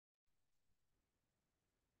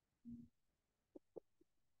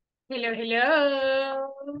Hello,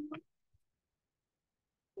 hello.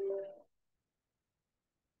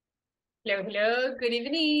 Hello, hello. Good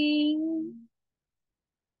evening.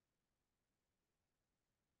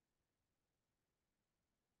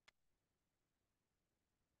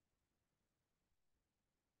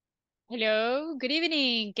 Hello, good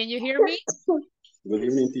evening. Can you hear me? Good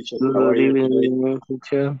evening, teacher. How are Good you today? evening,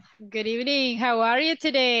 teacher. Good evening. How are you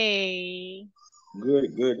today?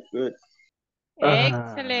 Good, good, good.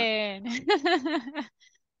 Ah, Excellent.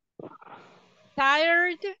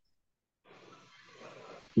 Tired?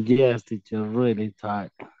 yes, teacher, really tired.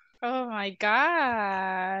 Oh my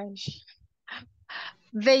gosh.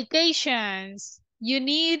 Vacations. You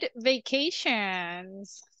need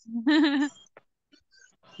vacations.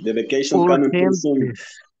 The vacation coming pretty soon.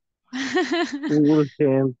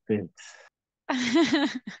 Urgentes, urgentes.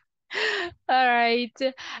 All right.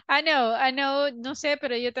 I know, no sé,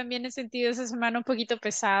 pero yo también he sentido esa semana un poquito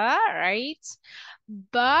pesada, right?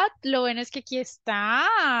 But lo bueno es que aquí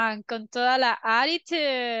están con toda la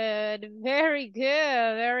attitude. Very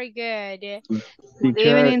good, very good. Good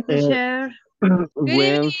Teacher, evening, teacher. Good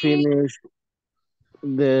when evening. finish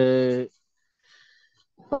the...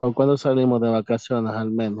 o cuando salimos de vacaciones al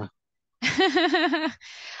menos.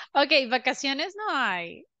 Ok, vacaciones no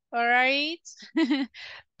hay. All right.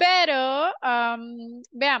 Pero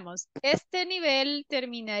veamos, este nivel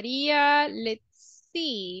terminaría, let's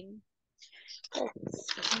see,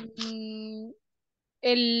 mm,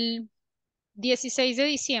 el 16 de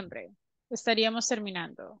diciembre estaríamos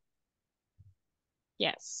terminando.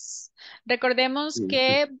 Yes. Recordemos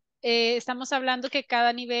que estamos hablando que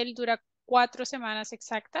cada nivel dura 4 semanas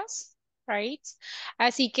exactas, right?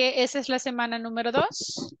 Así que esa es la semana número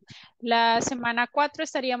 2. La semana 4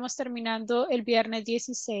 estaríamos terminando el viernes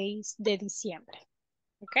 16 de diciembre.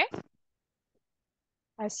 ¿Ok?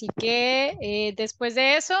 Así que después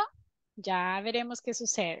de eso, ya veremos qué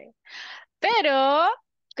sucede. Pero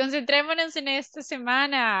concentrémonos en esta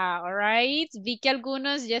semana, alright. Vi que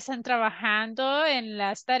algunos ya están trabajando en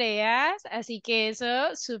las tareas, así que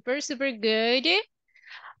eso, súper, súper good.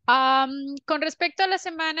 Con respecto a la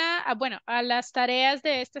semana, bueno, a las tareas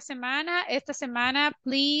de esta semana,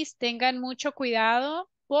 please tengan mucho cuidado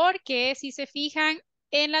porque si se fijan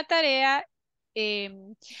en la tarea,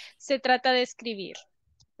 se trata de escribir,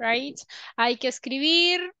 right? Hay que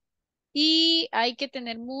escribir y hay que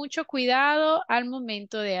tener mucho cuidado al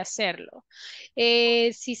momento de hacerlo.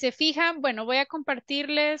 Si se fijan, bueno, voy a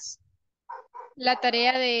compartirles la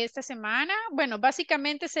tarea de esta semana. Bueno,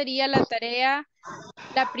 básicamente sería la tarea,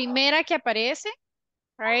 la primera que aparece,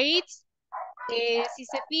 right? Si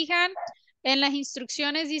se fijan, en las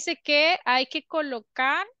instrucciones dice que hay que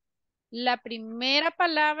colocar la primera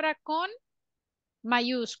palabra con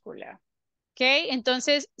mayúscula. ¿Ok?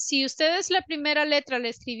 Entonces, si ustedes la primera letra la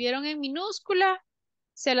escribieron en minúscula,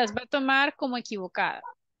 se las va a tomar como equivocada.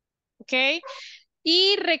 ¿Ok?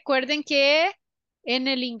 Y recuerden que en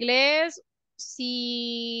el inglés,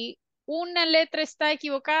 si una letra está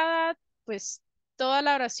equivocada, pues toda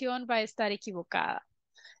la oración va a estar equivocada.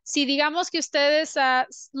 Si digamos que ustedes a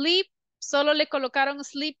sleep solo le colocaron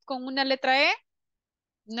sleep con una letra E,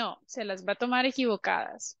 no, se las va a tomar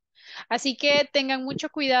equivocadas. Así que tengan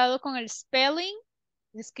mucho cuidado con el spelling,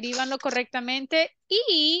 escríbanlo correctamente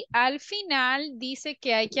y al final dice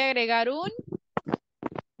que hay que agregar un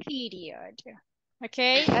period. ¿Ok?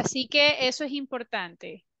 Así que eso es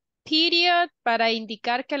importante. Period para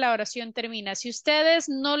indicar que la oración termina. Si ustedes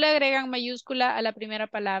no le agregan mayúscula a la primera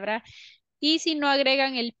palabra y si no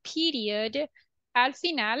agregan el period al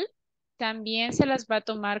final, también se las va a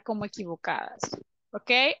tomar como equivocadas.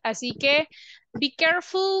 ¿Ok? Así que be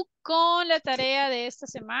careful con la tarea de esta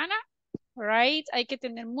semana. Right? Hay que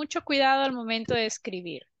tener mucho cuidado al momento de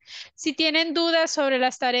escribir. Si tienen dudas sobre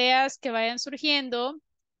las tareas que vayan surgiendo,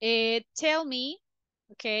 tell me,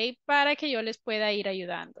 ¿ok? Para que yo les pueda ir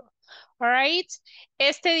ayudando. Alright,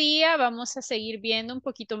 este día vamos a seguir viendo un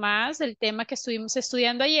poquito más del tema que estuvimos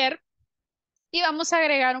estudiando ayer y vamos a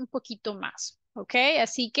agregar un poquito más, ¿ok?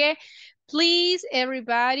 Así que, please,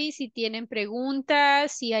 everybody, si tienen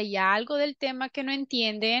preguntas, si hay algo del tema que no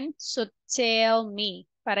entienden, so tell me,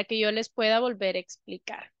 para que yo les pueda volver a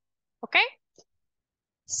explicar, ¿ok?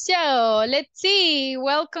 So, let's see.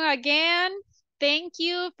 Welcome again. Thank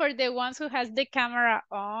you for the ones who has the camera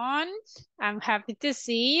on. I'm happy to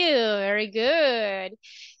see you. Very good.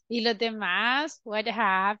 Y los demás, what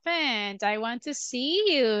happened? I want to see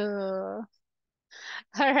you.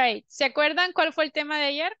 All right. ¿Se acuerdan cuál fue el tema de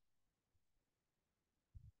ayer?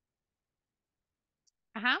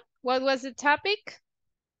 Ajá. What was the topic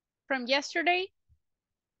from yesterday?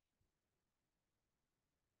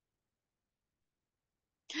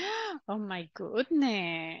 Oh my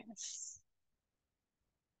goodness.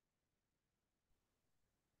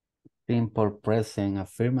 Simple present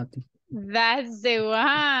affirmative. That's the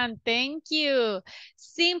one. Thank you.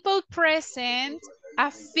 Simple present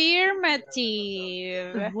affirmative.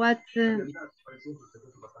 What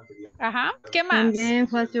Ajá. ¿Qué más? también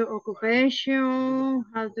what's your occupation?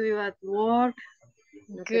 How do you at work?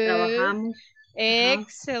 Lo que Good. trabajamos. Ajá.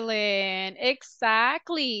 Excellent.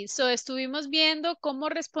 Exactly. So estuvimos viendo cómo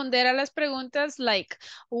responder a las preguntas like,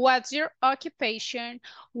 what's your occupation?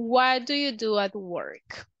 What do you do at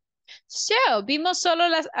work? So, ¿vimos solo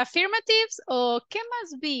las affirmatives o qué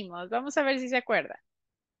más vimos? Vamos a ver si se acuerda.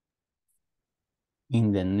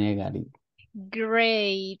 In the negative.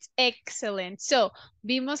 Great, excellent. So,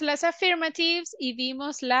 vimos las affirmatives y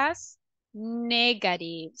vimos las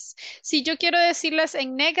negatives. Si yo quiero decirlas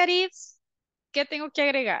en negatives, ¿qué tengo que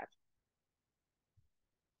agregar?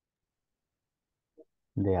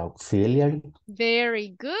 The auxiliary. Very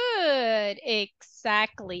good,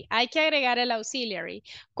 exactly. Hay que agregar el auxiliary.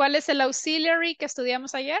 ¿Cuál es el auxiliary que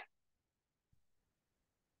estudiamos ayer?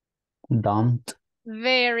 Don't.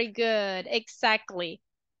 Very good, exactly.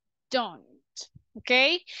 Don't.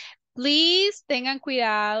 ¿Ok? Please tengan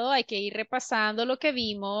cuidado, hay que ir repasando lo que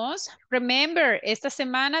vimos. Remember, esta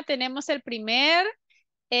semana tenemos el primer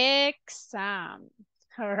exam.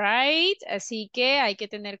 All right, así que hay que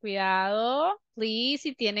tener cuidado. Please,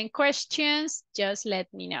 si tienen questions, just let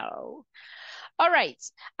me know. All right,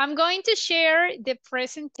 I'm going to share the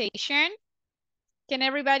presentation. Can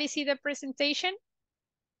everybody see the presentation?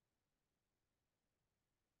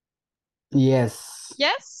 Yes.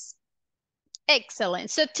 Yes?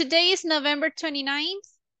 Excellent. So today is November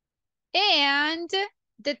 29th. And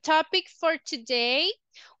the topic for today,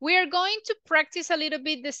 we are going to practice a little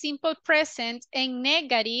bit the simple present en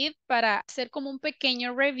negative para hacer como un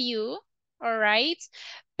pequeño review, all right?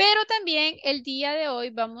 Pero también el día de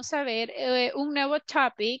hoy vamos a ver un nuevo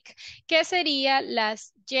topic que sería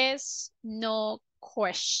las yes, no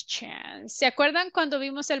questions. ¿Se acuerdan cuando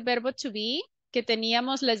vimos el verbo to be? Que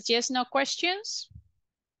teníamos las yes, no questions.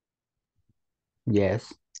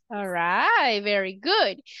 Yes. All right, very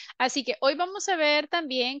good. Así que hoy vamos a ver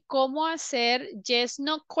también cómo hacer yes,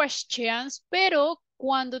 no questions, pero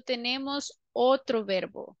cuando tenemos otro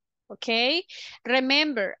verbo, ¿ok?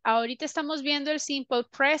 Remember, ahorita estamos viendo el simple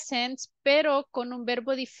present, pero con un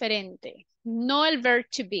verbo diferente, no el verb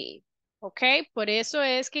to be, ¿ok? Por eso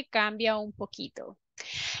es que cambia un poquito.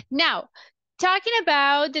 Now, talking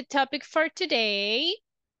about the topic for today,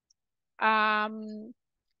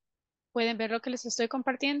 ¿pueden ver lo que les estoy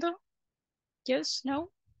compartiendo? Yes,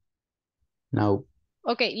 no? No.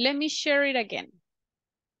 Okay, let me share it again.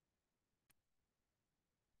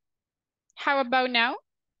 How about now?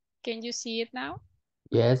 Can you see it now?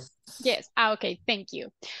 Yes. Yes, okay, thank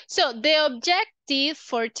you. So the objective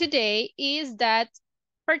for today is that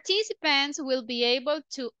participants will be able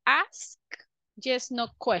to ask yes, no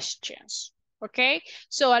questions, okay?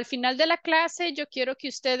 So al final de la clase yo quiero que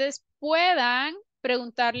ustedes puedan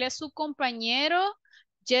preguntarle a su compañero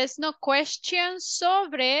yes, no questions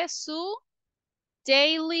sobre su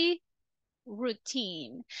daily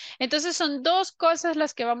routine. Entonces son dos cosas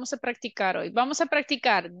las que vamos a practicar hoy. Vamos a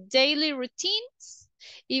practicar daily routines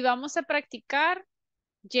y vamos a practicar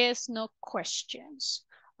yes, no questions.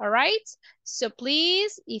 All right? So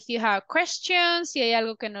please, if you have questions, si hay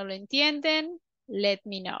algo que no lo entienden, let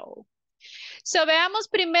me know. So veamos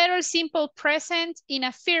primero el simple present in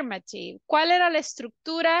affirmative. ¿Cuál era la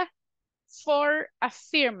estructura for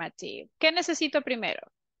affirmative? ¿Qué necesito primero?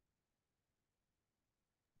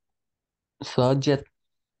 Subject.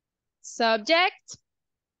 Subject.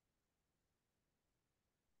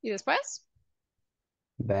 ¿Y después?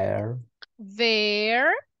 Verb.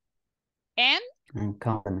 There and And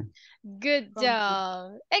complement. good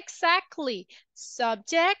job. Exactly.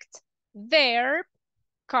 Subject, verb,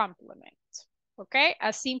 complement. Okay,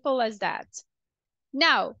 as simple as that.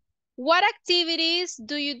 Now, what activities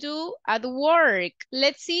do you do at work?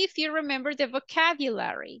 Let's see if you remember the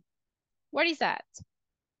vocabulary. What is that?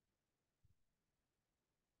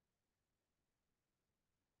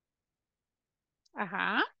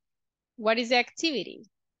 Uh-huh. What is the activity?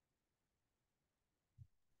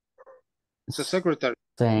 The secretary.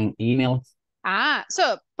 Send emails. Ah,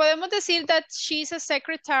 so podemos decir that she's a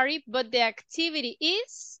secretary, but the activity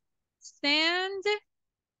is send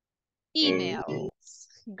emails.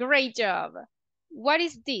 Great job. What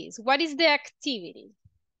is this? What is the activity?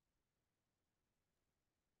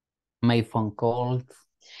 Make phone calls.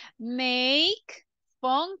 Make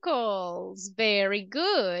phone calls. Very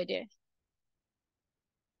good.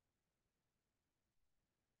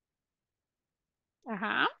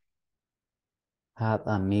 Uh-huh. Had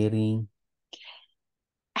a meeting.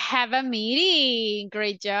 Have a meeting.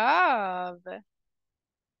 Great job.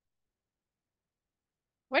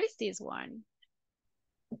 What is this one?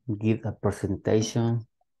 Give a presentation.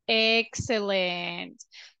 Excellent.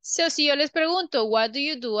 So, si yo les pregunto, what do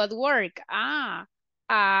you do at work?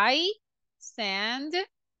 I send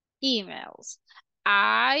emails.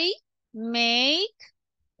 I make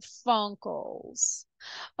phone calls.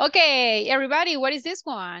 Okay, everybody, what is this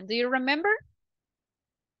one? Do you remember?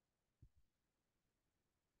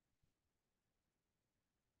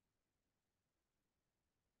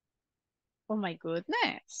 Oh my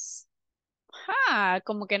goodness.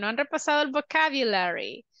 Como que no han repasado el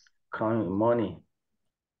vocabulary. Count money.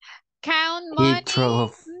 Count Keep money. track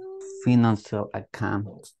of financial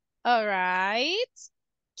accounts. All right.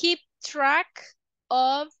 Keep track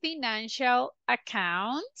of financial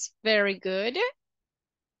accounts. Very good.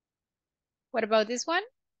 What about this one?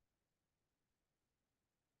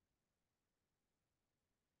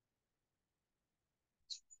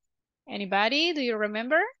 Anybody? Do you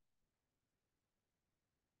remember?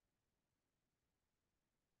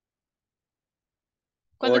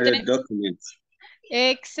 Order documents.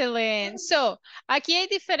 Excellent. So, aquí hay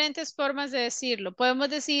diferentes formas de decirlo. Podemos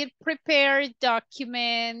decir prepare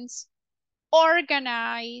documents,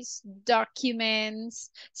 organize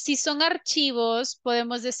documents. Si son archivos,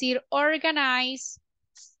 podemos decir organize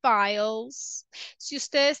files. Si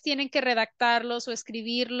ustedes tienen que redactarlos o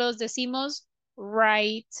escribirlos, decimos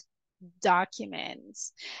write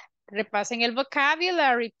documents. Repasen el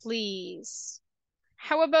vocabulary, please.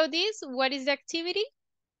 How about this? What is the activity?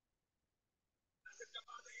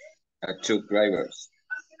 Truck drivers.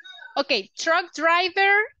 Okay, truck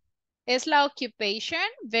driver es la occupation.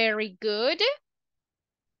 Very good.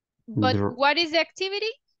 But what is the activity?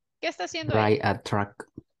 ¿Qué está haciendo él? Drive a truck.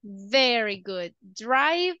 Very good.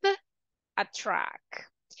 Drive a truck.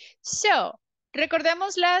 So,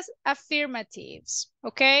 recordemos las affirmatives,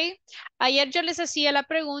 ¿ok? Ayer yo les hacía la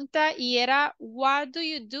pregunta y era, what do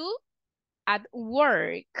you do at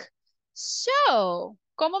work? So,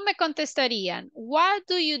 ¿cómo me contestarían? What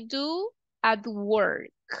do you do at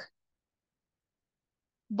work?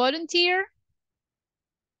 Volunteer?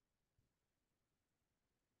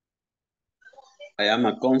 I am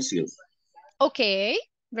a consul. Okay,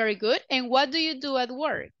 very good. And what do you do at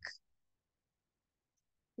work?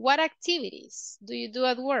 What activities do you do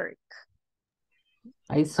at work?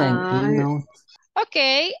 I send emails.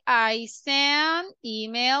 Okay, I send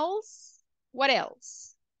emails. What else?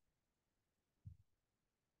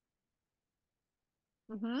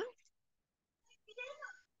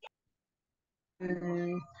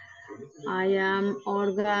 I am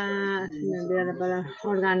organize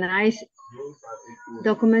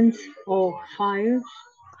documents or files.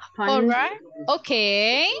 All right.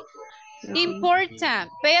 Okay.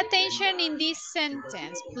 Important. Pay attention in this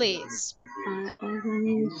sentence, please.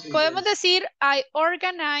 Podemos decir, I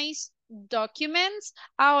organize documents.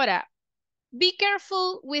 Ahora, be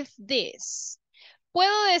careful with this.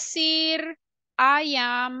 ¿Puedo decir, I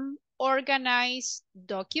am organized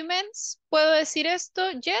documents? ¿Puedo decir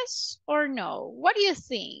esto? Yes or no? What do you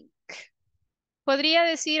think? ¿Podría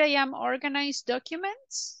decir I am organized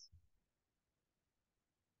documents?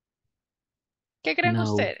 ¿Qué creen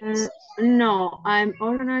ustedes? No, I'm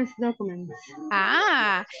organized documents.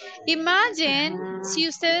 Imagine si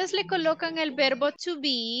ustedes le colocan el verbo to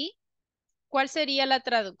be, ¿cuál sería la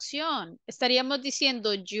traducción? Estaríamos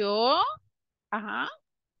diciendo yo,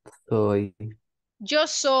 Soy. yo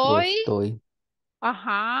soy, Estoy.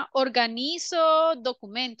 organizo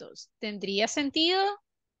documentos. ¿Tendría sentido?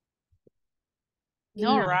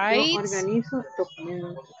 No, right? Yo organizo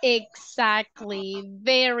documentos. Exactly,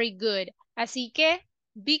 very good. Así que,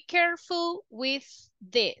 be careful with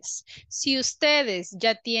this. Si ustedes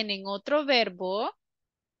ya tienen otro verbo,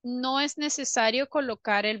 no es necesario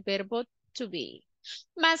colocar el verbo to be.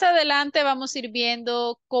 Más adelante vamos a ir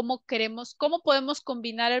viendo cómo podemos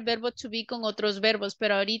combinar el verbo to be con otros verbos,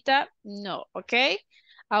 pero ahorita no, ¿ok?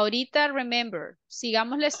 Ahorita, remember,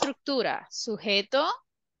 sigamos la estructura. Sujeto,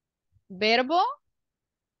 verbo,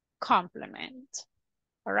 complement.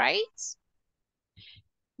 All right?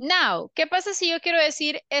 Now, ¿qué pasa si yo quiero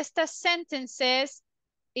decir estas sentences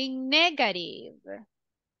en negative?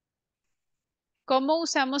 ¿Cómo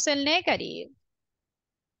usamos el negative?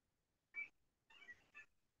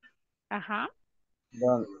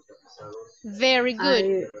 Don't. Very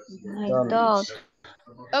good. I don't.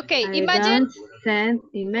 Okay, I imagine. don't send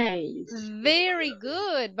emails. Very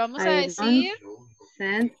good. Vamos a I decir. don't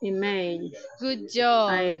send emails. Good job.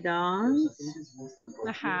 I don't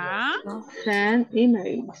Ajá. send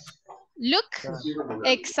emails. Look,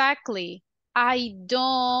 exactly. I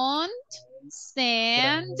don't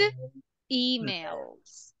send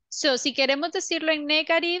emails. So, si queremos decirlo en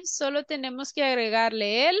negative, solo tenemos que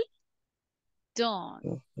agregarle el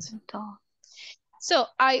don't. So,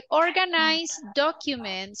 I organize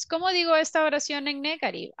documents. ¿Cómo digo esta oración en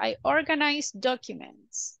negative? I organize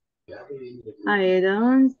documents. I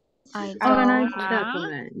don't I organize don't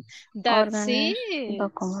documents. That's organize it.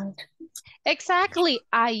 documents. Exactly.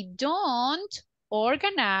 I don't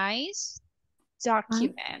organize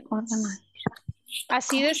documents. Organize.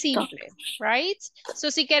 Así de simple, right?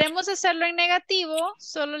 So, si queremos hacerlo en negativo,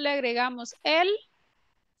 solo le agregamos el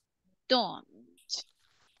don't.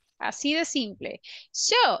 Así de simple.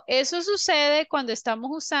 So, eso sucede cuando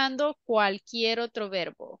estamos usando cualquier otro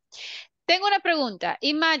verbo. Tengo una pregunta.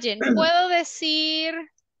 Imagine, ¿puedo decir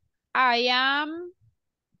I am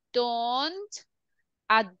don't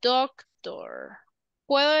a doctor?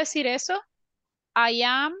 ¿Puedo decir eso? I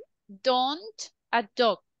am don't a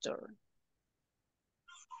doctor.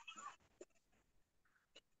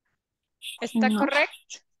 ¿Está No.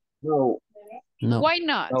 correcto? No, No. Why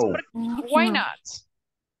not? no. Why No. not?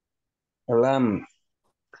 Alarm.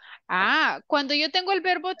 Ah, cuando yo tengo el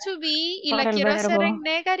verbo to be y la Para el quiero hacer verbo. en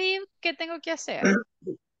negative, ¿qué tengo que hacer?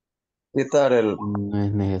 Quitar el, No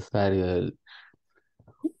es necesario el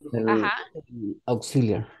Ajá.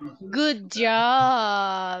 auxiliar. Good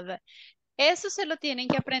job. Eso se lo tienen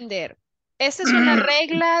que aprender. Esa es una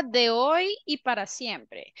regla de hoy y para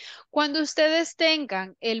siempre. Cuando ustedes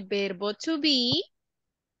tengan el verbo to be,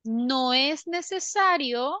 no es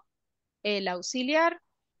necesario el auxiliar.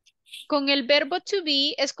 Con el verbo to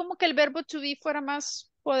be, es como que el verbo to be fuera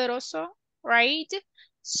más poderoso, right?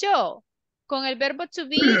 So, con el verbo to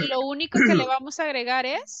be, lo único que le vamos a agregar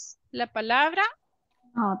es la palabra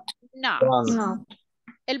Not. not. Not.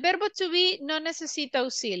 El verbo to be no necesita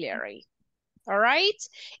auxiliary, all right?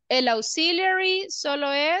 El auxiliary solo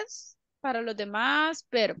es para los demás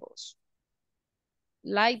verbos.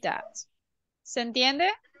 Like that. ¿Se entiende,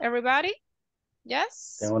 everybody?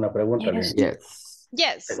 Yes? Tengo una pregunta, Yes. Lynn. Yes.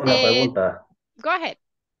 Yes. Tengo una pregunta. Go ahead.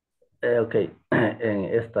 Ok, en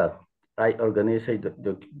esta, I organize a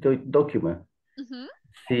document. Ujú.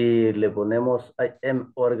 Si le ponemos I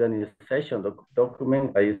am organization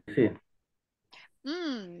document, ahí sí.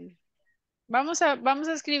 Mm. Vamos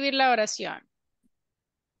a escribir la oración.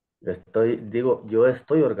 Yo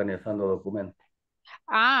estoy organizando documentos.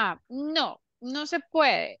 Ah, no, no se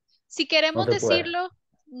puede. Si No queremos se puede. decirlo,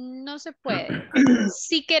 no se puede.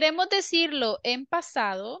 Si queremos decirlo en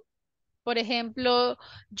pasado, por ejemplo,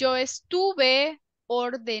 yo estuve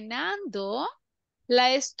ordenando,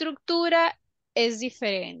 la estructura es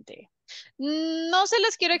diferente. No se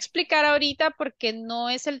las quiero explicar ahorita porque no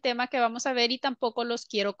es el tema que vamos a ver y tampoco los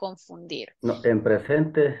quiero confundir. No, en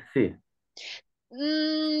presente, sí.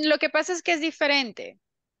 Lo que pasa es que es diferente.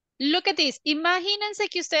 Look at this. Imagínense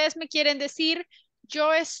que ustedes me quieren decir,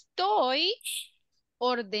 yo estoy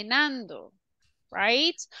ordenando,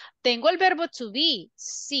 right? Tengo el verbo to be.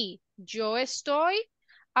 Sí, yo estoy.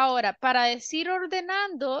 Ahora, para decir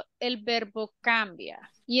ordenando, el verbo cambia.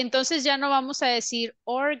 Y entonces ya no vamos a decir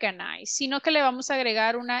organize, sino que le vamos a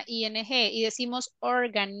agregar una ing y decimos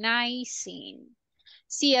organizing.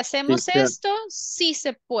 Si hacemos Teacher, esto, sí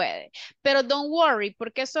se puede. Pero don't worry,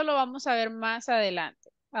 porque eso lo vamos a ver más adelante.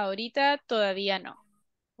 Ahorita todavía no.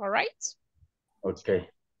 All right? Ok.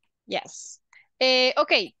 Yes.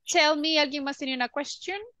 Ok, tell me, ¿alguien más tiene una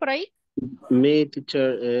question por ahí? me,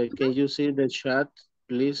 teacher, can you see the chat,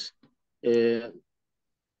 please? We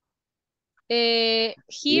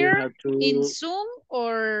Here have in to Zoom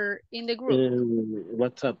or in the group?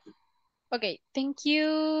 WhatsApp. Ok, thank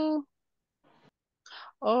you.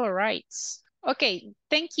 All right. Ok,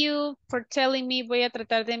 thank you for telling me. Voy a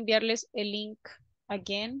tratar de enviarles el link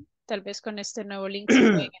again. Tal vez con este nuevo link se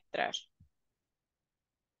pueden entrar.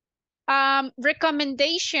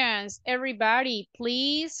 Recommendations, everybody,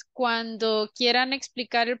 please, cuando quieran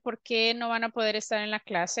explicar el por qué no van a poder estar en la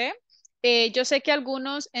clase. Yo sé que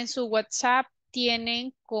algunos en su WhatsApp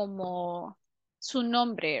tienen como su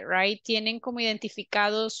nombre, right? Tienen como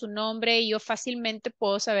identificado su nombre y yo fácilmente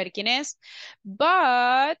puedo saber quién es,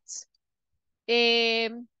 but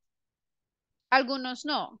eh, algunos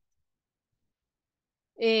no.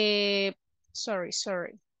 Sorry.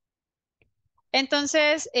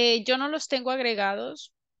 Entonces, yo no los tengo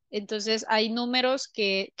agregados. Entonces, hay números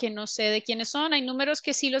que no sé de quiénes son. Hay números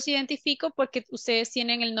que sí los identifico porque ustedes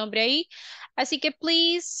tienen el nombre ahí. Así que,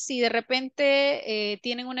 please, si de repente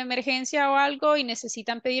tienen una emergencia o algo y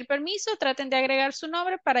necesitan pedir permiso, traten de agregar su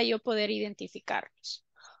nombre para yo poder identificarlos.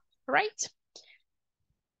 Right?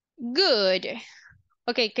 Good.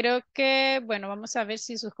 Ok, creo que, bueno, vamos a ver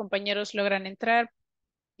si sus compañeros logran entrar.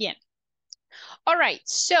 Bien. All right,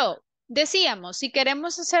 so, decíamos, si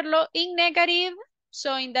queremos hacerlo in negative,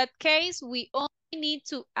 so in that case, we only need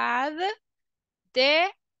to add the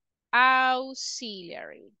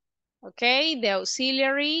auxiliary. Okay, the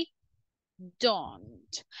auxiliary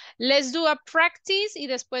don't. Let's do a practice y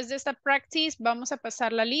después de esta practice vamos a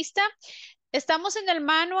pasar la lista. Estamos en el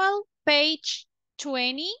manual, page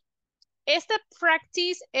 20. Esta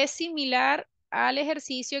practice es similar al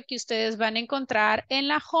ejercicio que ustedes van a encontrar en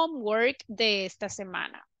la homework de esta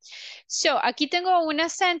semana. So, aquí tengo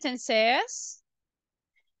unas sentences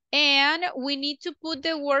and we need to put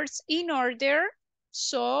the words in order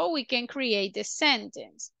so we can create the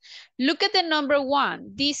sentence. Look at the number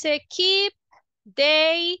 1. Dice keep,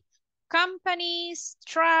 they, companies,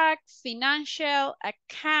 track, financial,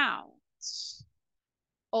 accounts.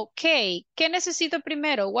 Ok, ¿qué necesito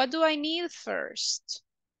primero? What do I need first?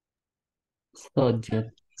 Subject.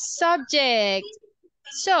 Subject.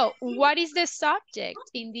 So, what is the subject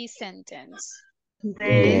in this sentence?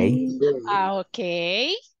 They.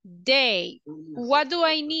 Okay. They. What do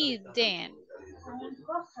I need then?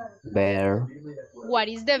 Bear. What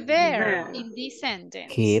is the verb Verb. in this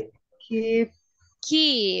sentence? Keep. Keep.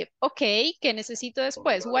 Keep. Ok, ¿qué necesito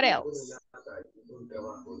después? What else?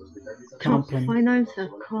 Company. Finance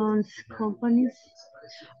accounts companies.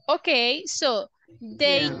 Okay, so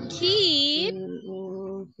they Yeah. keep,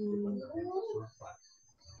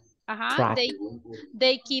 Track.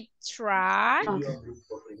 they keep track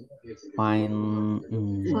Fine.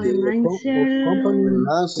 Financial.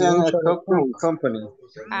 Financial account company.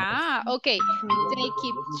 Okay. They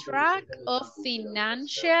keep track of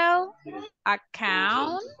financial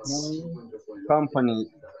accounts Company.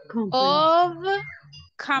 of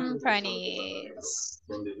companies.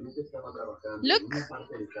 Look,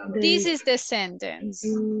 this is the sentence,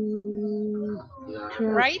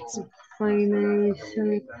 right?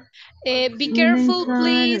 Financial. Be careful, Financial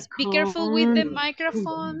please. Be careful with the account.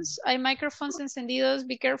 microphones. Hay microphones encendidos.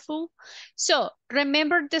 Be careful. So,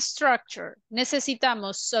 remember the structure.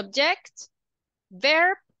 Necesitamos subject,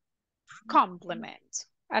 verb, complement.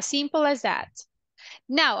 As simple as that.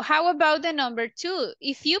 Now, how about the number 2?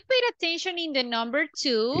 If you paid attention in the number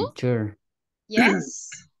 2, Teacher. yes.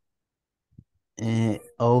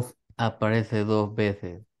 Of aparece 2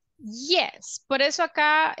 veces. Yes. Por eso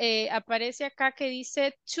acá aparece acá que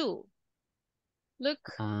dice 2. Look.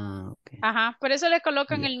 Okay. Ajá. Por eso le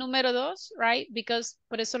colocan Yeah. el número 2, right? Because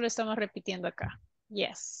por eso lo estamos repitiendo acá.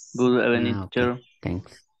 Yes. Good evening, Okay. teacher.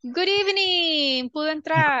 Thanks. Good evening. ¿Pudo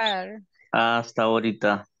entrar? Hasta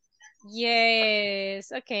ahorita.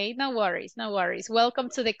 Yes. Okay. No worries. No worries. Welcome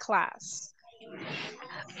to the class.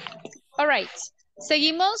 All right.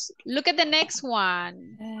 Seguimos. Look at the next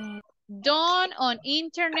one. Done on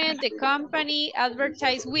internet, the company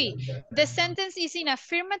advertise we. The sentence is in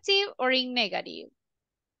affirmative or in negative?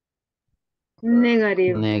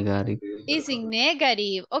 Negative. Negative. It's in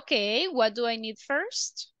negative. Okay, what do I need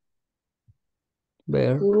first?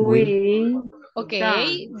 Bear. We. Okay,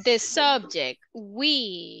 Done. the subject,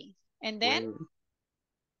 we. And then?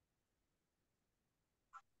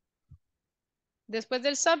 Después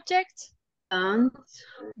del subject? Don't.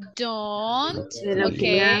 Don't. El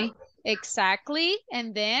Okay, auxiliar. exactly.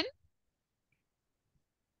 And then?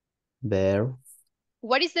 Bear.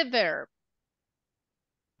 What is the verb?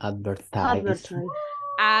 Advertise.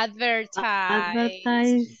 Advertise.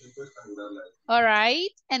 Advertise. All right,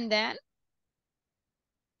 and then?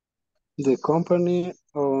 The company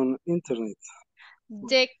on internet.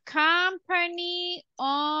 The company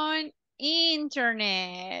on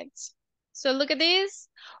internet. So look at this.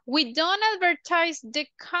 We don't advertise the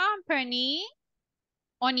company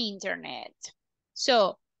on internet.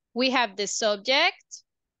 So we have the subject,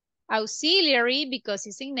 auxiliary because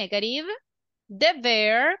it's in negative, the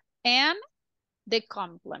verb, and the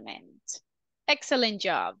complement. Excellent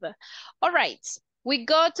job. All right, we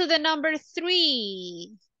go to the number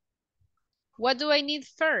 3. What do I need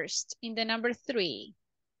first in the number 3?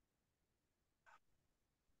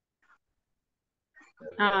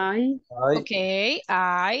 I. Okay,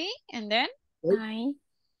 I, and then? I.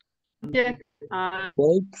 Take.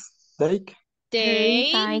 Take.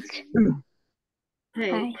 They. Take.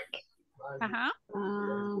 Take.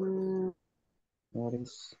 What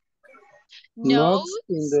is Notes.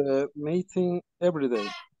 not in the meeting every day.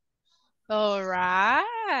 All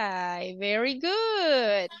right, very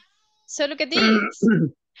good. So look at this.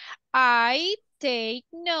 I take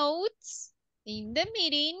notes in the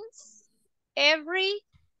meetings every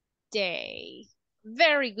day.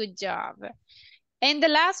 Very good job. And the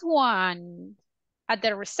last one, At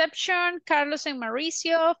the reception, Carlos and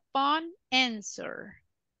Mauricio, phone answer.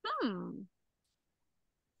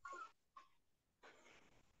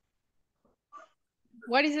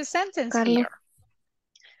 What is the sentence Carlos. here?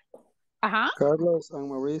 Carlos and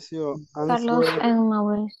Mauricio Carlos answer and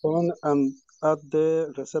Mauricio. phone and at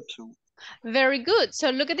the reception. Very good. So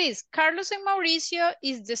look at this. Carlos and Mauricio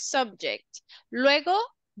is the subject. Luego,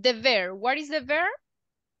 the verb. What is the verb?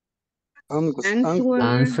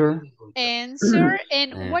 Answer. Answer.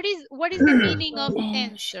 And what is the meaning of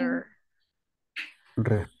answer?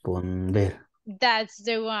 Responder. That's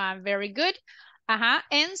the one. Very good.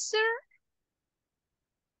 Answer.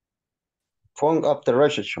 Phone at the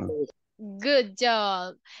reception. Good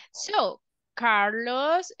job. So,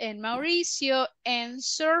 Carlos and Mauricio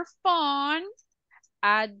answer phone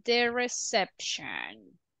at the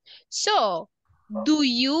reception. So, do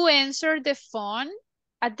you answer the phone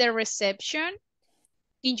at the reception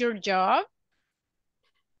in your job?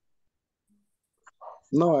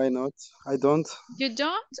 No, I don't. You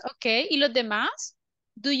don't? Okay. ¿Y los demás?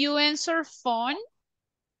 Do you answer phone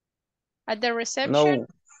at the reception?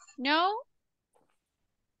 No?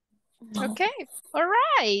 Okay. All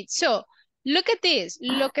right. So, look at this.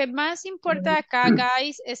 Lo que más importa acá,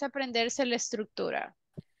 guys, es aprenderse la estructura.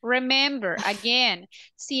 Remember, again,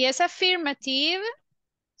 si es affirmative,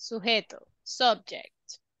 sujeto, subject.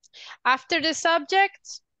 After the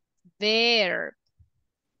subject, verb.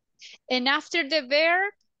 And after the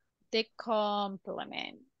verb, the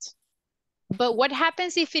complement. But what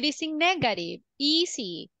happens if it is in negative?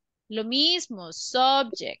 Easy. Lo mismo,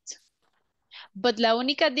 subject. But la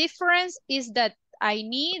única difference is that I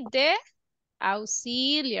need the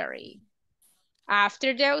auxiliary.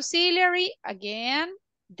 After the auxiliary, again,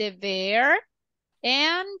 the verb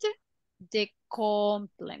and the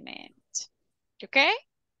complement. Okay?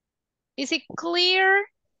 Is it clear,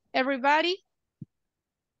 everybody?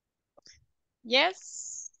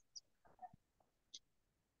 Yes?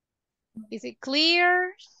 Is it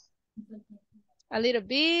clear? A little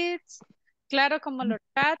bit. Claro como lo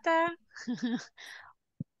trata.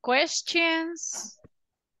 Questions?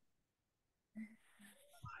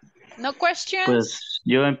 No questions? Pues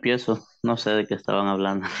yo empiezo, no sé de qué estaban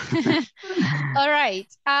hablando. All right.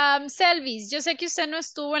 Selvis, yo sé que usted no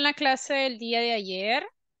estuvo en la clase del día de ayer.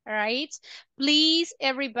 All right. Please,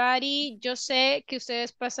 everybody, yo sé que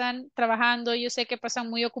ustedes pasan trabajando, yo sé que pasan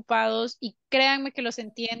muy ocupados y créanme que los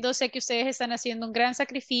entiendo. Sé que ustedes están haciendo un gran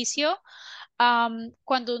sacrificio.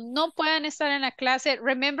 Cuando no puedan estar en la clase,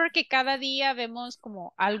 remember que cada día vemos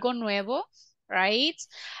como algo nuevo, right?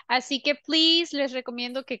 Así que please les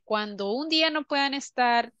recomiendo que cuando un día no puedan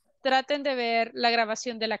estar, traten de ver la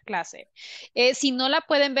grabación de la clase. Si no la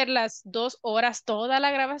pueden ver las 2 horas, toda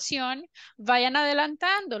la grabación, vayan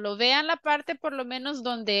adelantándolo, vean la parte por lo menos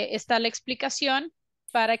donde está la explicación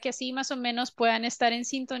para que así más o menos puedan estar en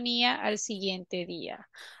sintonía al siguiente día.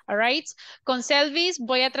 All right. Con Selvis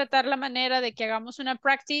voy a tratar la manera de que hagamos una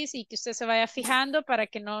practice y que usted se vaya fijando para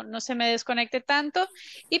que no se me desconecte tanto.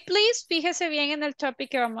 Y please, fíjese bien en el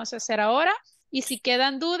topic que vamos a hacer ahora. Y si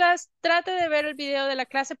quedan dudas, trate de ver el video de la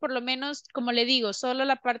clase, por lo menos, como le digo, solo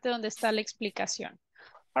la parte donde está la explicación.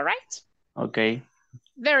 All right. Ok.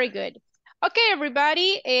 Very good. Okay,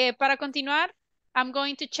 everybody. Para continuar, I'm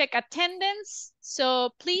going to check attendance.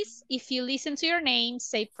 So please, if you listen to your name,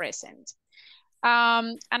 say present.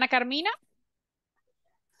 Ana Carmina?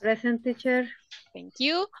 Present, teacher. Thank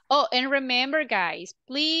you. Oh, and remember, guys,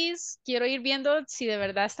 please, quiero ir viendo si de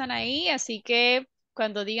verdad están ahí, así que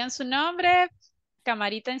cuando digan su nombre,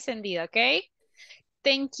 camarita encendida, ¿ok?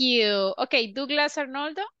 Thank you. Ok, Douglas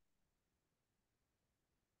Arnoldo.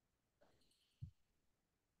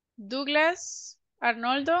 Douglas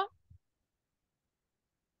Arnoldo.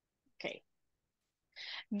 Ok.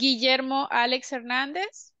 Guillermo Alex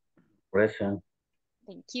Hernández. Present.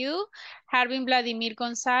 Thank you. Harvin Vladimir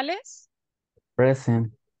González.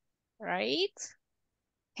 Present. Right.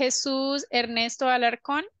 Jesús Ernesto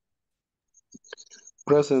Alarcón.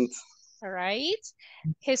 Present. All right.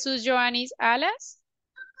 Jesús Joanis Alas.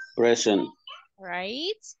 Present. All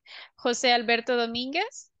right. José Alberto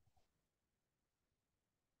Domínguez.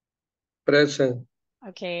 Present.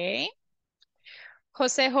 Okay.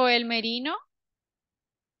 José Joel Merino.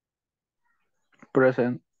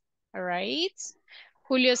 Present. All right.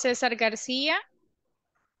 Julio César García.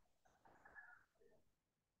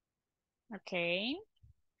 Okay.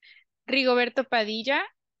 Rigoberto Padilla.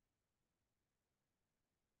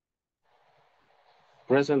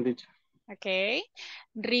 Present, teacher. Okay.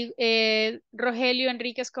 Rogelio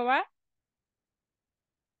Enrique Escobar.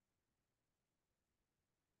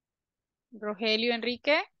 Rogelio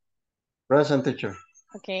Enrique. Present, teacher.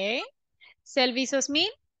 Okay. Selvi Sosmin.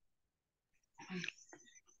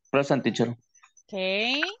 Present, teacher.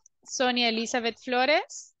 Ok. Sonia Elizabeth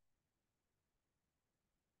Flores.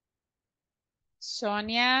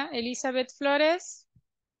 Sonia Elizabeth Flores.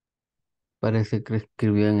 Parece que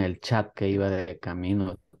escribió en el chat que iba de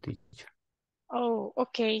camino, teacher. Oh,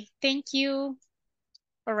 okay. Thank you.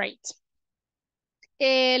 All right.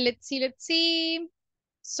 Let's see.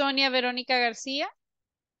 Sonia Verónica García.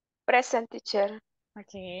 Present, teacher.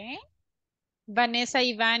 Okay. Vanessa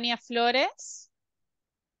Ivania Flores.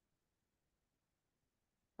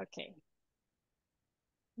 Okay.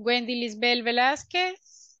 Wendy Lisbel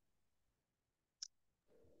Velázquez.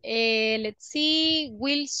 Let's see.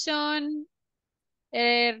 Wilson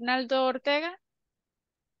Hernaldo Ortega.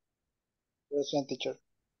 Present, teacher.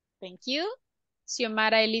 Thank you.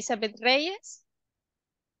 Xiomara Elizabeth Reyes.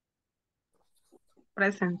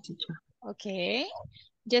 Present, teacher. Okay.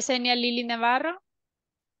 Yesenia Lili Navarro.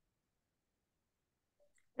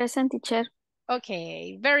 Present, teacher.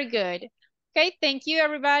 Okay, very good. Okay, thank you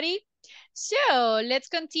everybody. So, let's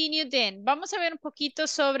continue then. Vamos a ver un poquito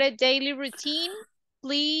sobre daily routine.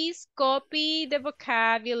 Please copy the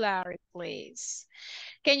vocabulary, please.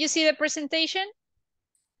 Can you see the presentation?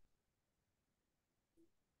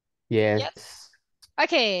 Yes.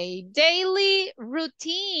 Okay, daily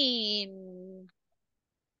routine.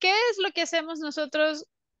 ¿Qué es lo que hacemos nosotros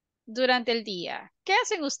durante el día? ¿Qué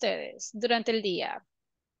hacen ustedes durante el día?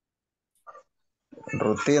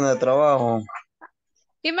 Rutina de trabajo.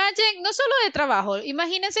 Imagine, no solo de trabajo,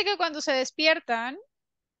 imagínense que cuando se despiertan,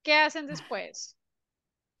 ¿qué hacen después?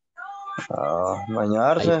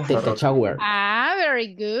 Bañarse. I take a shower. Ah,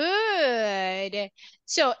 very good.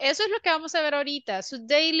 So, eso es lo que vamos a ver ahorita, su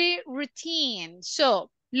daily routine.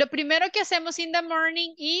 So, lo primero que hacemos in the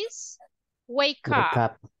morning is wake Wake up.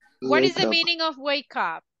 up. What is the Wake up. meaning of wake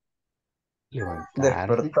up?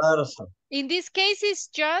 Levantarse. Despertarse. In this case, it's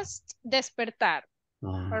just despertar.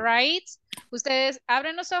 Ah, All right. Ustedes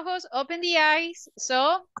abren los ojos, open the eyes.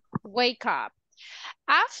 So, wake up.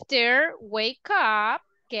 After wake up,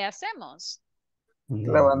 ¿qué hacemos?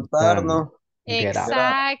 Levantarnos. Get up.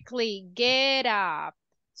 Exactly, get up.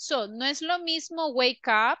 So, no es lo mismo wake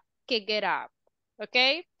up que get up.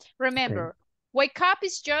 Okay? Remember, wake up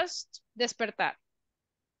is just despertar.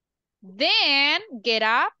 Then, get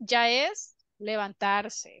up ya es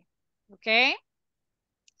levantarse. Okay?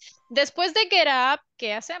 Después de get up,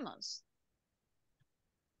 ¿qué hacemos?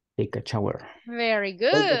 Take a shower. Very Take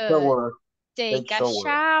a good. shower. Take Take a shower.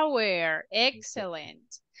 shower.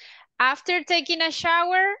 Excellent. After taking a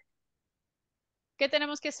shower, ¿qué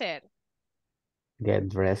tenemos que hacer? Get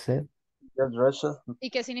dressed. Get dressed. ¿Y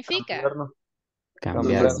qué significa? Cambiarnos.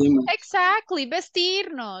 Cambiarnos. Exactly,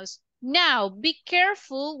 vestirnos. Now, be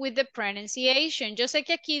careful with the pronunciation. Yo sé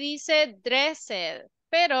que aquí dice dressed,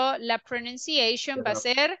 pero la pronunciation va a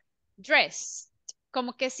ser dressed.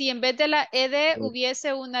 Como que si en vez de la ed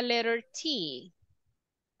hubiese una letter T.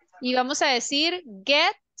 Y vamos a decir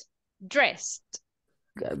get dressed.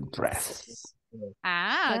 Get dressed.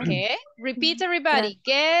 Ah, okay. Repeat everybody.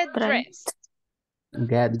 Get dressed.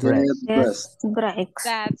 Get dressed. Yes, breaks.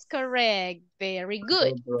 That's correct. Very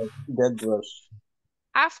good. Get dressed.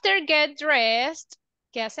 After get dressed,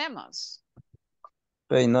 ¿qué hacemos?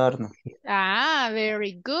 Peinarnos. Ah,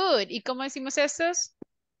 very good. ¿Y cómo decimos estos?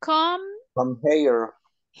 Comb Come here.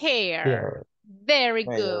 hair. Here. Very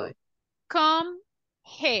Hair. good. Comb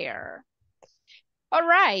hair. All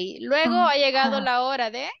right. Luego ha llegado la hora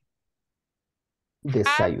de...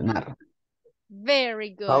 Desayunar. Very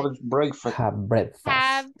good. Have breakfast. Have breakfast.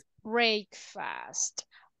 Have breakfast.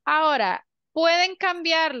 Ahora, pueden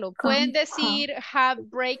cambiarlo. Pueden decir have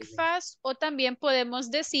breakfast o también podemos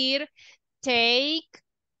decir take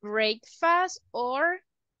breakfast or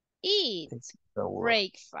eat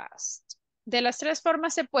breakfast. De las tres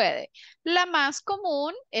formas se puede. La más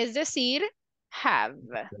común es decir have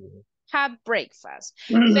breakfast.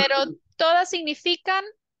 Pero todas significan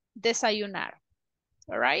desayunar.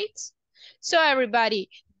 All right? So everybody,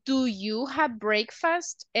 do you have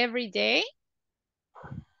breakfast every day?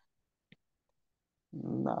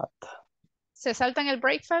 Not. ¿Se saltan el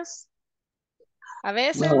breakfast? A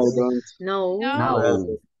veces. No, I don't. No.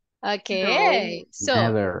 No. Okay. So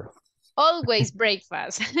Never. always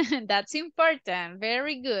breakfast. That's important.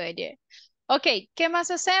 Very good. Okay, ¿qué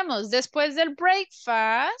más hacemos? Después del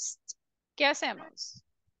breakfast, ¿qué hacemos?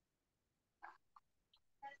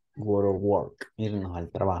 Go to work. Irnos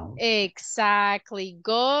al trabajo. Exactly.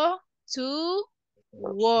 Go to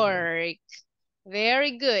work.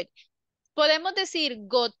 Very good. Podemos decir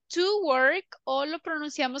go to work o lo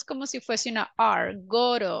pronunciamos como si fuese una R.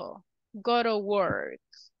 Go to work.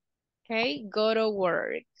 Okay, go to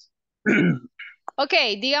work. Ok,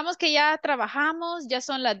 digamos que ya trabajamos, ya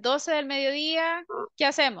son las 12 del mediodía. ¿Qué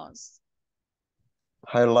hacemos?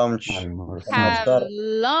 High lunch. Have Almorzar.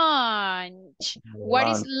 lunch.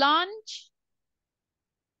 What is lunch?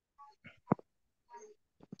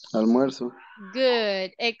 Almuerzo.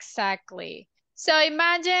 Good, exactly. So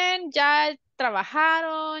imagine, ya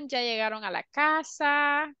trabajaron, ya llegaron a la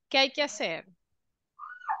casa. ¿Qué hay que hacer?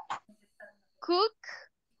 Cook.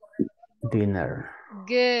 Dinner.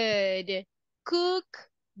 Good. Cook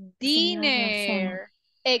Cocinar la cena. dinner.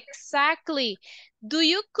 Exactly. Do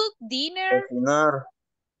you cook dinner? Cocinar.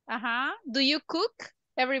 Do you cook?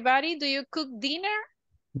 Everybody, do you cook dinner?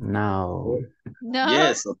 No. No?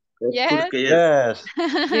 Yes, of course Yes? que yes.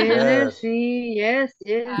 Yes. Yes, Yes. sí, yes,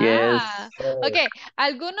 yes. Yes. Ah, okay.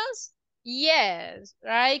 Algunos, yes,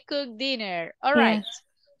 right? Cook dinner. All right. Yes.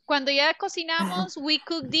 Cuando ya cocinamos, we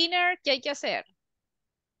cook dinner, ¿qué hay que hacer?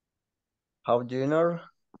 Have dinner.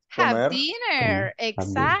 Have Comer. dinner. También.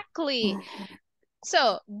 Exactly.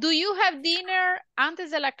 So, do you have dinner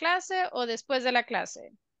antes de la clase o después de la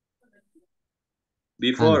clase?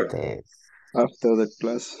 Before. Antes. After the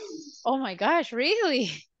class. Oh my gosh,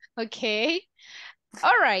 really? Okay.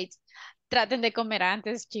 All right. Traten de comer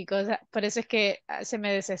antes, chicos. Por eso es que se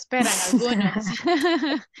me desesperan algunos.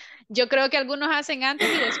 Yo creo que algunos hacen antes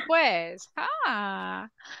y después. Ah.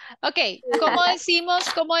 Ok.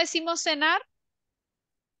 ¿Cómo decimos cenar?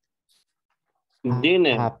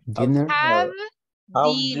 Dinner. Have dinner. Have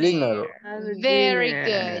Have dinner. dinner. Have Very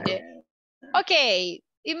dinner. good. Ok.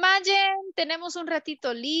 Imagine, tenemos un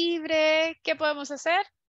ratito libre. ¿Qué podemos hacer?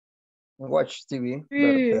 Watch TV. Ver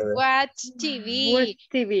Mm, TV. Watch TV. Watch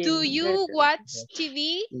TV. Do you watch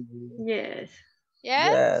TV? Yes.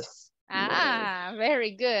 Yes? Yes. Ah,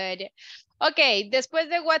 very good. Ok, después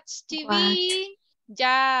de watch TV, Watch.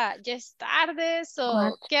 ya es tarde, so,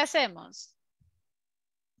 Watch. ¿qué hacemos?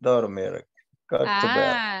 Dormir. Go to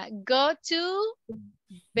bed. Go to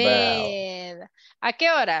Bell. bed. ¿A qué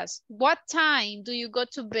horas? What time do you go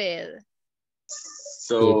to bed?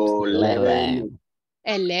 So, 11.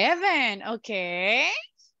 11, ok.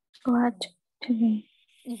 Watch TV.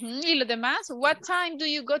 ¿Y los demás? What time do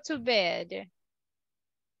you go to bed?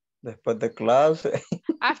 Después de clase.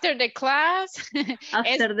 After the class.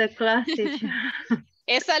 After the class, teacher.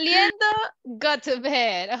 Es saliendo, go to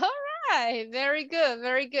bed. All right, very good,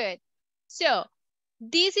 very good. So,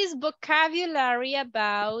 this is vocabulary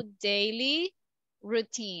about daily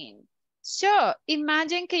routine. So,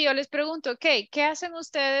 imagine que yo les pregunto, ok, ¿qué hacen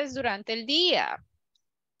ustedes durante el día?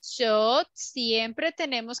 So, siempre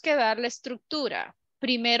tenemos que darle estructura.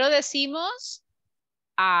 Primero decimos,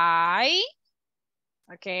 I,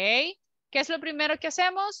 ok. ¿Qué es lo primero que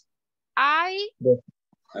hacemos? I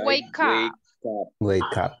wake up.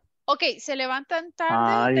 Wake up. Ok, ¿se levantan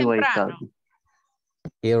tarde o I wake up. temprano?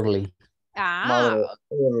 Early. Madre.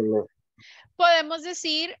 Podemos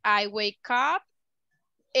decir I wake up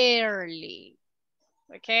early.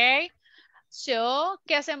 Ok. So,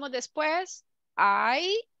 ¿qué hacemos después?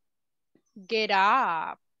 I get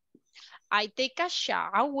up. I take a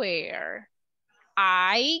shower.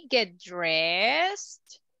 I get dressed.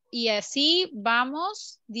 Y así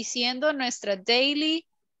vamos diciendo nuestra daily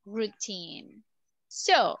routine.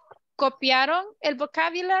 So, ¿copiaron el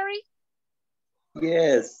vocabulary?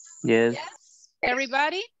 Yes. Yes.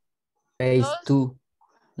 Everybody? Phase Todos? 2.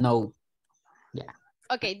 No.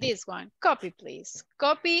 Okay, this one. Copy, please.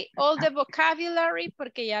 Copy all the vocabulary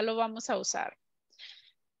porque ya lo vamos a usar.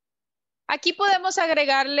 Aquí podemos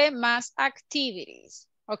agregarle más activities,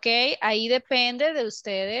 ¿ok? Ahí depende de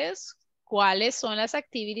ustedes cuáles son las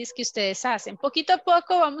activities que ustedes hacen. Poquito a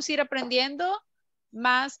poco vamos a ir aprendiendo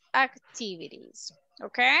más activities,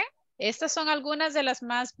 ¿ok? Estas son algunas de las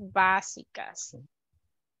más básicas.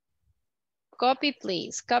 Copy,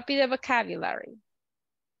 please. Copy the vocabulary.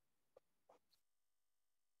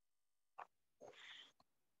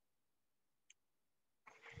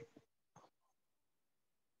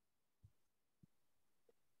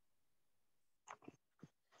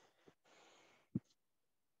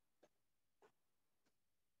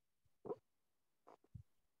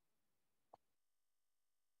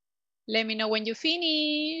 Let me know when you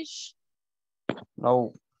finish.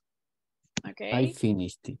 No. Okay. I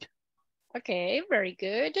finished it. Okay, very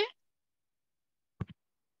good.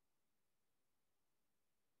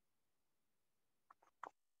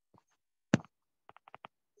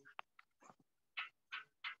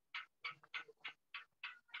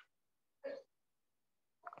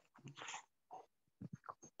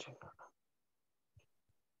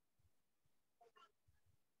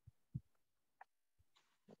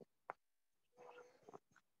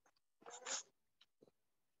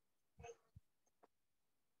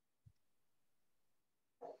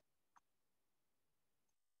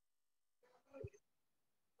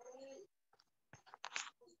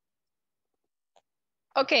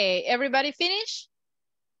 Okay, everybody finish?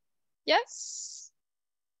 Yes?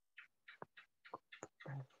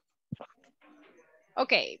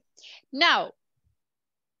 Okay, now,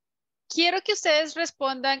 quiero que ustedes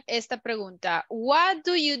respondan esta pregunta. What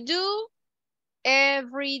do you do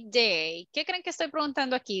every day? ¿Qué creen que estoy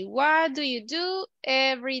preguntando aquí? What do you do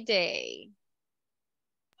every day?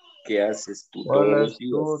 ¿Qué haces tú todos Hola, los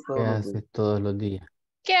días? tú ¿Qué todos los haces días. todos los días?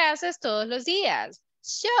 ¿Qué haces todos los días?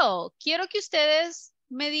 So, quiero que ustedes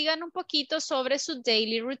me digan un poquito sobre su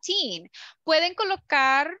daily routine. Pueden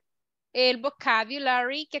colocar el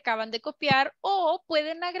vocabulary que acaban de copiar o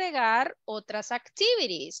pueden agregar otras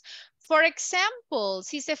activities. For example,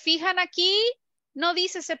 si se fijan aquí, no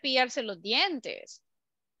dice cepillarse los dientes,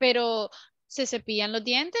 pero ¿se cepillan los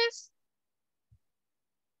dientes?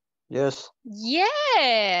 Yes.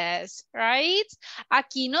 Yes, right?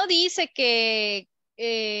 Aquí no dice que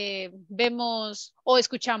vemos o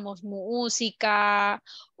escuchamos música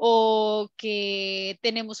o que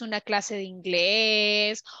tenemos una clase de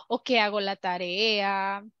inglés o que hago la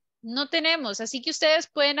tarea. No tenemos, así que ustedes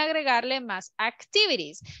pueden agregarle más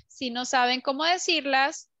activities. Si no saben cómo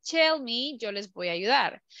decirlas, tell me, yo les voy a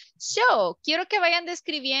ayudar. So, quiero que vayan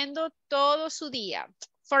describiendo todo su día.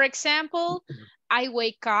 For example, I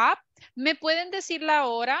wake up. ¿Me pueden decir la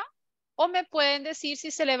hora o me pueden decir si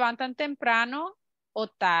se levantan temprano o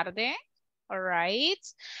tarde? All right.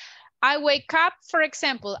 I wake up, for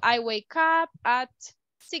example, I wake up at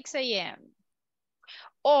 6 a.m.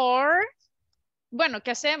 Or, bueno,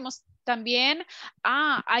 ¿qué hacemos? También,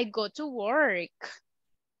 I go to work.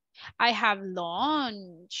 I have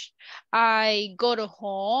lunch. I go to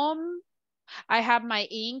home. I have my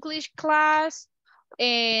English class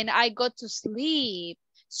and I go to sleep.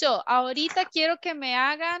 So, ahorita quiero que me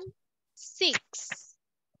hagan six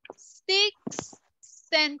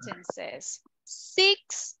sentences,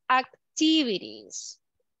 6 activities.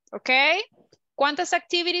 ¿Ok? ¿Cuántas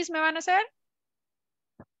activities me van a hacer?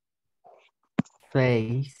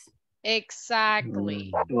 6.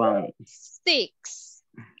 Exactly. Wow. 6.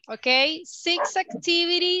 ¿Ok? 6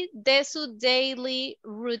 activities de su daily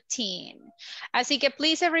routine. Así que,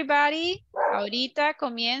 please, everybody, ahorita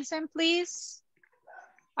comiencen, please,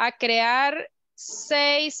 a crear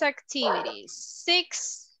 6 activities.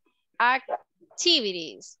 6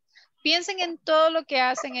 activities. Piensen en todo lo que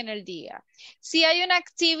hacen en el día. Si hay una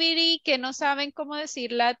activity que no saben cómo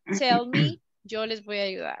decirla, tell me, yo les voy a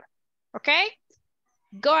ayudar. ¿Ok?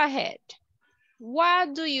 Go ahead.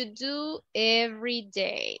 What do you do every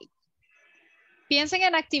day? Piensen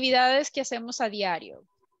en actividades que hacemos a diario.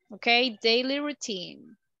 ¿Ok? Daily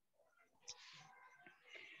routine.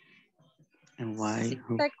 And why?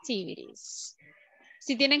 6 activities.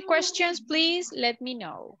 Si tienen questions, please let me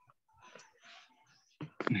know.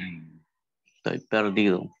 Estoy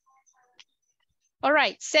perdido. All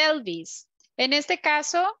right, Selvis. En este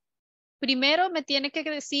caso, primero me tiene que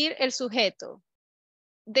decir el sujeto.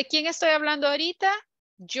 ¿De quién estoy hablando ahorita?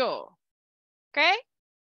 Yo. ¿Ok?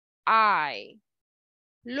 I.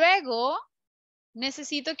 Luego,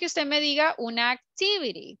 necesito que usted me diga una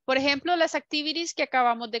activity. Por ejemplo, las activities que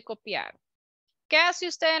acabamos de copiar. ¿Qué hace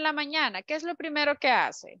usted en la mañana? ¿Qué es lo primero que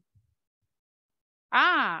hace?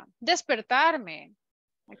 Despertarme.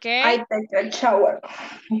 ¿Ok? I take a shower.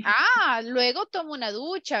 Luego tomo una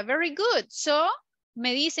ducha. Very good. So,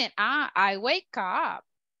 me dicen, I wake up.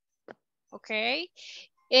 ¿Ok?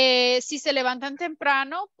 Si se levantan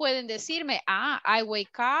temprano, pueden decirme, I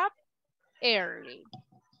wake up early.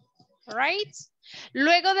 Right?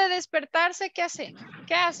 Luego de despertarse, ¿qué hacen?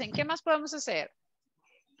 ¿Qué hacen? ¿Qué más podemos hacer?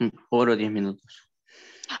 Oro 10 minutos.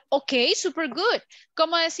 Ok, super good.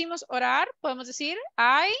 ¿Cómo decimos orar? Podemos decir,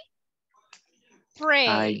 I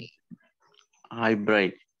pray. I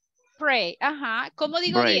break. Pray, ajá. ¿Cómo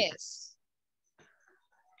digo Break. 10?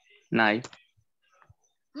 9.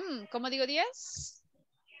 ¿Cómo digo 10?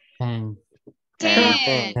 10.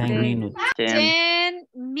 10. 10 minutes. 10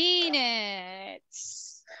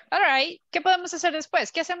 minutes. All right. ¿Qué podemos hacer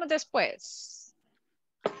después? ¿Qué hacemos después?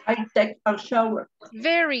 I take a shower.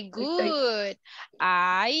 Very good.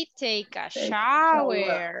 I take a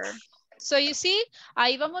shower. So you see,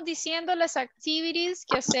 ahí vamos diciendo las activities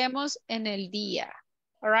que hacemos en el día.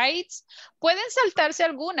 All right. Pueden saltarse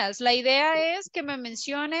algunas. La idea es que me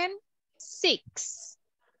mencionen 6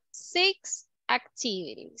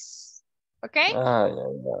 activities. ¿Ok?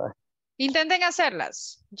 Intenten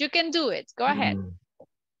hacerlas. You can do it. Go ahead.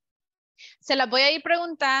 Se las voy a ir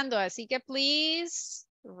preguntando, así que please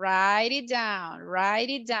write it down.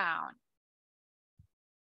 Write it down.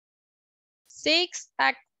 6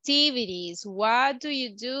 activities. What do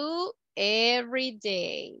you do every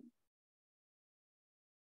day?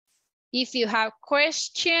 If you have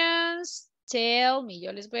questions, tell me.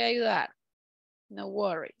 Yo les voy a ayudar. No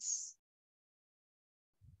worries.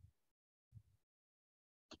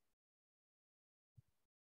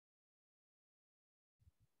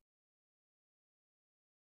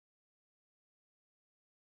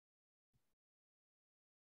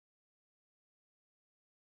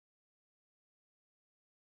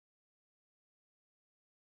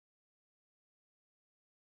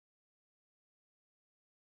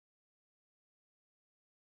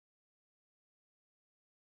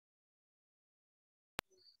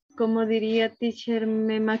 Como diría teacher,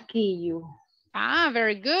 me maquillo. Ah,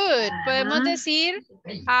 very good. Podemos decir,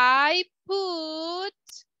 I put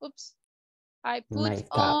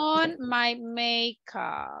Makeup. on my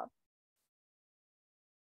makeup.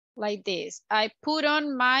 Like this. I put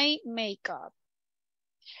on my makeup.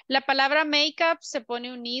 La palabra makeup se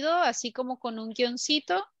pone unido, así como con un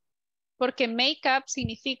guioncito, porque makeup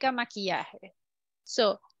significa maquillaje.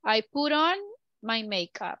 So, I put on my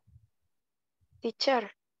makeup.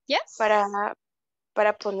 Teacher, Yes.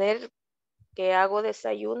 para poner que hago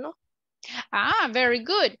desayuno. Ah, very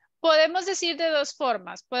good. Podemos decir de dos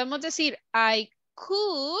formas. Podemos decir I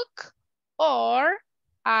cook or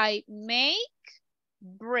I make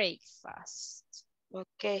breakfast.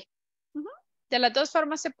 Ok. De las dos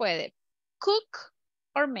formas se puede. Cook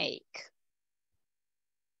or make.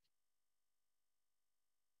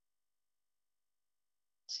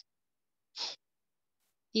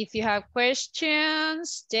 If you have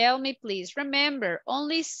questions, tell me please. Remember,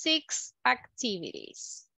 only 6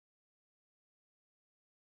 activities.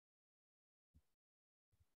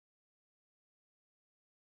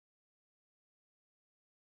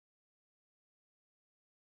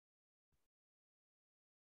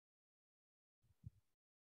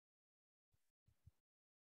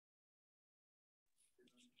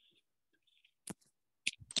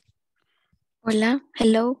 Hola,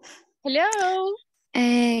 hello. Hello.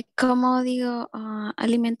 ¿Cómo digo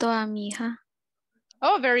alimento a mi hija?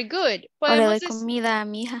 Oh, very good. O le doy Podemos comida a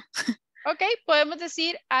mi hija. Ok, podemos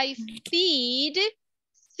decir I feed.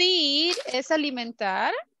 Feed es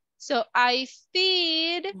alimentar. So I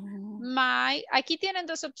feed my... Aquí tienen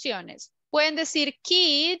dos opciones. Pueden decir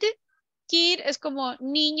kid. Kid es como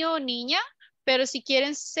niño o niña. Pero si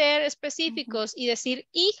quieren ser específicos y decir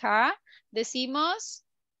hija, decimos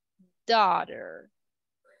daughter.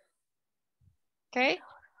 Okay.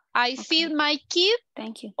 I feed my kid.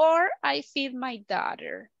 Thank you. Or I feed my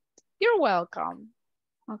daughter. You're welcome.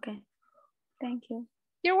 Okay. Thank you.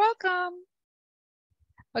 You're welcome.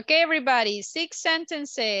 Okay, everybody, 6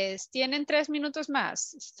 sentences. Tienen 3 minutos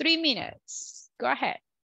más. 3 minutes. Go ahead.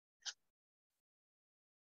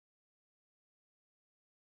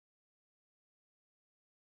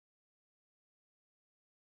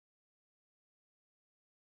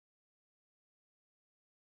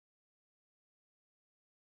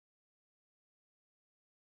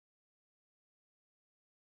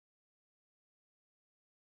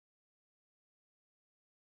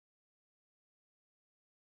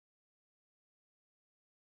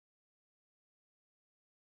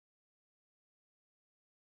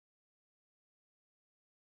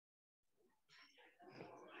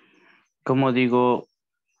 ¿Cómo digo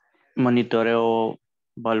monitoreo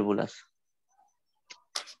válvulas?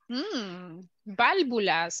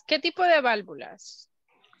 Válvulas. ¿Qué tipo de válvulas?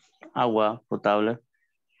 Agua potable.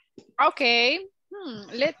 Okay.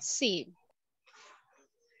 Let's see.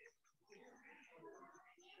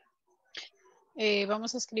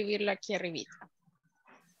 Vamos a escribirlo aquí arribita.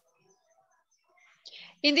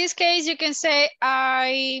 In this case, you can say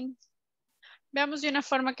veamos de una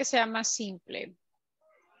forma que sea más simple.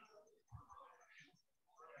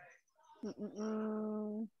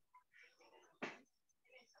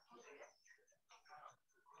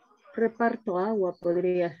 Reparto agua,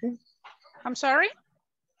 podría ser. I'm sorry?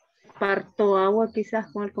 Parto agua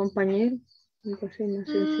quizás con el compañero. Algo así más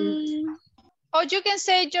sencillo. Or you can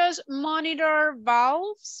say just monitor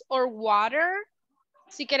valves or water.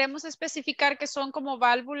 Si queremos especificar que son como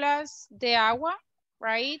válvulas de agua,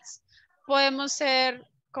 right? Podemos ser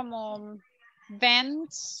como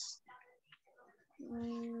vents.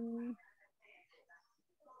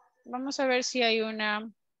 Vamos a ver si hay una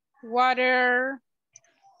water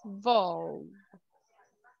valve.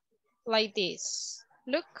 Like this.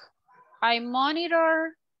 Look, I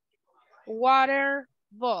monitor water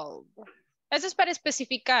valve. Eso es para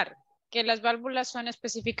especificar que las válvulas son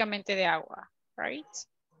específicamente de agua, right?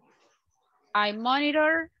 I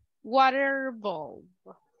monitor water valve.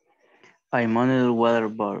 I monitor water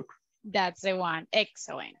valve. That's the one.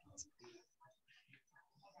 Excellent.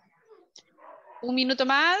 Un minuto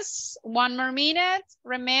más. One more minute.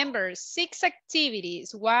 Remember, 6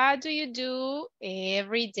 activities. What do you do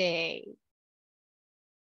every day?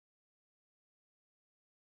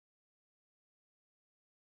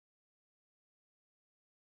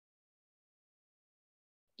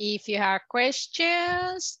 If you have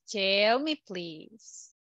questions, tell me, please.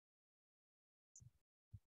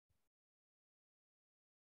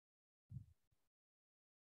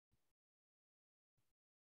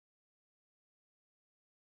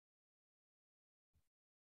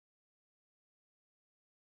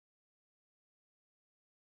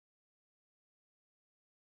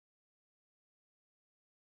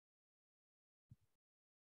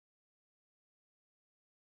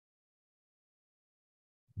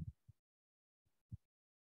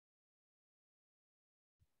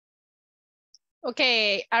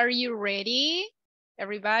 Okay, are you ready?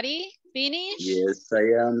 Everybody finish? Yes,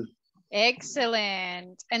 I am.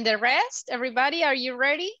 Excellent. And the rest, everybody, are you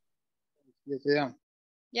ready? Yes, I am.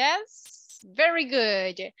 Yes, very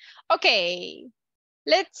good. Okay,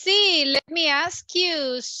 let's see. Let me ask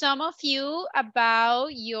you, some of you,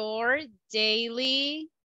 about your daily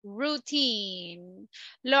routine.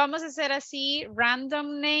 Lo vamos a hacer así,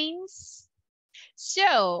 random names.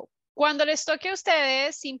 So, cuando les toque a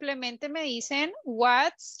ustedes, simplemente me dicen,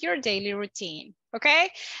 what's your daily routine? Okay,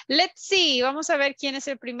 let's see. Vamos a ver quién es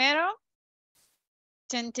el primero.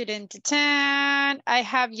 Dun, dun, dun, dun, dun. I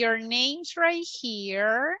have your names right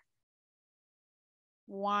here.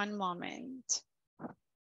 One moment.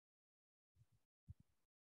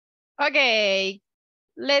 Okay,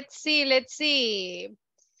 let's see, let's see.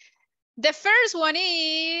 The first one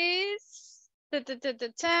is... Dun, dun, dun,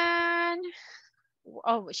 dun, dun.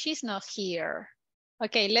 Oh, she's not here.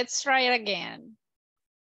 Okay, let's try it again.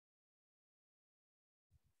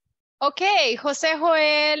 Okay, Jose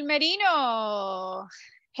Joel Merino.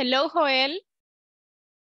 Hello, Joel.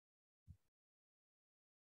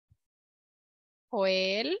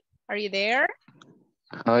 Joel, are you there?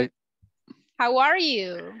 Hi. How are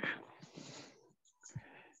you?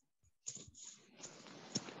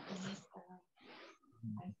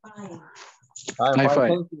 I'm fine,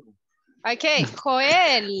 thank you. Okay,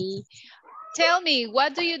 Joel, tell me,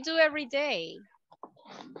 what do you do every day?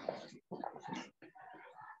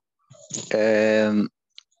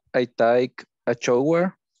 I take a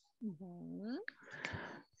shower. Mhm.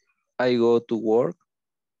 I go to work.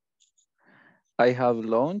 I have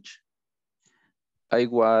lunch. I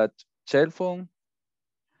watch cell phone.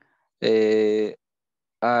 I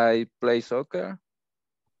play soccer.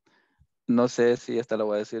 No sé si esta la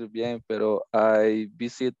voy a decir bien, pero I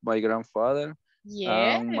visit my grandfather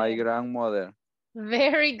Yeah, and my grandmother.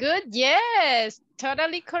 very good. Yes,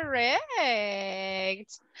 totally correct.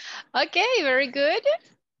 Okay, very good.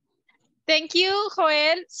 Thank you,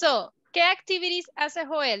 Joel. So, ¿qué activities hace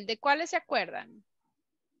Joel? ¿De cuáles se acuerdan?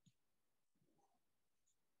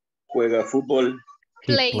 Juega fútbol.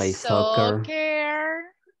 He Play plays soccer.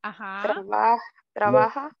 soccer. Ajá.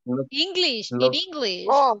 Trabaja. English, in English.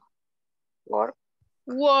 Oh, work.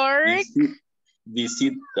 Work.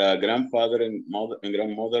 Visit the grandfather and mother and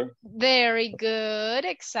grandmother. Very good,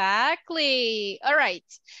 exactly. All right,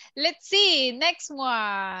 let's see, next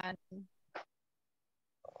one.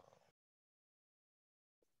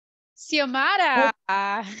 Xiomara.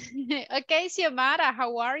 Okay, Xiomara,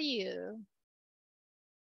 how are you?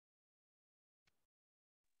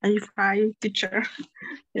 I'm fine, teacher.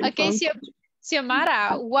 Okay,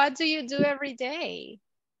 Xiomara, what do you do every day?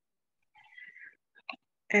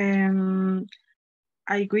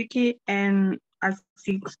 I wake and at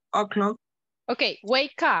 6 o'clock. Okay,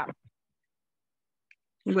 wake up.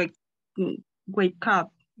 Wake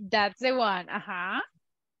up. That's the one, uh-huh.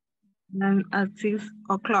 And at 6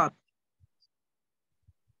 o'clock.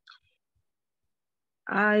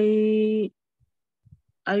 I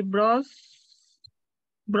brush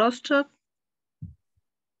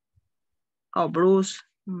o brush,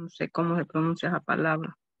 no sé cómo se pronuncia esa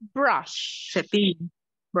palabra. Brush. Cepillo,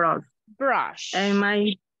 brush. Brush. And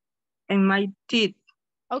my teeth.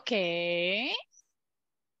 Okay.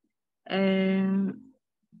 And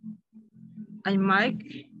I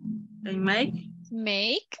make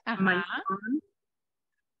uh-huh.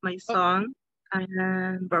 my son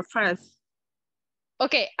and breakfast.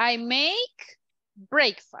 Okay, I make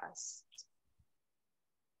breakfast.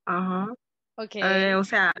 Ajá. Okay. O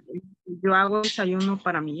sea, yo hago desayuno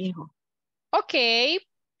para mi hijo. Okay,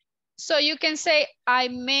 so you can say, I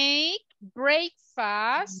make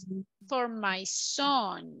breakfast for my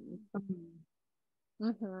son.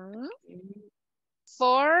 Mm-hmm.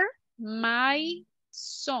 For my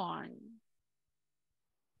son.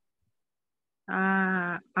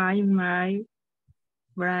 I make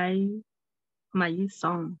Bring my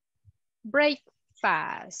son.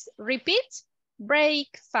 Breakfast. Repeat.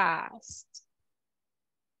 Breakfast.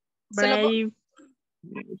 Brave.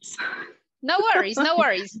 No worries, no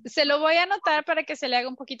worries. Se lo voy a anotar para que se le haga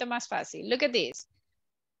un poquito más fácil. Look at this.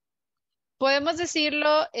 Podemos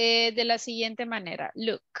decirlo de la siguiente manera.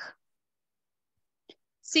 Look.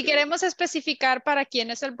 Si queremos especificar para quién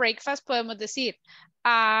es el breakfast, podemos decir,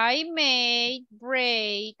 I make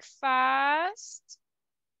breakfast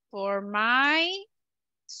for my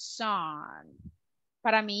son.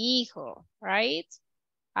 Para mi hijo, right?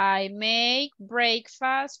 I make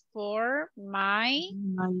breakfast for my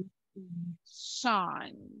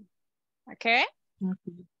son. ¿Ok?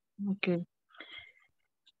 Ok.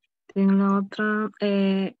 Tengo la otra.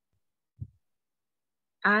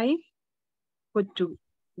 I would to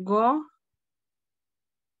go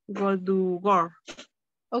to work.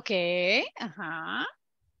 Ok. Ajá.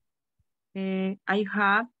 I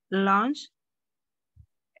had lunch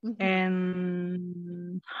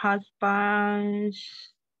and husband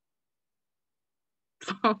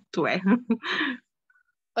 12.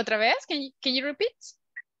 ¿Otra vez? Can you repeat?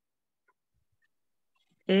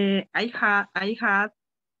 I had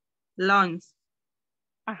lunch.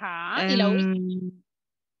 Ajá. ¿Y la última?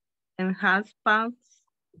 And husband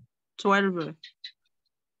 12.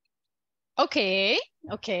 Ok.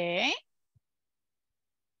 Ok.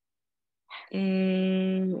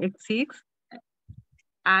 Six.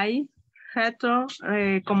 I had to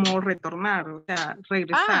como retornar, o sea,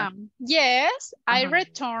 regresar. Yes, I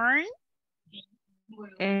return.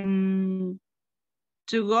 And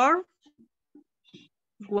to go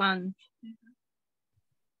one.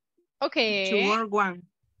 Okay. To go one.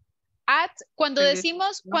 At, cuando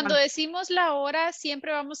decimos la hora,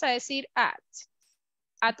 siempre vamos a decir at.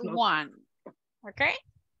 At one. Okay.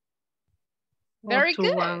 Very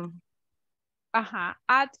good. One. Ajá,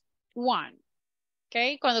 at one.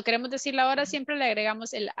 Okay, cuando queremos decir la hora, siempre le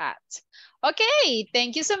agregamos el at. Okay,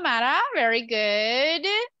 thank you, Samara. Very good.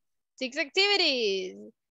 6 activities.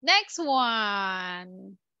 Next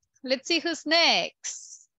one. Let's see who's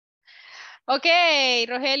next. Okay,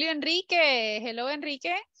 Rogelio Enrique. Hello,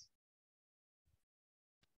 Enrique.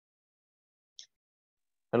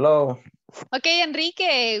 Hello. Okay,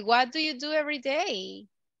 Enrique, what do you do every day?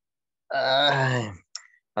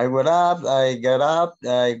 I wake up, I get up,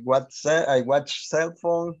 I watch cell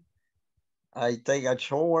phone, I take a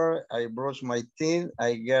shower, I brush my teeth,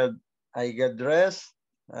 I get dressed.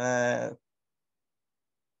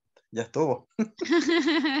 Ya estuvo.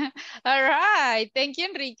 All right, thank you,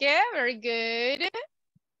 Enrique. Very good.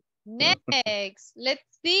 Next, let's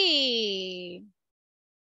see.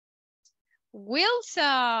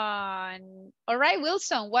 Wilson. All right,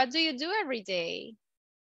 Wilson, what do you do every day?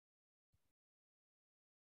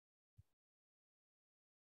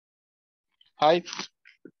 Hi.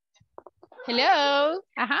 Hello.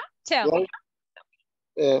 Tell me.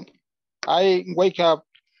 I wake up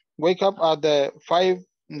at the 5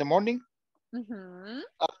 in the morning.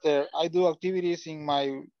 After I do activities in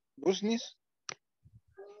my business.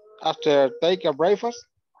 After take a breakfast.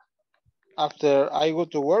 After I go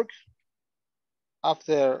to work.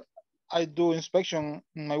 After I do inspection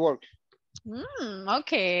in my work.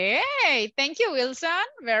 Okay. Thank you, Wilson.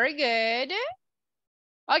 Very good.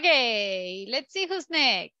 Okay, let's see who's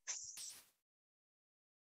next.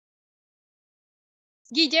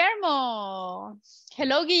 Guillermo.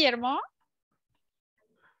 Hello, Guillermo.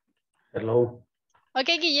 Hello.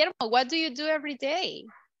 Okay, Guillermo, what do you do every day?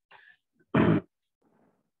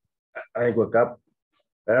 I wake up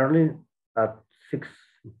early at 6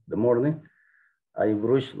 in the morning. I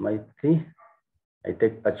brush my teeth. I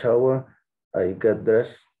take a shower. I get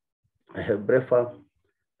dressed. I have breakfast.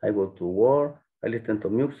 I go to work. I listen to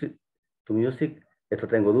music. Esto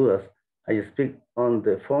tengo dudas. I speak on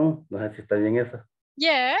the phone. No sé si está bien esa.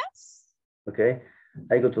 Yes. Okay.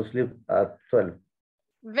 I go to sleep at 12.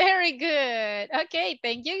 Very good. Okay,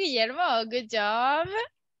 thank you, Guillermo. Good job.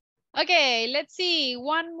 Okay, let's see.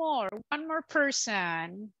 One more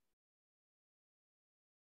person.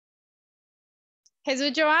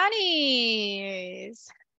 Jesus Giovanni.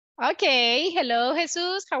 Okay, hello,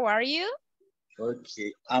 Jesus. How are you?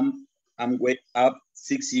 Okay, I'm wake up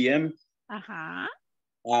 6 a.m.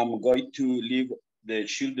 I'm going to leave the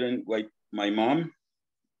children with my mom.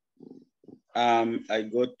 I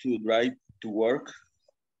go to drive to work.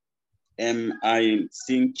 And I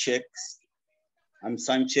sign checks. I'm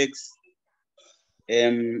sign checks.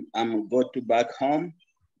 And I'm go to back home.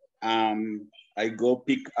 I go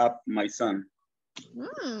pick up my son.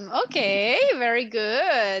 Okay, very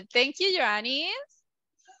good. Thank you, Joannis.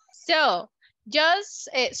 So, just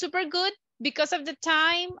super good. Because of the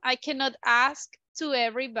time, I cannot ask to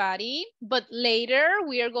everybody, but later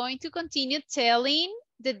we are going to continue telling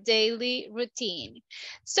the daily routine.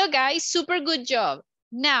 So guys, super good job.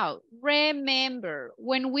 Now, remember,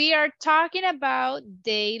 when we are talking about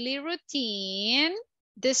daily routine,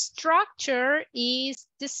 the structure is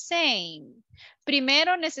the same.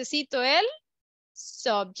 Primero necesito el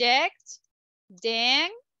subject,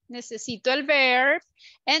 then necesito el verb,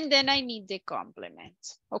 and then I need the complement,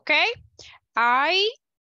 okay? I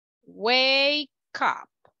wake up.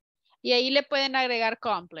 Y ahí le pueden agregar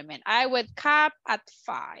complement. I wake up at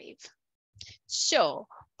 5. So,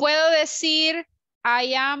 ¿puedo decir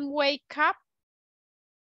I am wake up?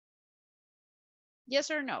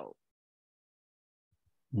 Yes or no?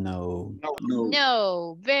 No. No.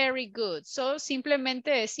 No, very good. So,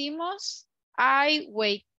 simplemente decimos I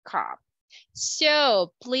wake up.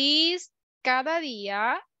 So, please, cada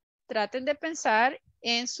día traten de pensar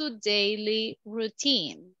en su daily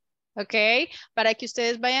routine, ¿ok? Para que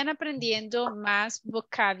ustedes vayan aprendiendo más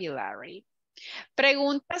vocabulary.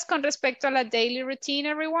 ¿Preguntas con respecto a la daily routine,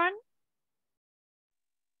 everyone?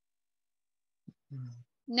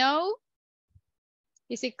 No?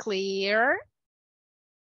 Is it clear?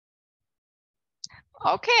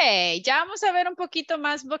 Ok, ya vamos a ver un poquito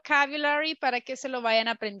más vocabulary para que se lo vayan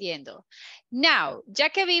aprendiendo. Now, ya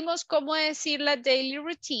que vimos cómo decir la daily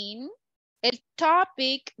routine, el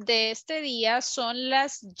topic de este día son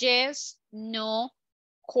las yes, no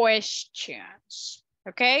questions.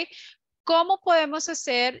 Ok, ¿cómo podemos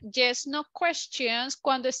hacer yes, no questions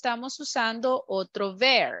cuando estamos usando otro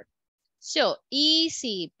verb? So,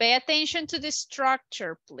 easy. Pay attention to the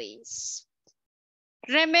structure, please.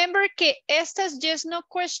 Remember que estas yes, no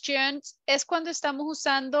questions es cuando estamos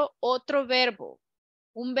usando otro verbo.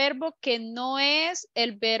 Un verbo que no es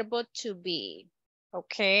el verbo to be.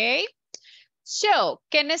 ¿Ok? So,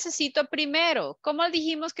 ¿qué necesito primero? ¿Cómo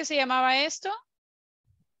dijimos que se llamaba esto?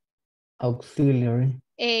 Auxiliary.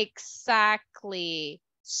 Exactly.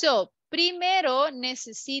 So, primero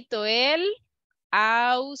necesito el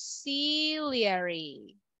auxiliary.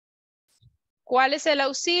 ¿Cuál es el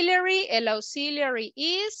auxiliary? El auxiliary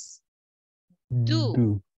is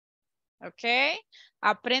do. ¿Ok?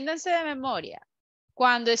 Apréndanse de memoria.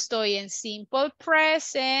 Cuando estoy en simple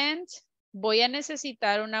present, voy a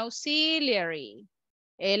necesitar un auxiliary.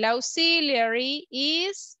 El auxiliary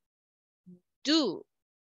is do.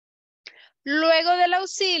 Luego del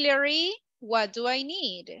auxiliary, what do I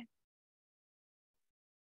need?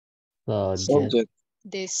 Subject.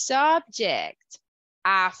 The subject.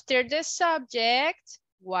 After the subject,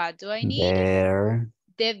 what do I need? There.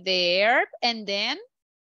 The verb, and then?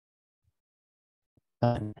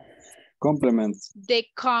 Complement. The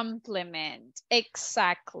complement,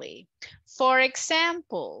 exactly. For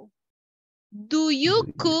example, do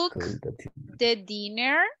you cook the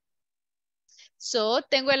dinner? So,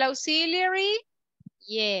 ¿tengo el auxiliary?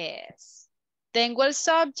 Yes. ¿Tengo el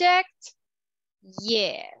subject?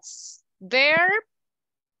 Yes. Verb,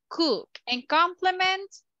 cook. And complement,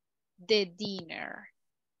 the dinner.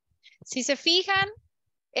 Si se fijan,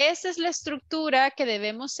 esta es la estructura que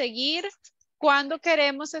debemos seguir cuando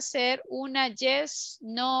queremos hacer una yes,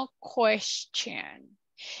 no question.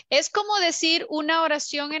 Es como decir una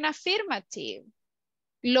oración en affirmative.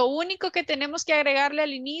 Lo único que tenemos que agregarle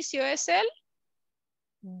al inicio es el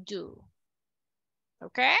do.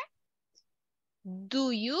 ¿Ok?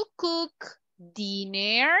 Do you cook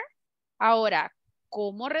dinner? Ahora,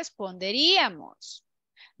 ¿cómo responderíamos?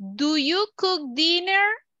 Do you cook dinner?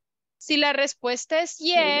 Si la respuesta es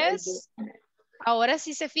yes, ahora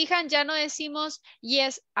si se fijan ya no decimos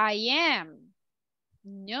yes, I am.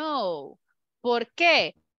 No. ¿Por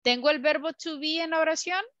qué? ¿Tengo el verbo to be en la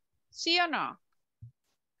oración? ¿Sí o no?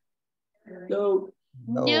 No.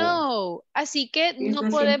 No. Así que no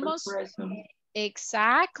podemos...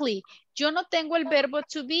 Exactly. Yo no tengo el verbo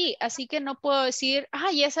to be, así que no puedo decir,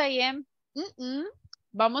 yes, I am.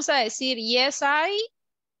 Vamos a decir, yes, I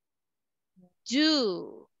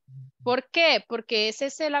do. ¿Por qué? Porque ese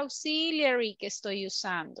es el auxiliary que estoy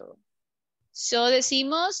usando. So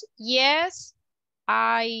decimos, yes,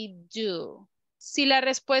 I do. Si la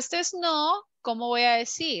respuesta es no, ¿cómo voy a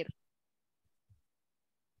decir?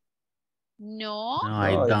 No. No,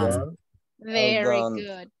 I don't. Very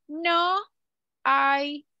good. No,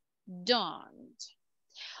 I don't.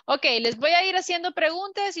 Ok, les voy a ir haciendo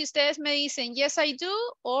preguntas y ustedes me dicen yes, I do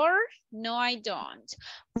or no, I don't.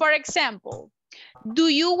 For example, do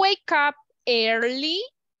you wake up early?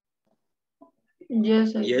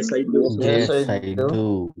 Yes, I do. Yes, I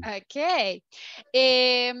do. Okay.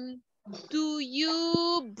 Do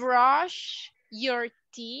you brush your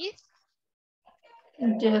teeth?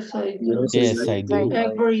 Yes, I do. Yes, I do.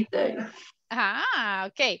 Every day. Ah,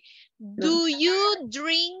 okay. Do you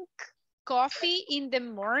drink coffee in the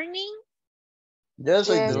morning? Yes,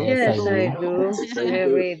 I do. Yes, I Yes, I do. do.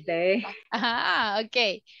 Every day. Ah,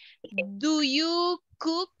 okay. Do you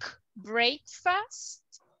cook breakfast?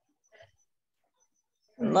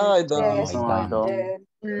 No, I don't. Yes, No, I I don't. the,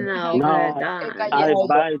 No, No, I el don't. I gallego.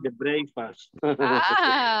 buy the breakfast.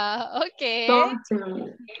 Ah, okay.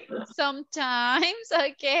 Sometimes. Sometimes.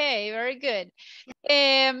 Okay, very good.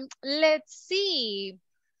 Let's see.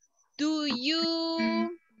 Do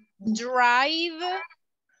you drive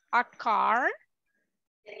a car?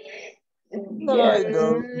 No, I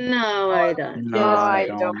don't. No, I don't. No, No, I I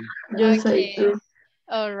don't. don't. Yes, I Okay. do.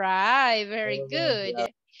 All right, very good.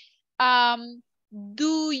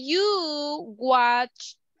 Do you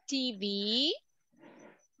watch TV?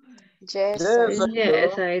 Yes, I Yes, I do.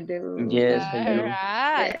 Yes, do. I do. Yes, I All do.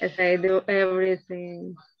 right, Yes, I do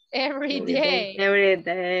everything. every Every day. day. Every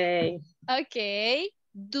day. Okay.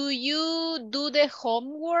 Do you do the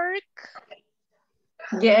homework?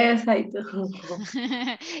 Yes, I do.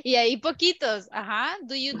 Y ahí poquitos. Ajá.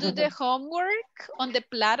 Do you do the homework on the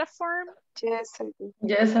platform? Yes, I do.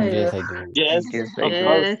 Yes, I do. Yes, I do. Yes, Yes, of I do.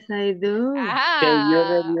 course. Yes, I do. Can you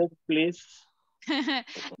Ah. review, please?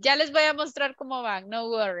 Ya les voy a mostrar cómo van, no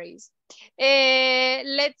worries.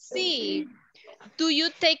 Let's see. Do you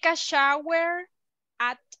take a shower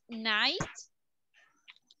at night?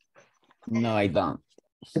 No, I don't.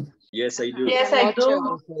 Yes, I do. Yes, I do.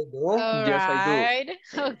 Yes, I do. All Yes, I do. right.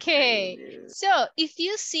 Okay. So, if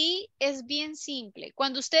you see, es bien simple.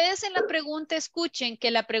 Cuando ustedes en la pregunta escuchen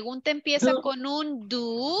que la pregunta empieza con un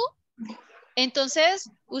do, entonces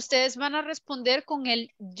ustedes van a responder con el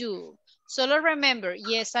do. Solo remember,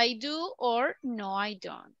 yes, I do or no, I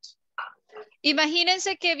don't.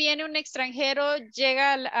 Imagínense que viene un extranjero,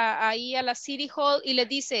 llega ahí a la City Hall y le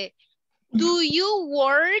dice, do you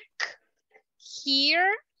work here?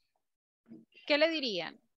 ¿Qué le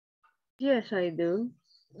dirían? Yes, I do.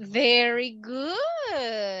 Very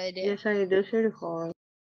good. Yes, I do, Sir Hall.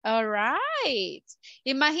 All right.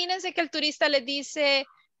 Imagínense que el turista le dice,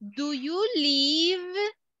 do you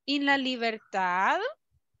live in La Libertad?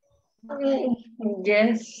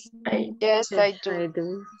 Yes, Yes, I do. I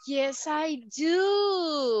do. Yes, I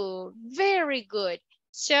do. Very good.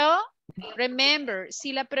 So, remember,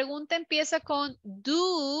 si la pregunta empieza con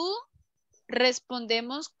do,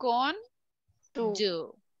 respondemos con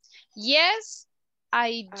do. Yes,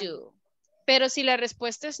 I do. Pero si la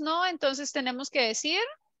respuesta es no, entonces tenemos que decir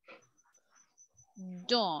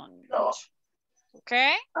don't. ¿Ok?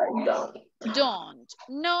 I don't. Don't.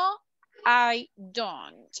 No, I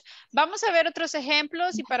don't. Vamos a ver otros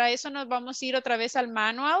ejemplos y para eso nos vamos a ir otra vez al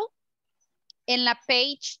manual. En la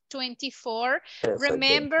page 24.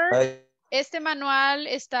 Remember, este manual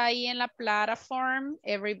está ahí en la plataforma,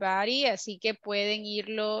 everybody, así que pueden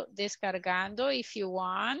irlo descargando if you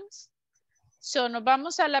want. So, nos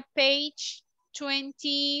vamos a la page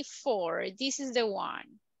 24. This is the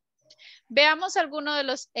one. Veamos algunos de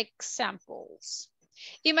los examples.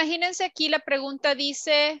 Imagínense aquí la pregunta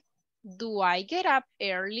dice, do I get up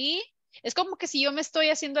early? Es como que si yo me estoy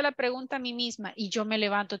haciendo la pregunta a mí misma y yo me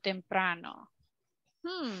levanto temprano.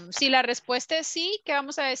 Si la respuesta es sí, ¿qué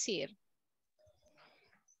vamos a decir?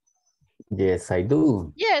 Yes, I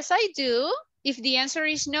do. Yes, I do. If the answer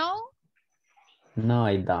is no? No,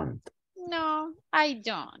 I don't. No, I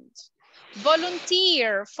don't.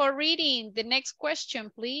 Volunteer for reading the next question,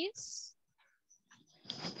 please.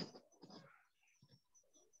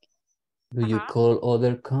 Do you call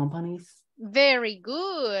other companies? Very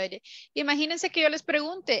good. Imagínense que yo les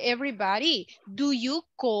pregunte, everybody, do you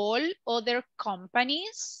call other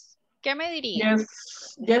companies? ¿Qué me dirían?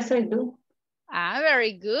 Yes, I do. Ah,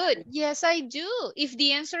 very good. Yes, I do. If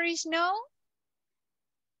the answer is no?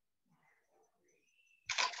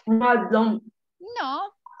 No, I don't. No,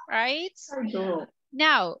 right? I don't.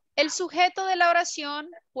 Now, el sujeto de la oración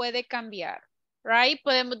puede cambiar, right?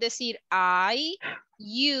 Podemos decir I,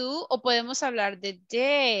 you, o podemos hablar de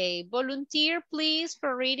they. Volunteer, please,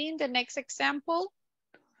 for reading the next example.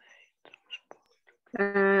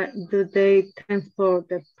 Do they transport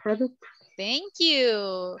the product? Thank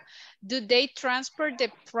you. Do they transport the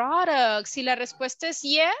product? Si la respuesta es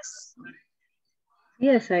yes.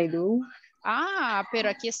 Yes, I do. Ah, pero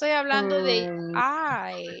aquí estoy hablando de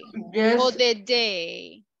I. Yes. O de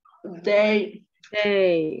they.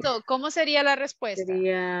 They. So, ¿cómo sería la respuesta?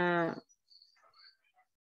 Sería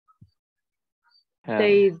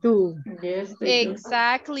they do. Yes, they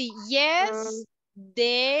Exactly. Yes,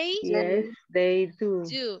 they do. Yes, they do.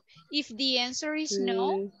 do. If the answer is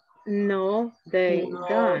no? No, they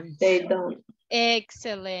don't. They don't.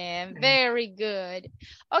 Excellent. Very good.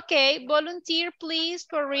 Okay, volunteer, please,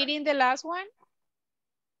 for reading the last one.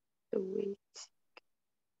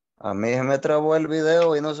 A mí se me trabó el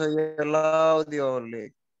video y no se oye el audio.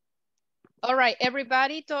 All right,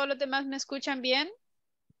 everybody, ¿todos los demás me escuchan bien?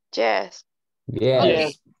 Yes.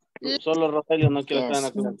 Yes. Yes. Solo Rogelio no quiere estar en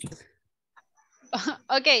la Yes. clase.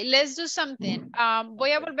 Okay, let's do something.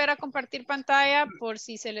 Voy a volver a compartir pantalla por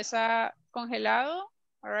si se les ha congelado.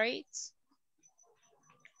 All right.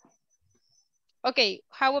 Okay,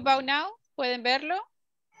 how about now? ¿Pueden verlo?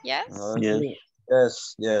 Yes? Yes.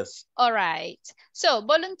 Yes, yes. All right. So,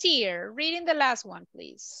 volunteer, reading the last one,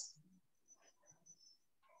 please.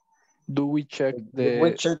 Do we check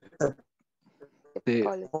We check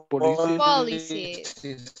the Policies.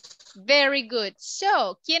 Very good.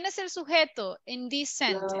 So, ¿quién es el sujeto in this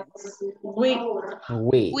sentence? We.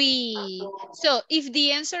 We. So, if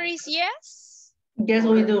the answer is yes? Yes,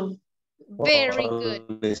 we do. Very good.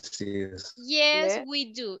 Policies. Yes,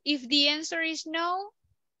 we do. If the answer is no?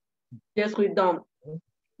 Yes, we don't.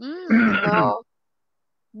 No.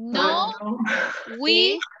 No,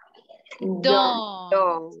 we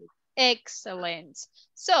don't. Excellent.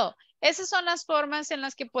 So, esas son las formas en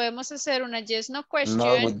las que podemos hacer una yes, no question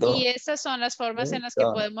y esas son las formas en las que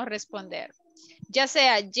podemos responder. Ya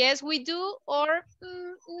sea yes, we do or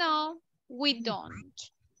no, we don't.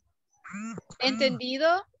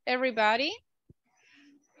 ¿Entendido, everybody?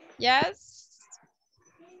 Yes?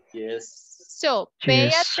 Yes. So, pay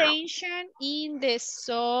attention in the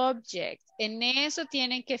subject. En eso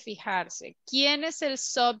tienen que fijarse. ¿Quién es el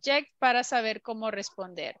subject para saber cómo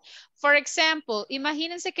responder? For example,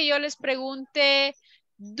 imagínense que yo les pregunte,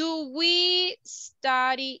 do we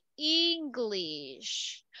study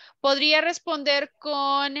English? ¿Podría responder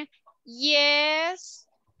con yes,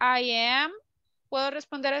 I am? ¿Puedo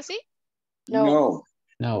responder así? No.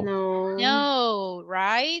 No. No,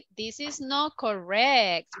 right? This is not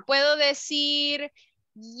correct. ¿Puedo decir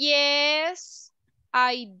yes,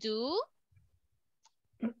 I do?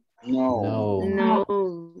 No. No.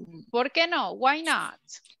 ¿Por qué no? Why not?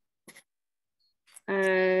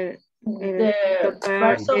 The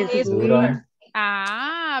person is Futuro.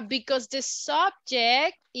 Because the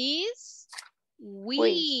subject is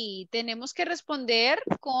we. Tenemos que responder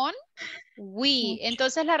con we.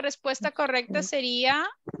 Entonces la respuesta correcta sería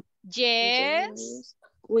yes,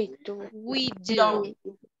 We do. we do.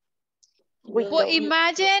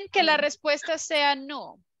 Imagine que la respuesta sea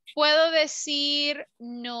no. ¿Puedo decir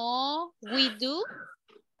no, we do?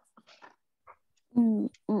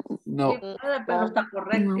 No. Pero está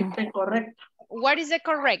correcto, está incorrecto. What is the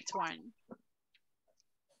correct one?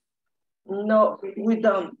 No, we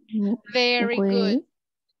don't. Very good.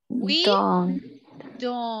 We don't.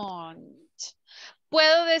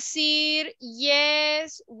 ¿Puedo decir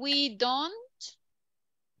yes, we don't?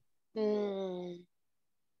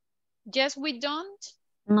 Yes, we don't?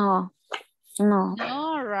 No. No,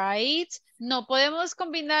 right? No podemos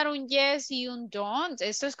combinar un yes y un don't.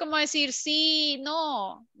 Esto es como decir sí,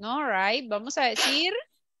 no. No, right? Vamos a decir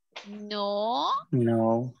no.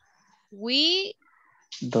 No. We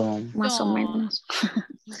Don't. Más o menos.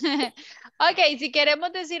 Ok, si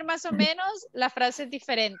queremos decir más o menos, la frase es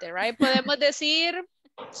diferente, right? Podemos decir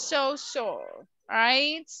so,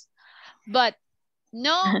 right? But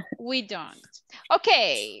no, we don't. Ok.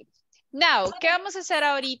 Now, ¿qué vamos a hacer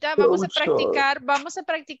ahorita? Vamos a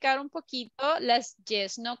practicar un poquito las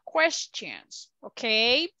yes, no questions, ¿ok?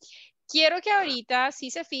 Quiero que ahorita,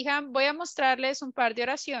 si se fijan, voy a mostrarles un par de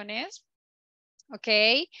oraciones, ¿ok?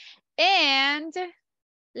 And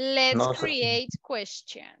let's create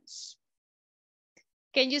questions.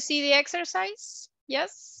 Can you see the exercise?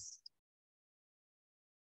 Yes?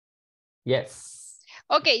 Yes.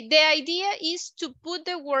 Okay, the idea is to put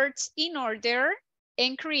the words in order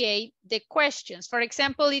and create the questions. For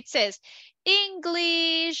example, it says,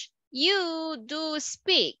 English, you do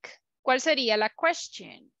speak. ¿Cuál sería la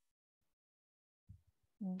question?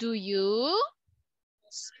 Do you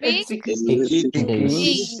speak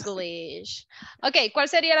English? Ok, ¿cuál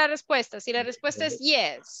sería la respuesta? Si la respuesta es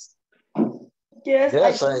yes. Yes,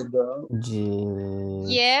 I do.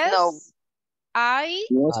 Yes, No. I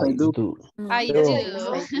do.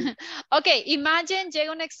 Ok, imagine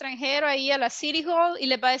llega un extranjero ahí a la City Hall y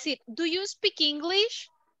le va a decir, do you speak English?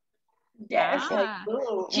 Yes, I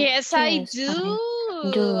do. Yes, I do.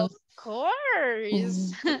 Of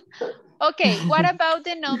course. Okay, what about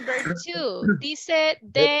the number 2? Dice,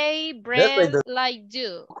 they bread like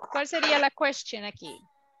do. ¿Cuál sería la question aquí?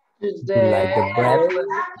 Like the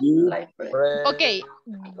bread. Okay,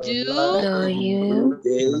 do you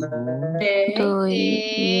they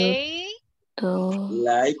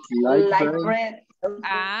Like bread.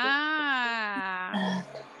 Ah.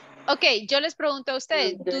 Ok, yo les pregunto a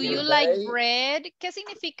ustedes, do you like bread? ¿Qué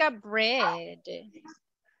significa bread?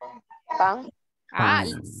 Pan. Ah,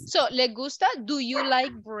 Pan. so, ¿le gusta? Do you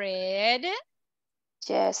like bread?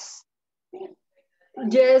 Yes.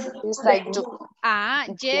 Yes. Yes, I do. Ah,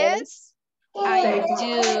 yes, I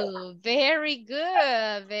do. Very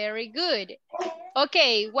good, very good.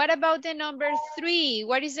 Okay, what about the number 3?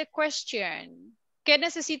 What is the question? ¿Qué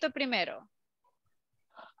necesito primero?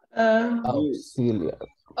 Auxiliar.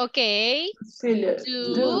 Okay,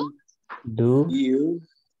 Do you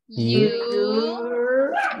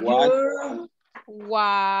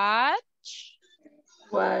watch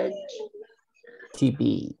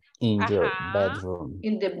TV in your Ajá. bedroom.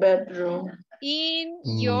 In the bedroom. In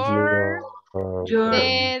In your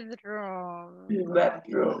bedroom.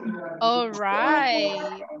 bedroom. All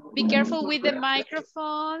right. Be careful with the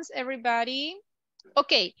microphones, everybody.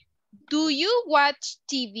 Okay. Do you watch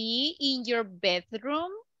TV in your bedroom?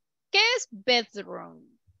 ¿Qué es bedroom?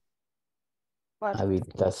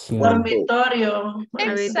 Habitación. Dormitorio.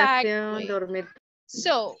 Exactly. Dormitorio.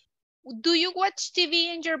 So, do you watch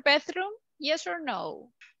TV in your bedroom? Yes or no?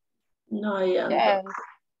 No, I don't. Yes.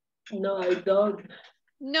 No, I don't.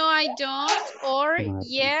 No, I don't. Or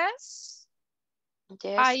yes?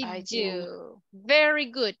 Yes, I do. Very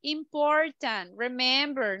good. Important.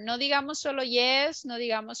 Remember, no digamos solo yes, no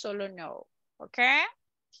digamos solo no. Okay?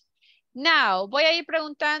 Now, voy a ir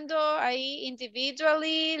preguntando ahí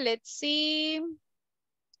individually. Let's see.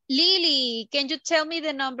 Lily, can you tell me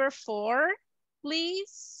the number 4,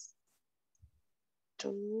 please?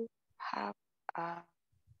 To have a...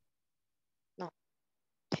 No.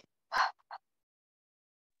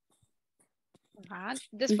 Ajá.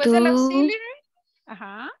 Después del auxiliary.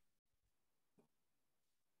 Ajá.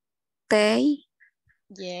 They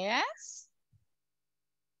Yes.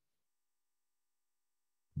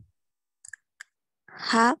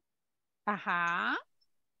 have Ajá.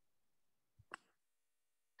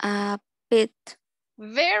 a pet.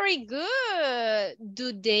 Very good.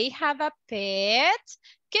 Do they have a pet?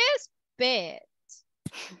 ¿Qué es pet?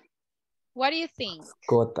 What do you think?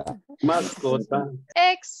 Mascota.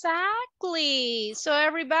 Exactly. So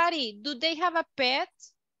everybody, do they have a pet?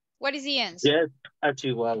 What is the answer? Yes, a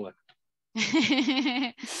chihuahua.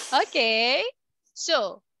 Okay.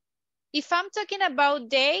 So, if I'm talking about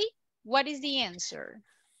they, what is the answer?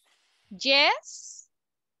 Yes?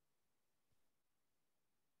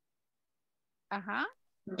 Uh-huh.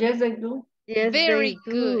 Yes, I do. Yes, Very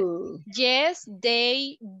they good. do. Yes,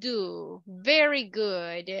 they do. Very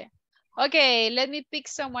good. Okay, let me pick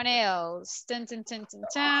someone else. Dun, dun, dun, dun,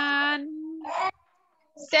 dun.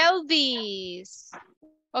 Selvis.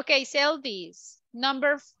 Okay, Selvis.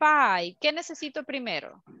 Number 5. ¿Qué necesito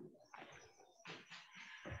primero?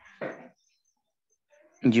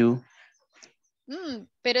 You.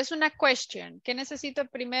 Pero es una question. ¿Qué necesito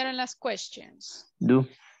primero en las questions? Do.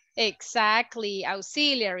 Exactly.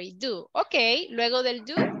 Auxiliary, do. Ok, luego del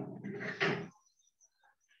do.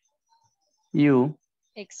 You.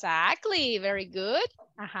 Exactly. Very good.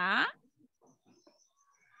 Ajá.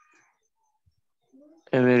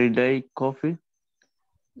 Everyday coffee.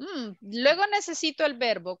 Luego necesito el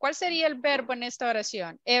verbo. ¿Cuál sería el verbo en esta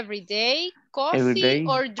oración? Everyday, coffee Everyday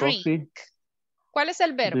or drink. coffee. ¿Cuál es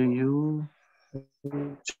el verbo? Do you?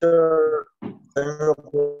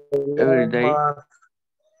 Everyday.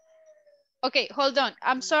 Ok, hold on.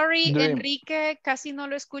 I'm sorry, Dream. Enrique. Casi no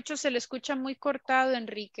lo escucho. Se le escucha muy cortado,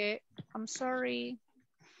 Enrique. I'm sorry.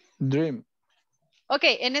 Dream. Ok,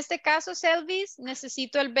 en este caso, Selvis,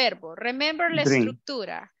 necesito el verbo. Remember la Dream.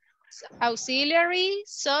 estructura. Auxiliary,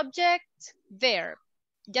 subject, verb.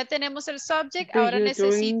 Ya tenemos el subject, ahora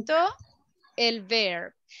necesito el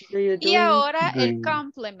verb. Y ahora el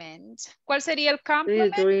complement. ¿Cuál sería el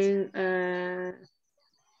complement?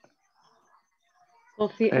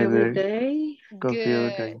 Coffee every day. Coffee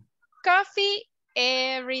every day. Coffee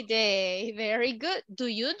every day. Very good. Do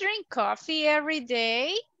you drink coffee every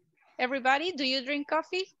day? Everybody, do you drink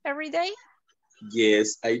coffee every day?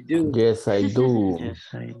 Yes, I do. Yes, I do. Yes,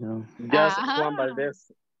 I do. Just Juan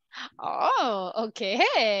Valdez. Oh, okay.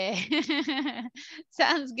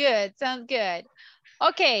 Sounds good. Sounds good.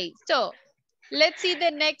 Okay, so let's see the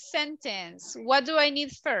next sentence. What do I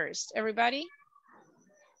need first, everybody?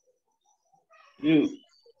 You.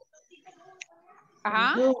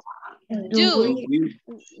 Do.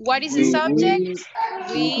 What is the subject?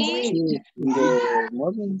 We.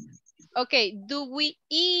 Okay, do we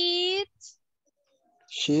eat?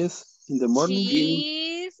 Cheese in the morning.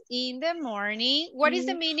 Cheese in the morning. What is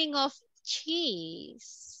the meaning of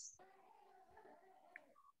cheese?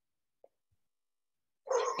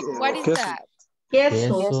 What is Queso. that?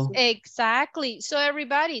 Queso. Exactly. So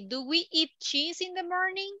everybody, do we eat cheese in the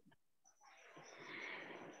morning?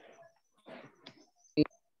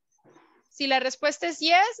 Si la respuesta es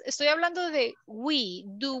yes, estoy hablando de we.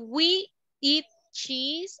 Do we eat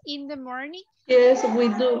cheese in the morning? Yes, we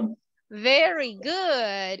do. Very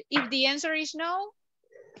good. If the answer is no?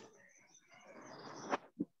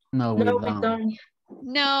 No, we don't.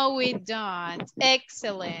 No, we don't.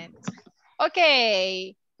 Excellent.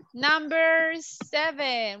 Okay. Number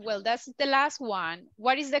 7. Well, that's the last one.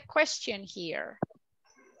 What is the question here?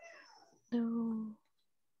 No.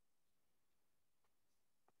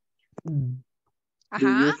 Do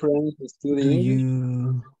your friends study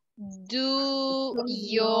English? Do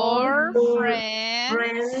your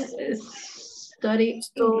friends study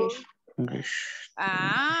English?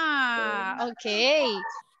 Ah, okay.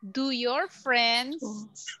 Do your friends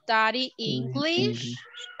study English?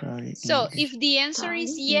 So if the answer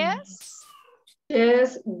is yes?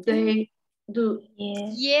 Yes, they do.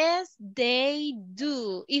 Yes, they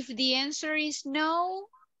do. If the answer is no?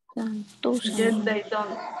 Yes, they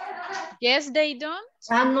don't. Yes, they don't?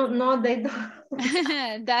 No, they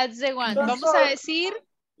don't. That's the one. No, Vamos a decir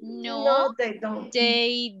No, they don't.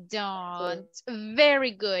 They don't.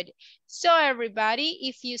 Very good. So everybody,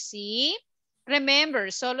 if you see,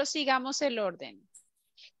 remember, solo sigamos el orden.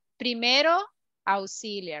 Primero,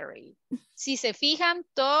 auxiliary. Si se fijan,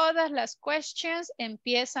 todas las questions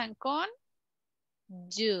empiezan con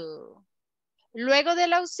do. Luego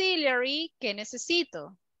del auxiliary, ¿qué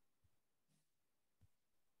necesito?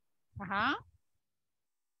 Ajá.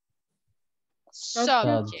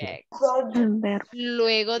 Subject.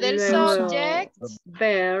 Luego del subject,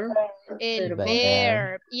 el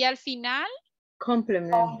verb. Y al final,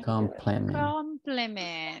 complement.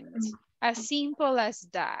 Complement. As simple as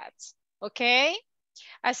that. ¿Ok?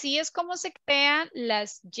 Así es como se crean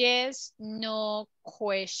las yes, no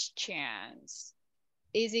questions.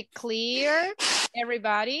 Is it clear,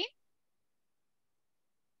 everybody?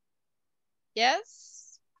 Yes?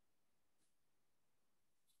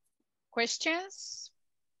 Questions?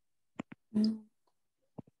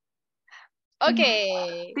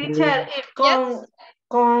 Okay. Teacher,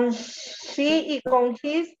 con she y con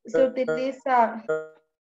his se utiliza.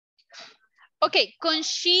 Okay, con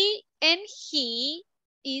she and he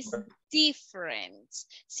is different.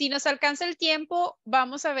 Si nos alcanza el tiempo,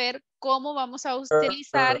 vamos a ver cómo vamos a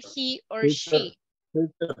utilizar he or she.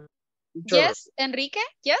 Yes, Enrique?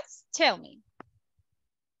 Yes, tell me.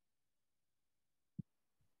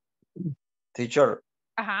 Teacher.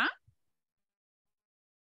 Ajá.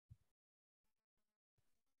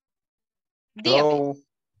 Dígame.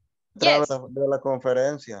 Yes. De la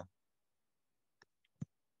conferencia.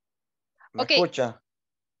 ¿Me escucha?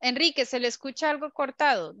 Enrique, se le escucha algo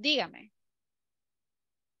cortado. Dígame.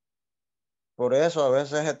 Por eso a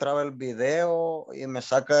veces se traba el video y me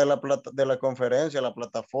saca de la conferencia, la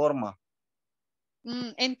plataforma.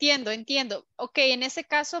 Entiendo. Ok, en ese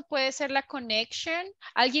caso puede ser la connection.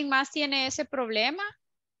 ¿Alguien más tiene ese problema?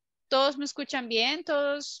 ¿Todos me escuchan bien?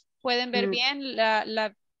 ¿Todos pueden ver bien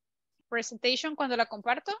la presentation cuando la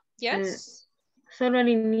comparto? Yes. Solo al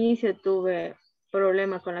inicio tuve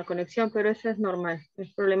problema con la conexión, pero eso es normal.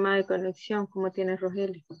 Es problema de conexión, como tiene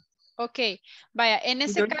Rogelio. Ok, vaya, en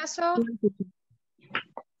ese caso...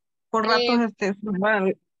 Por ratos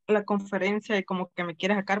la conferencia y como que me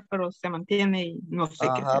quiere sacar, pero se mantiene y no sé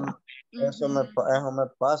qué será. Eso me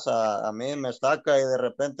pasa, a mí me saca y de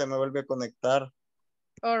repente me vuelve a conectar.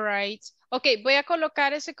 All right. Ok, voy a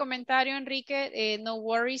colocar ese comentario, Enrique. No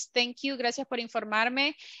worries, thank you. Gracias por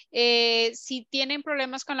informarme. Si tienen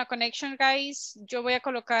problemas con la connection, guys, yo voy a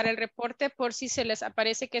colocar el reporte por si se les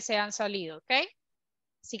aparece que se han salido, ¿ok?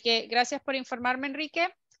 Así que gracias por informarme,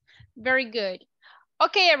 Enrique. Very good.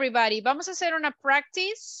 Ok, everybody, vamos a hacer una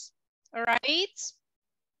practice. All right.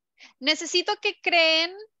 Necesito que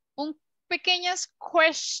creen pequeñas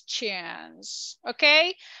questions, ¿ok?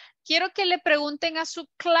 Quiero que le pregunten a su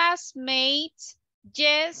classmate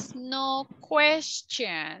yes, no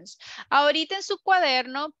questions. Ahorita en su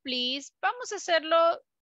cuaderno, please, vamos a hacerlo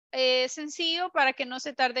sencillo para que no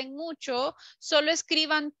se tarden mucho. Solo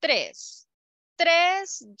escriban 3.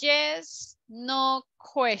 3 yes, no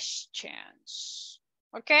questions.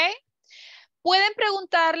 ¿Ok? Pueden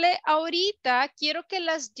preguntarle ahorita, quiero que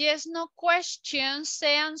las yes, no questions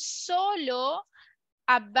sean solo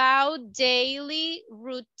about daily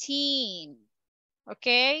routine. ¿Ok?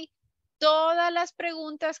 Todas las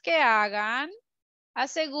preguntas que hagan,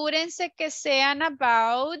 asegúrense que sean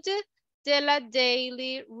about de la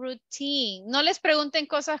daily routine. No les pregunten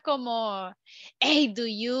cosas como, hey, do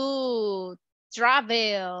you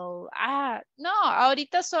Travel. No,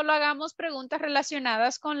 ahorita solo hagamos preguntas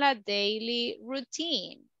relacionadas con la daily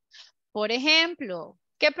routine. Por ejemplo,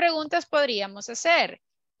 ¿qué preguntas podríamos hacer?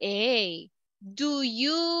 Hey, do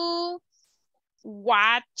you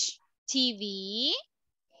watch TV?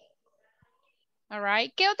 All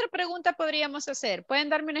right. ¿Qué otra pregunta podríamos hacer? ¿Pueden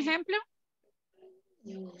darme un ejemplo?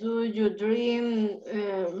 Do you drink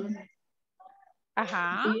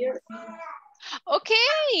Ajá. beer?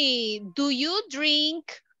 Okay. Do you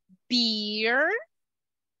drink beer?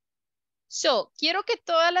 So, quiero que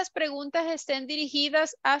todas las preguntas estén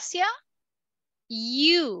dirigidas hacia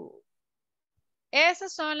you.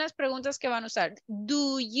 Esas son las preguntas que van a usar.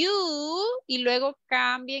 Do you y luego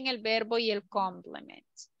cambien el verbo y el complement.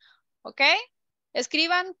 ¿Ok?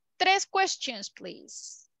 Escriban 3 questions,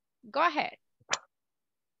 please. Go ahead.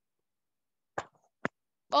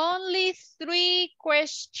 Only 3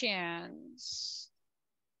 questions.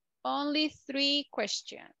 Only 3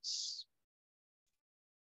 questions.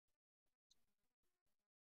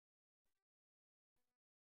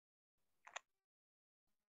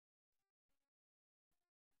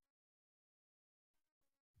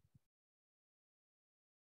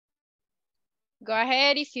 Go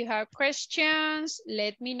ahead if you have questions.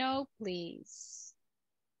 Let me know, please.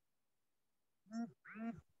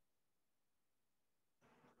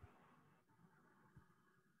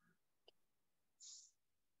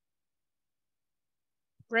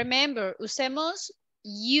 Remember, usemos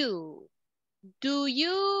you. Do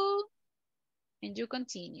you? And you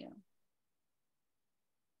continue.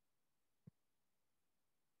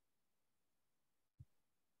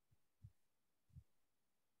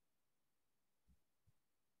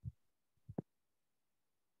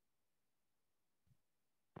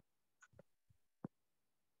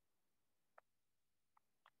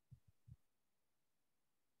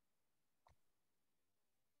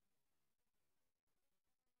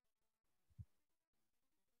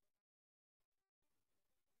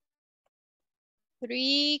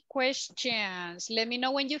 Three questions. Let me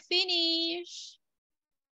know when you finish.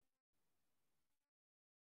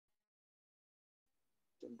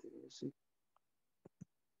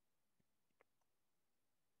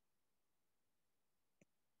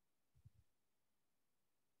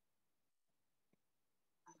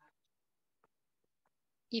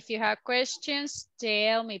 If you have questions,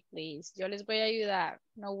 tell me, please. Yo les voy a ayudar.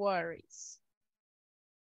 No worries.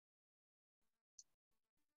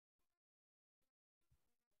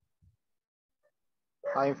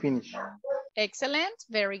 I'm finished. Excellent.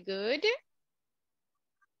 Very good.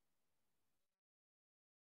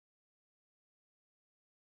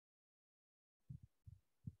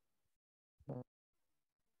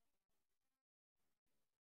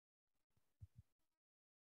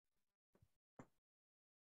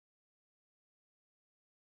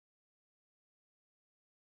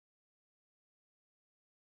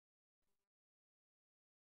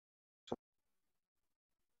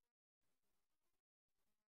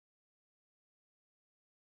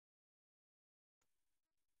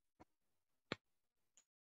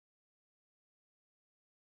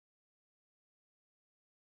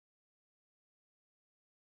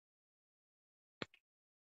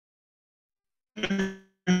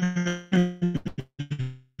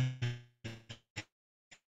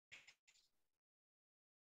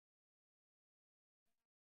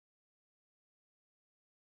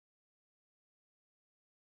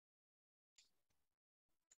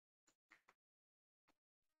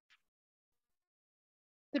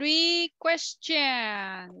 Three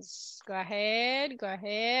questions. Go ahead, go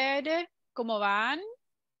ahead. ¿Cómo van?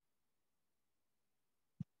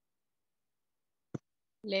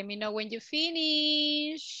 Let me know when you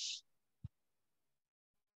finish.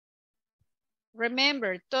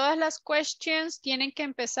 Remember, todas las questions tienen que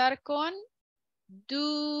empezar con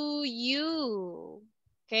do you.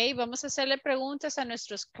 Ok, vamos a hacerle preguntas a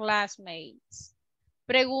nuestros classmates.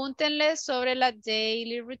 Pregúntenles sobre la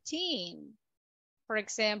daily routine. For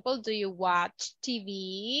example, do you watch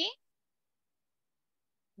TV?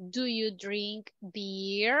 Do you drink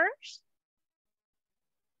beer?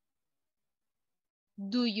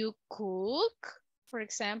 Do you cook? For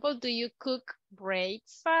example, do you cook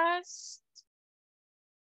breakfast?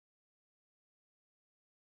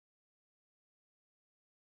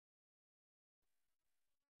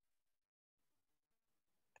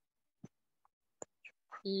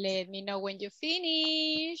 Let me know when you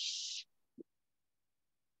finish.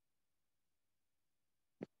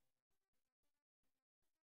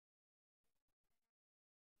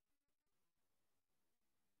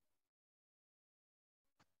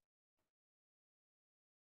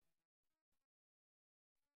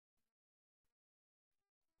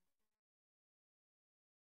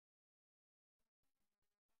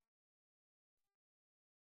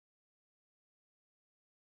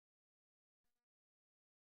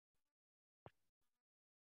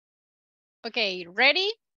 Okay,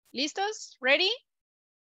 ready? ¿Listos? Ready?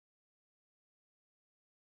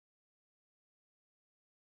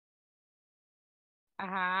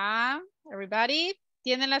 Ajá. Everybody,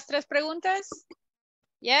 ¿tienen las 3 preguntas?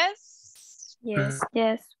 Yes. Yes.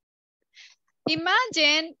 Yes.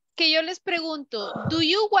 Imagine que yo les pregunto, do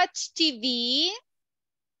you watch TV?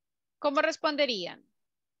 ¿Cómo responderían?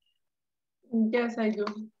 Yes, I do.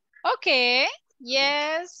 Okay.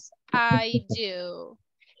 Yes, I do.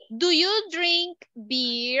 Do you drink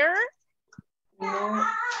beer? No,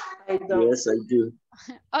 I don't. Yes, I do.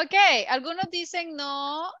 Ok, algunos dicen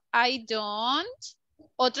no, I don't.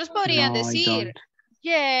 Otros podrían No, I decir, don't.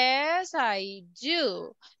 yes, I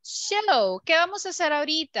do. So, ¿qué vamos a hacer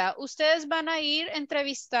ahorita? Ustedes van a ir a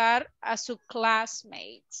entrevistar a su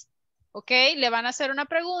classmate. Ok, le van a hacer una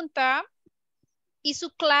pregunta y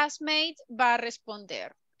su classmate va a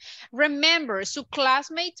responder. Remember, su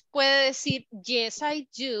classmate puede decir yes, I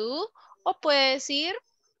do, o puede decir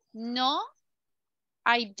no,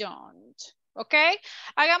 I don't. ¿Ok?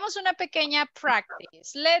 Hagamos una pequeña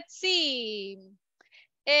practice. Let's see.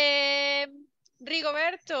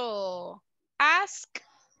 Rigoberto, ask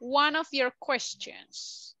one of your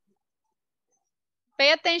questions.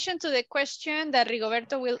 Pay attention to the question that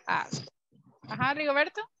Rigoberto will ask. Ajá,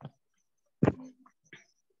 Rigoberto.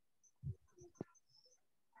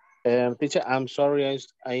 Teacher, I'm sorry,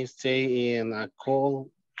 I stay in a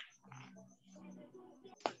call.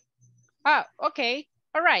 Ah, okay.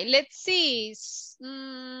 All right, let's see.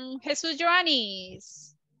 Jesus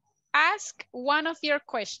Joannis, ask one of your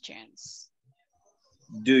questions.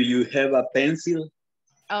 Do you have a pencil?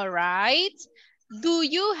 All right. Do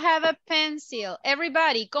you have a pencil?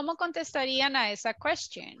 Everybody, ¿cómo contestarían a esa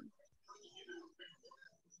question?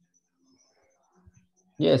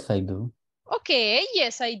 Yes, I do. Okay,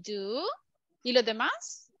 yes, I do. ¿Y los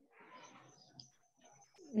demás?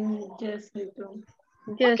 Yes, I do.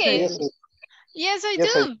 Yes, I Okay. do. Yes, I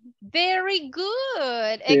Yes, I do. Very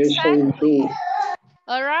good. Yes, I Exactly. do.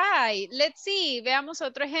 All right. Let's see. Veamos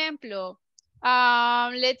otro ejemplo.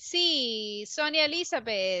 Let's see. Sonia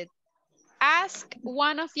Elizabeth, ask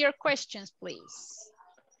one of your questions, please.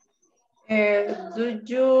 Do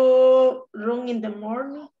you run in the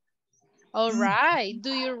morning? All right.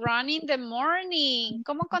 Do you run in the morning?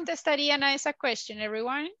 ¿Cómo contestarían a esa question,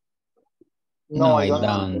 everyone? No, I I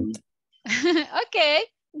don't. don't. Okay.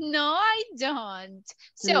 No, I don't.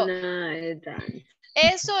 So, No, I don't.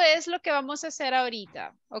 eso es lo que vamos a hacer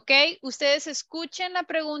ahorita, ¿ok? Ustedes escuchen la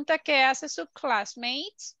pregunta que hace su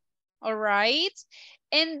classmate, all right?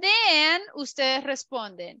 And then ustedes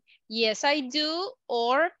responden, yes, I do,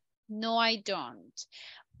 or no, I don't.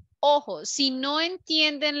 Ojo, si no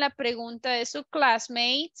entienden la pregunta de su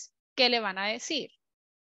classmate, ¿qué le van a decir?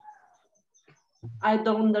 I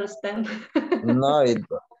don't understand. No, I don't.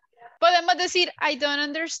 Podemos decir, I don't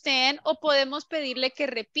understand, o podemos pedirle que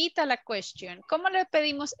repita la question. ¿Cómo le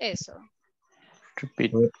pedimos eso?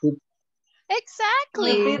 Repeat.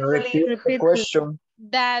 Exactly. Repeat the Repeat. question.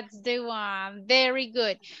 That's the one. Very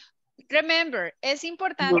good. Remember, es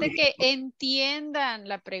importante que entiendan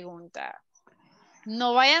la pregunta.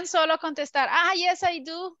 No vayan solo a contestar, ah, yes, I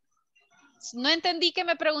do. No entendí que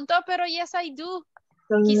me preguntó, pero yes, I do.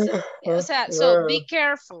 O sea, so be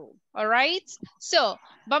careful, all right? So,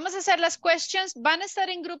 vamos a hacer las questions. Van a estar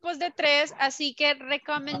en grupos de 3, así que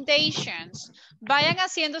recommendations. Vayan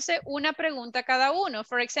haciéndose una pregunta cada uno.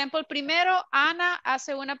 For example, primero Ana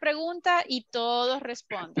hace una pregunta y todos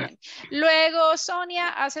responden. Luego Sonia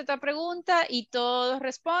hace otra pregunta y todos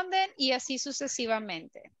responden y así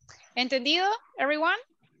sucesivamente. ¿Entendido, everyone?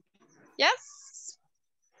 Yes?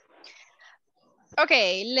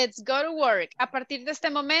 Okay, let's go to work. A partir de este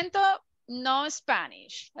momento, no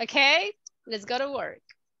Spanish, okay? Let's go to work.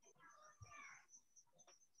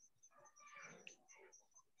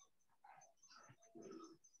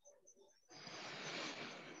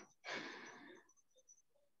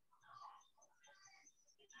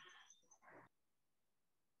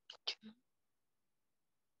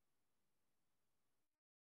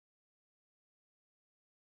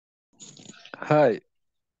 Hi.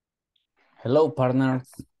 Hello, partners.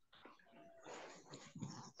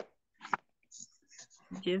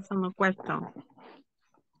 Yes, no question.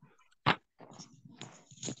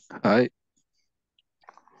 Hi.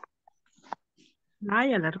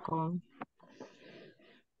 Ay, Alarcón.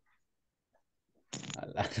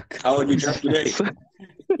 How are you just today?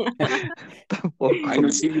 Tampoco. I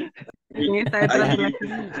don't see you. ¿Quién está detrás de la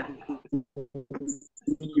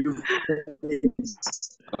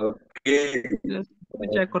Okay. Lo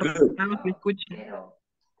escucha, Good. correctamente lo escucha.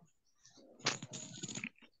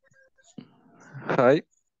 Hi.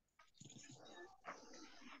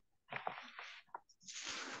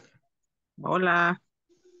 Hola.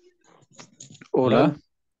 Hola. Hello?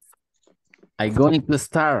 I'm going to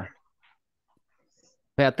start.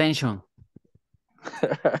 Pay attention.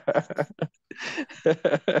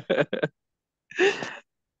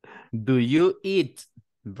 Do you eat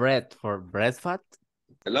bread for breakfast?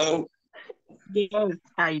 Hello? Yes,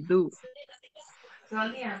 I do.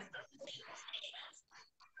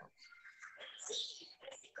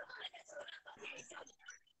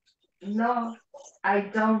 No, I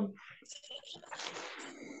don't.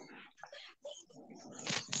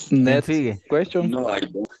 Next Sigue. question. No, I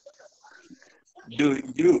don't. Do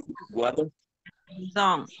you water?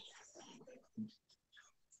 Don't.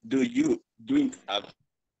 Do you drink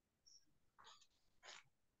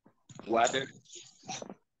water?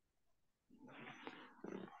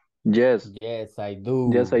 Yes. Yes, I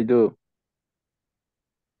do. Yes, I do.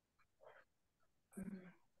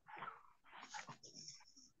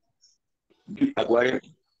 Drink water?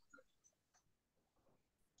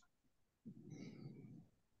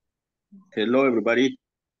 Hello, everybody.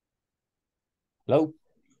 Hello?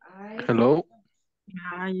 Hello.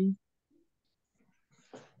 Hi.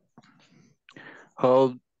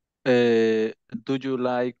 How do you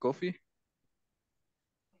like coffee?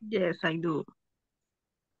 Yes, I do.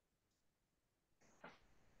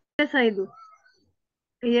 Yes, I do.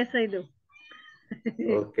 Yes, I do.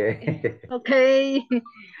 Okay. Okay.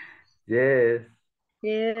 Yes.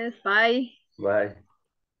 Yes, bye. Bye.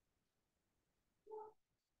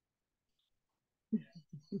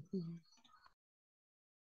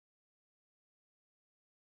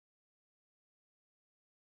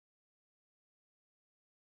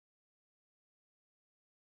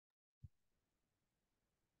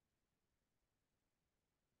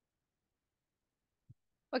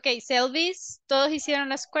 Ok, Selvis, ¿todos hicieron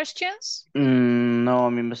las questions? No, a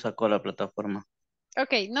mí me sacó la plataforma.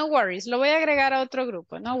 Ok, no worries. Lo voy a agregar a otro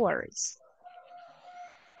grupo. No worries.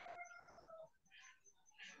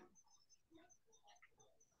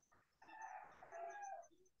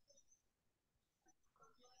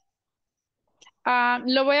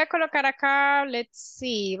 Lo voy a colocar acá. Let's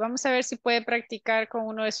see. Vamos a ver si puede practicar con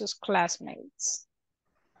uno de sus classmates.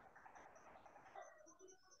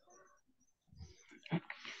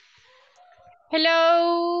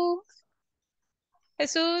 Hello.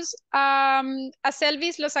 Jesús, a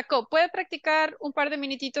Selvis lo sacó. ¿Puede practicar un par de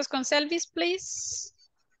minutitos con Selvis, please?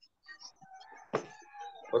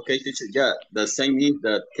 Okay, teacher. Yeah, the same me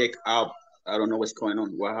that take out. I don't know what's going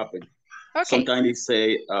on. What happened? Okay. Sometimes they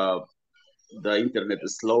say the internet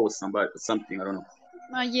is slow or something. I don't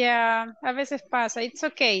know. Yeah, a veces pasa. It's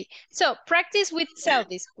okay. So, practice with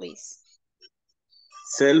Selvis, please.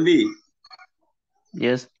 Selvi.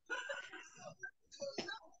 Yes.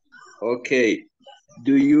 Okay.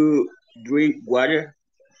 Do you drink water?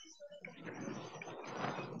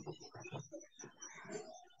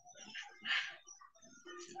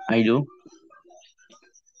 I do.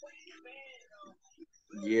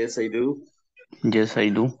 Yes, I do. Yes, I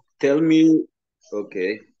do. Tell me.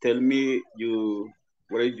 Okay. Tell me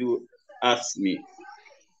what did you ask me?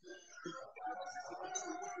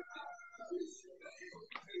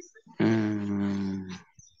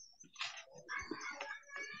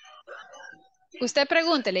 Usted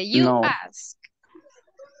pregúntele. You No. ask.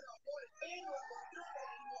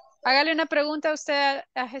 Hágale una pregunta a usted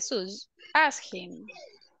a Jesús. Ask him.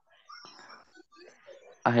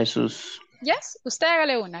 A Jesús. Yes, usted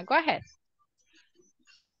hágale una. Go ahead.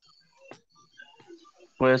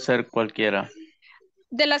 Puede ser cualquiera.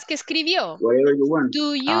 De las que escribió. Whatever you want.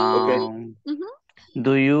 Do you... Okay.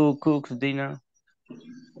 Do you cook dinner?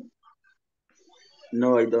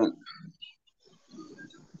 No, I don't.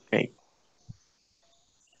 Okay.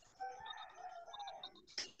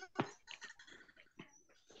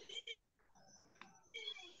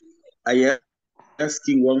 I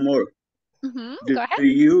asking one more. Go ahead. Do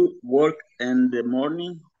you work in the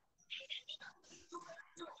morning?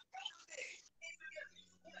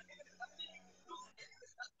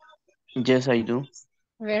 Yes, I do.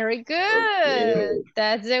 Very good. Okay.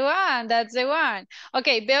 That's the one. That's the one.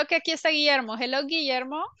 Ok, veo que aquí está Guillermo. Hello,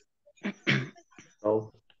 Guillermo.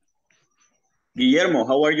 Oh. Guillermo,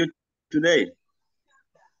 how are you today?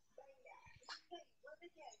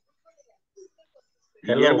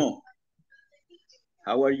 Hello. Guillermo,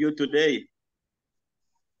 how are you today?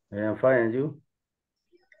 I am fine, and you?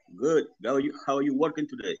 Good. How are you working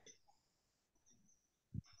today?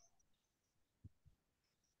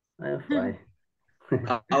 I am fine.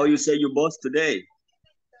 How you say your boss today?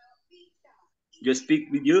 You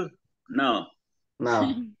speak with you? No.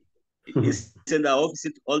 No. Is in the office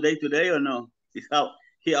all day today or no? Is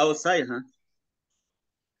he outside, huh?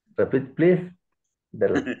 Repeat, please.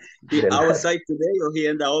 He outside today or he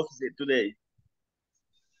in the office today?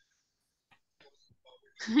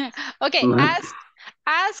 Okay,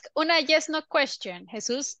 ask una yes no question.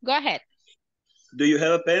 Jesus, go ahead. Do you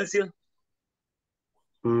have a pencil?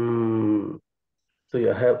 Do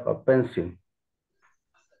you have a pencil?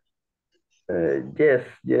 Yes,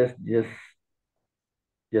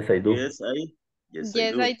 I do. Yes,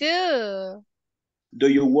 I do. Do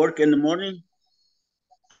you work in the morning?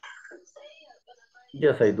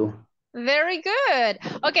 Yes, I do. Very good.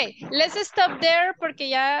 Okay, let's stop there porque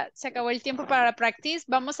ya se acabó el tiempo para la practice.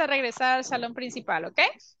 Vamos a regresar al salón principal, ¿ok?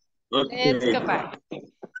 Let's go back.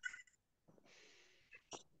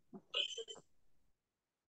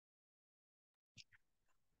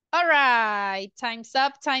 All right, time's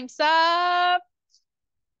up, time's up.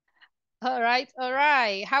 All right.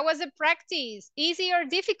 How was the practice? Easy or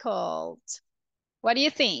difficult? What do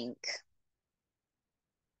you think?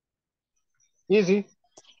 Easy.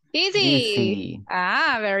 Easy.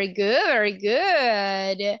 Ah, very good, very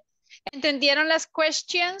good. ¿Entendieron las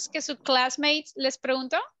questions que su classmates les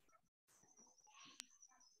preguntó?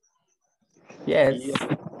 Yes.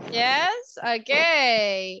 Yes,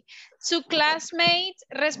 okay. ¿Su classmate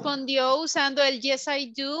respondió usando el yes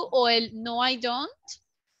I do o el no I don't?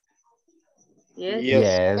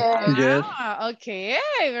 Yes. Ah, okay,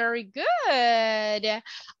 very good.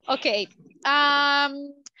 Okay.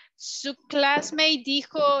 ¿Su classmate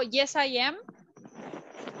dijo yes I am?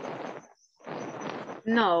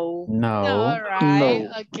 No. All right,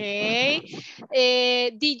 okay.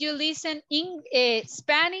 Did you listen in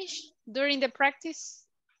Spanish during the practice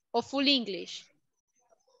or full English?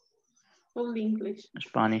 Full English.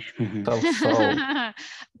 Spanish.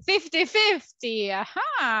 50-50,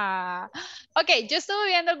 ajá. Ok, yo estuve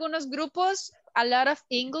viendo algunos grupos, a lot of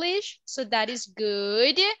English, so that is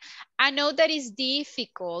good. I know that is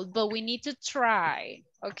difficult, but we need to try,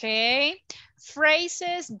 okay?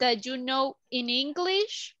 Phrases that you know in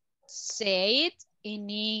English, say it in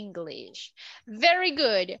English. Very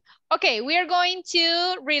good. Okay, we are going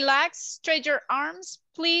to relax, stretch your arms,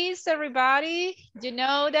 please, everybody. You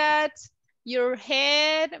know that. Your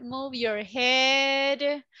head, move your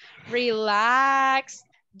head, relax,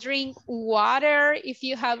 drink water if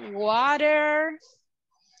you have water.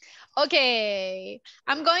 Okay,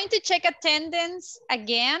 I'm going to check attendance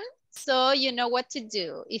again so you know what to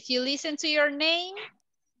do. If you listen to your name,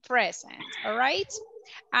 present, all right?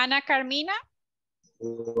 Ana Carmina?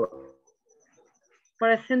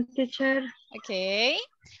 Present, teacher. Okay.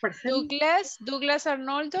 Present. Douglas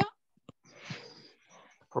Arnoldo?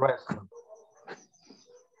 Present.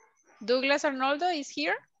 Douglas Arnoldo is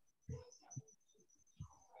here?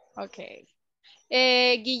 Okay.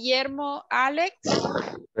 Guillermo Alex?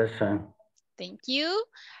 Present. Thank you.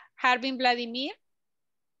 Harbin Vladimir?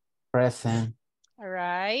 Present. All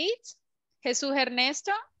right. Jesús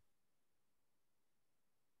Ernesto?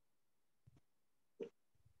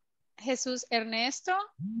 Jesús Ernesto?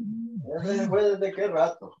 ¿Ese fue desde qué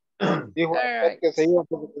rato? Dijo All que se iba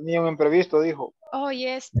porque tenía un imprevisto, dijo. Oh,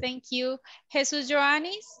 yes, thank you. Jesús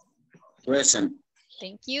Joanis? Present.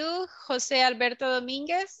 Thank you. José Alberto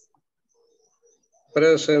Domínguez?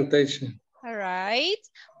 Presentation. All right.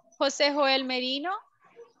 José Joel Merino?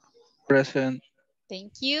 Present.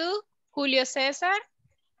 Thank you. Julio César?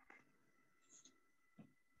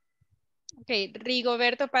 Okay.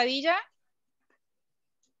 Rigoberto Padilla?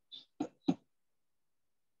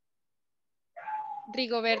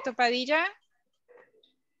 Rigoberto Padilla?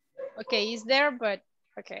 Okay, he's there, but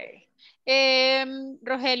okay.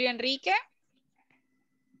 Rogelio Enrique?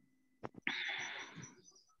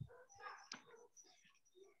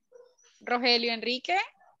 Rogelio Enrique?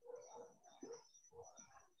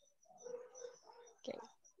 Okay.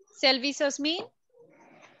 Selvi Sosmin?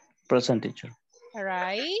 Present, teacher. All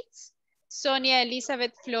right. Sonia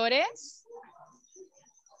Elizabeth Flores?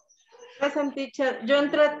 Present, teacher. Yo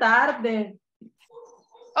entré tarde.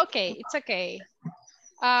 Okay, it's okay.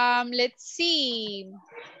 Let's see.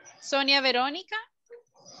 Sonia Verónica?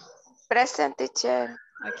 Present, teacher.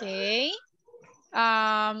 Okay.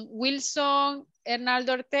 Wilson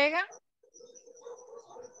Hernaldo Ortega?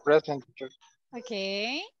 Present, teacher.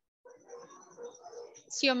 Okay.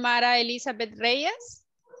 Xiomara Elizabeth Reyes?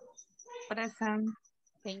 Present.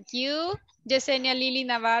 Thank you. Yesenia Lili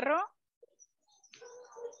Navarro?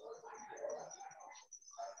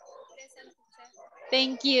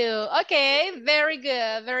 Thank you. Okay, very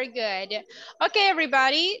good, very good. Okay,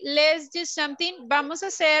 everybody, let's do something. Vamos a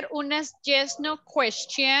hacer unas yes, no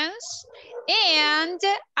questions. And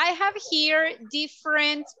I have here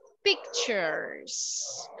different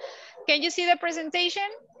pictures. Can you see the presentation?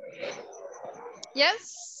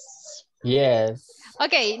 Yes? Yes.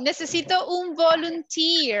 Ok, necesito un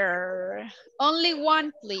volunteer. Only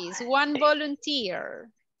one, please. One volunteer.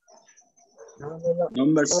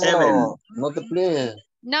 Number 7. No te pliegues.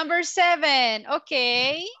 Number 7.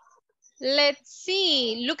 Okay. Let's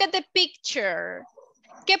see. Look at the picture.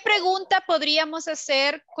 ¿Qué pregunta podríamos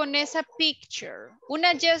hacer con esa picture?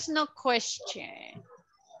 Una yes, no question.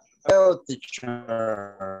 Well,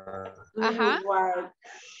 teacher. Ajá.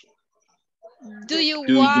 Do you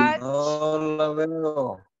Do watch? No la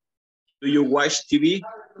veo. Do you watch TV?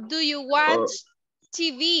 Do you watch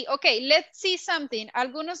TV? Okay, let's see something.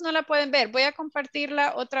 Algunos no la pueden ver. Voy a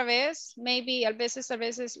compartirla otra vez. Maybe, a veces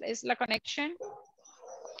es la connection.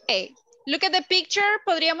 Okay, look at the picture.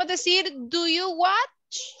 Podríamos decir, do you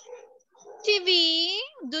watch TV?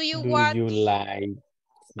 Do you watch? Do you like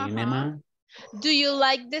cinema? Do you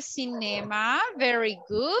like the cinema? Very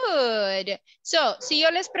good. So, si yo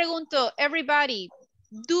les pregunto, everybody,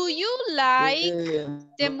 do you like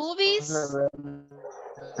the movies?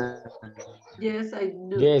 Yes, I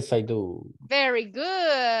do. Yes, I do. Very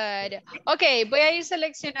good. Okay, voy a ir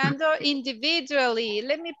seleccionando individually.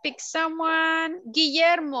 Let me pick someone.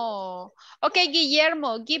 Guillermo. Okay,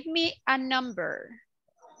 Guillermo, give me a number.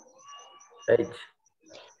 8.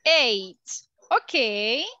 8.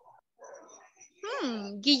 Okay.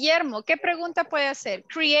 Guillermo, ¿qué pregunta puede hacer?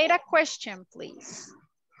 Create a question, please.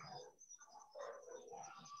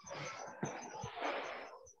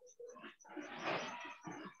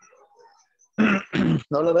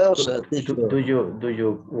 No la veo. Do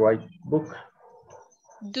you write book?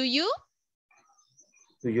 Do you?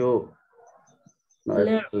 Do you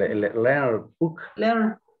learn book?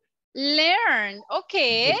 Learn.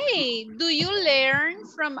 Okay. Do you learn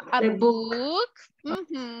from a book?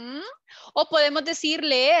 O podemos decir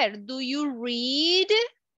leer. Do you read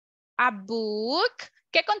a book?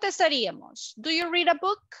 ¿Qué contestaríamos? Do you read a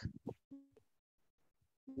book?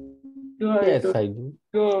 Yes, I do.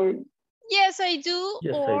 Yes, I do.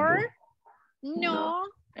 Yes, or I do. no.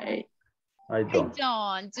 I don't. I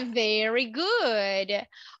don't. Very good.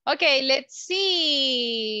 Okay, let's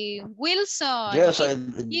see. Wilson. Yes, I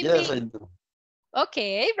do.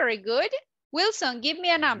 Okay, very good. Wilson, give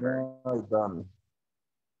me a number. No, I don't.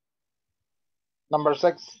 Number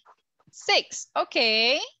 6. 6.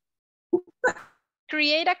 Okay.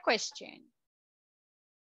 Create a question.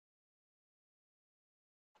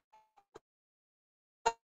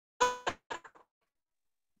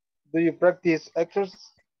 Do you practice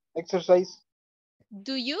exercise?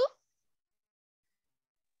 Do you?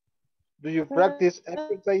 Do you practice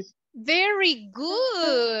exercise? Very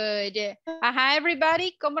good. Ajá,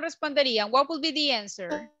 everybody, ¿cómo responderían? What will be the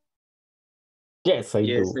answer? Yes, I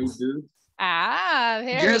Yes, do. I do. Ah,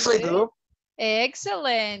 very Yes, good. I do.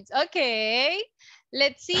 Excellent. Okay.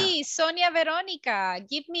 Let's see. Sonia Veronica,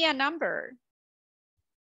 give me a number.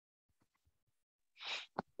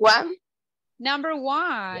 1. Number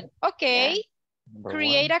 1. Okay. Yeah.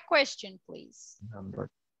 Create a question, please. Number.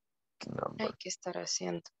 Hay que estar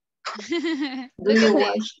haciendo. Do you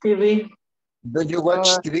watch TV? Do you watch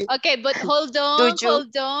TV? Okay, but hold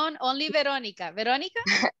on. Only Veronica. Veronica?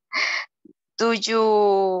 Do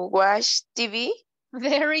you watch TV?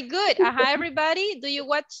 Very good. Hi, everybody. Do you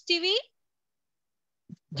watch TV?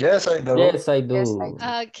 Yes, I do. Yes, I do. Yes, I do.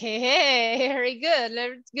 Okay, very good.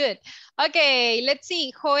 That's good. Okay, let's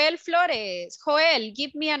see. Joel Flores. Joel,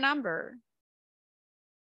 give me a number.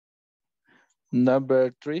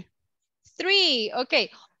 Number 3. 3. Okay,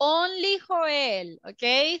 only Joel.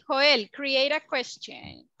 Okay, Joel, create a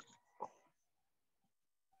question.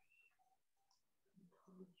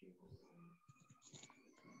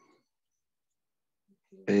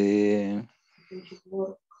 Do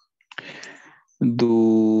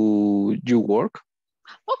you work?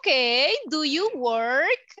 Okay, do you work?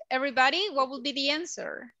 Everybody, what will be the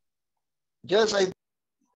answer? Yes, I do.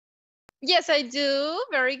 Yes, I do.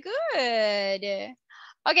 Very good.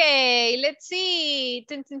 Okay, let's see.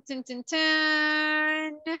 Dun, dun, dun, dun,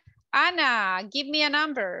 dun. Anna, give me a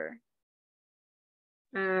number.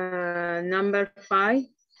 Number 5.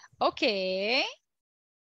 Okay.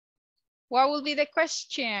 What will be the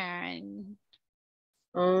question?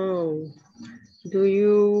 Oh, do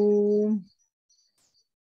you...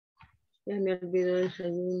 Ya me olvidó el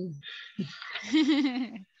desayuno.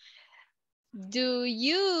 Do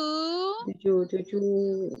you...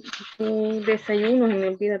 Desayuno, se me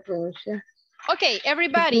olvida pronunciar. Okay,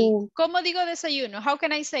 everybody. ¿Cómo digo desayuno? How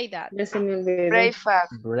can I say that? Ya se me olvidó.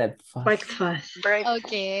 Breakfast. Breakfast.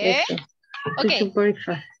 Okay. Eso. Okay.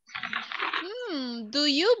 Breakfast. Do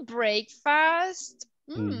you breakfast?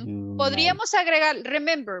 Podríamos agregar,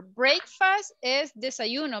 remember, breakfast es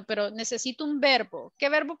desayuno, pero necesito un verbo. ¿Qué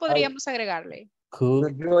verbo podríamos agregarle?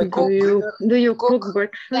 Cook. Do you cook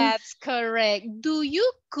breakfast? That's correct. Do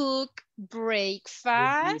you cook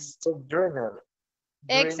breakfast?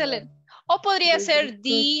 Excellent. O podría ser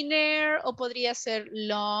dinner, o podría ser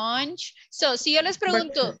lunch. So, si yo les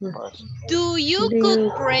pregunto, do you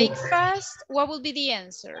cook breakfast? What will be the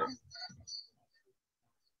answer?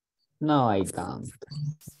 No, I don't.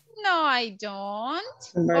 No, I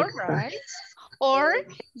don't. All right. Or,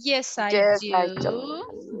 yes, I do. I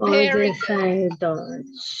don't. Very yes, good. I don't.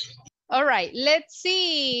 All right, let's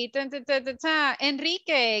see.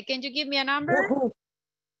 Enrique, can you give me a number?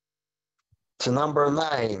 It's number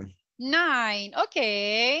 9. 9,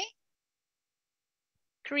 okay.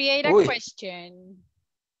 Create a question.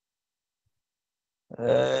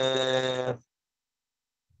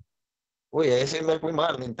 Ahí sí me fui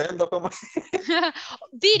mal. Nintendo, ¿cómo?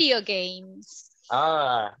 Video games.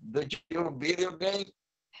 Do you video game?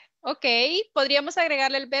 Ok, podríamos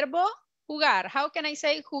agregarle el verbo jugar. How can I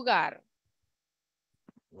say jugar?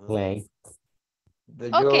 Play.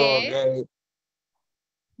 Okay.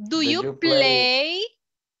 Do you play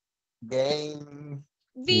game?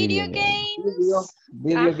 Video games?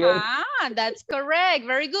 Video game. That's correct.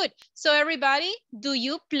 Very good. So everybody, do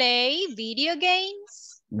you play video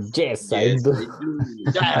games? Yes, I do.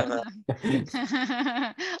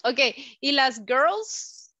 Okay, y las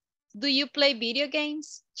girls, do you play video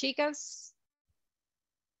games, chicas?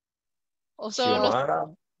 ¿O solo los...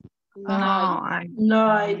 No,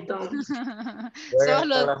 I don't.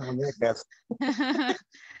 Solo... las muñecas.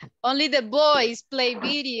 Only the boys play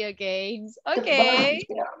video games. Okay.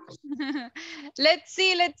 Let's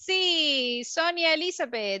see. Sonia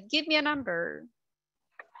Elizabeth, give me a number.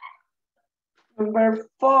 Number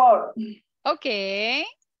 4. Okay.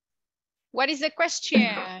 What is the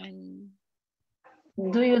question?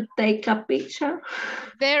 Do you take a picture?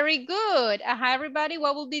 Very good. Everybody,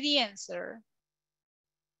 what will be the answer?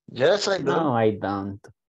 Yes, I do. No, I don't.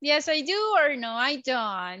 Yes, I do, or no, I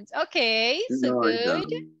don't. Okay, so No, I good.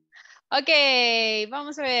 don't. Okay,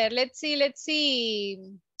 vamos a ver. Let's see.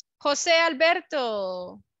 Jose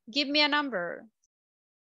Alberto, give me a number.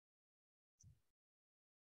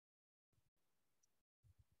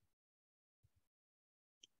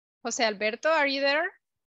 Jose Alberto, are you there?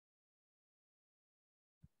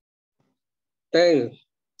 10.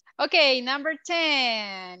 Okay, number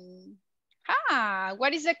 10.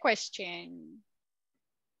 What is the question?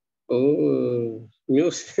 Oh,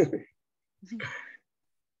 music.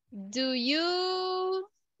 Do you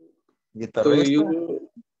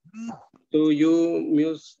Do you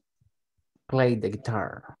music? Play the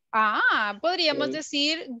guitar. podríamos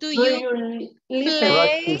decir, do you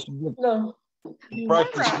play?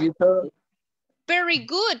 Practice guitar. Very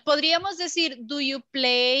good. Podríamos decir, do you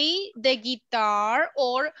play the guitar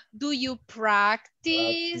or do you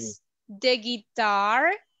practice the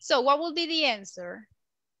guitar? So what will be the answer?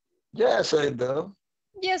 Yes, I do.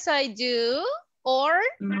 Yes, I do. Or?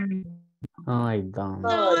 No, I don't.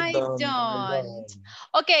 No, I don't.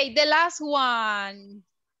 Okay, the last one.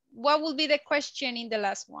 What will be the question in the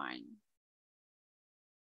last one?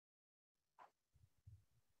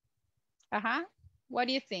 What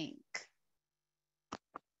do you think?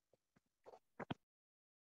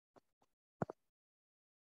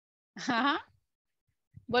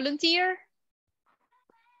 Volunteer?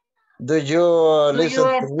 Do you listen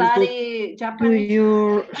to study Japanese? Do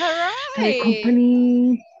you study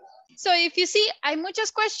company? So if you see, hay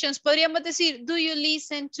muchas questions. Podríamos decir, do you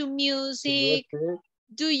listen to music?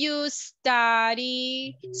 Do you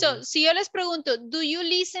study? So, si yo les pregunto, do you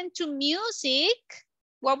listen to music?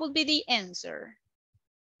 What would be the answer?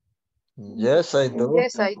 Yes, I do.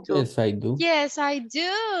 Yes, I do. Yes, I do. Yes, I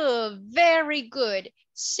do. Very good.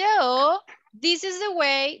 So, this is the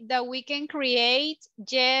way that we can create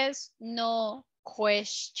yes, no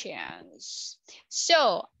questions.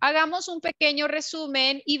 So, hagamos un pequeño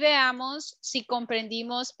resumen y veamos si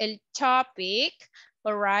comprendimos el topic.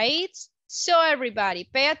 All right. So, everybody,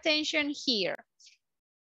 pay attention here.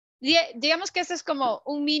 Digamos que este es como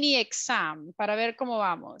un mini exam para ver cómo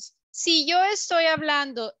vamos. Si yo estoy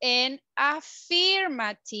hablando en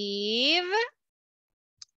affirmative,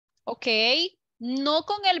 ok, no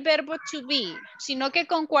con el verbo to be, sino que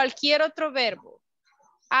con cualquier otro verbo.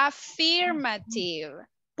 Affirmative.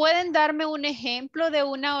 ¿Pueden darme un ejemplo de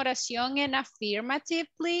una oración en affirmative,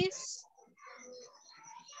 please?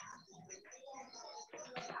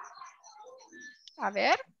 A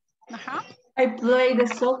ver. I play the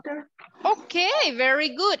soccer. Okay,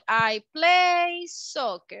 very good. I play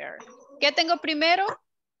soccer. ¿Qué tengo primero?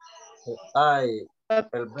 El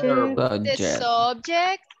verb. The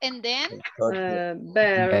subject and then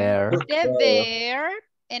Bear. the verb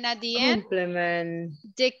And at the end, Complement.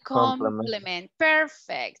 the complement.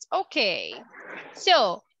 Perfect. Okay.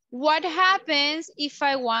 So, what happens if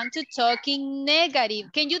I want to talk in negative?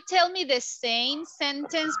 Can you tell me the same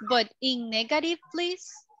sentence but in negative, please?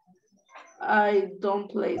 I don't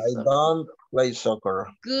play soccer.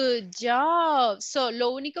 Good job. So,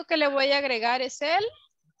 lo único que le voy a agregar es el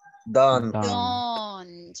Don't.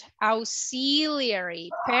 don't. Auxiliary.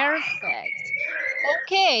 Perfect.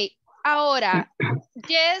 Ok. Ahora,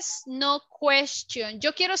 yes, no question.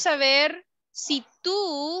 Yo quiero saber si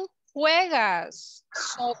tú juegas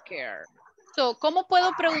soccer. So, ¿cómo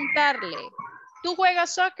puedo preguntarle? ¿Tú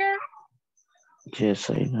juegas soccer? Yes,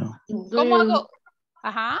 I know. ¿Cómo hago?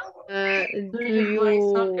 Ajá. Do you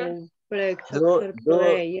play soccer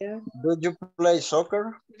player? Do you play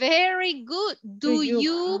soccer? Very good. Do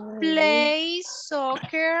you play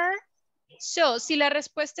soccer? So, si la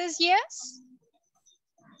respuesta es yes.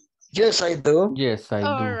 Yes, I do. Yes, I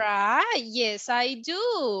All do. right. Yes, I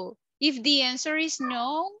do. If the answer is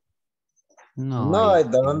no. No, I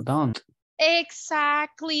don't.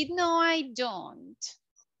 Exactly. No, I don't.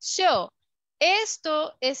 So,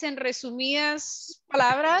 esto es en resumidas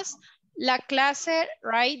palabras la clase,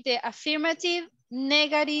 right? The affirmative,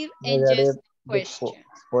 negative, and just questions.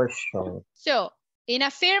 Question. So, in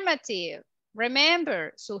affirmative,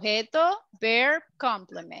 remember, sujeto, verb,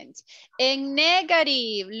 complement. En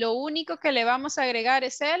negative, lo único que le vamos a agregar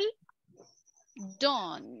es el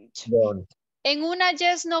don't. En una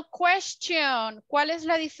yes, no question, ¿cuál es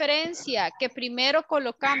la diferencia? Que primero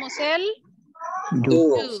colocamos el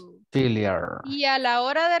do. Y a la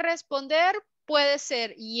hora de responder puede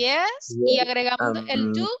ser yes y agregamos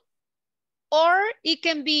el do. Or it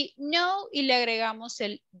can be no y le agregamos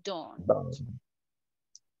el don't.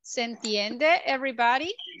 ¿Se entiende,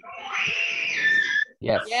 everybody?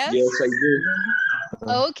 Yes. Yes? Yes, I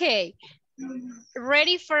do. Okay.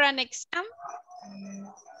 Ready for an exam?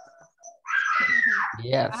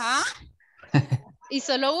 Yes. Y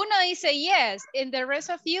solo uno dice yes. And the rest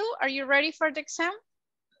of you, are you ready for the exam?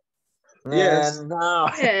 Yes. No.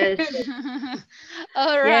 Yes.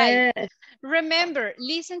 All right. Yes. Remember,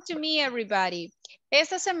 listen to me, everybody.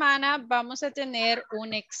 Esta semana vamos a tener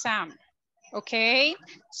un examen. ¿Ok?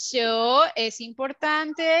 So, es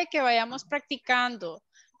importante que vayamos practicando.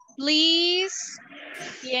 Please,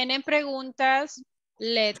 ¿tienen preguntas?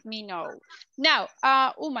 Let me know. Now,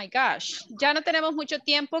 oh my gosh, ya no tenemos mucho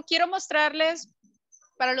tiempo. Quiero mostrarles,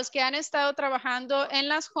 para los que han estado trabajando en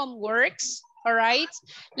las homeworks, all right,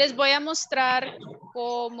 les voy a mostrar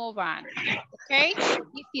cómo van. ¿Ok?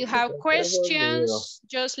 If you have questions,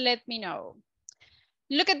 just let me know.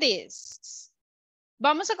 Look at this.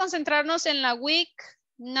 Vamos a concentrarnos en la week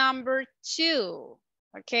number 2,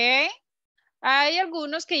 ¿ok? Hay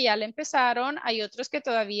algunos que ya la empezaron, hay otros que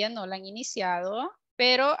todavía no la han iniciado,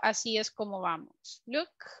 pero así es como vamos. Look,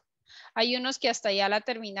 hay unos que hasta ya la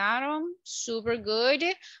terminaron, super good.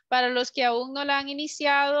 Para los que aún no la han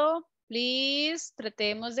iniciado, please,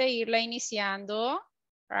 tratemos de irla iniciando,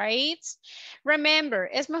 right? Remember,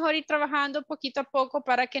 es mejor ir trabajando poquito a poco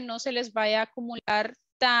para que no se les vaya a acumular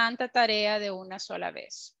tanta tarea de una sola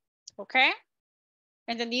vez. ¿Ok?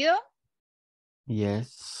 ¿Entendido?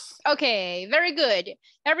 Yes. Okay, very good.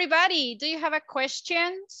 Everybody, do you have a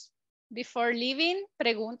questions before leaving?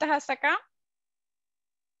 ¿Preguntas hasta acá?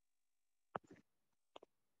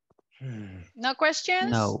 No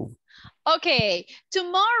questions? No. Okay,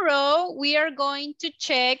 tomorrow we are going to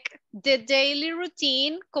check the daily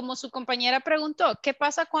routine. Como su compañera preguntó, ¿qué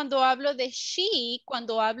pasa cuando hablo de she,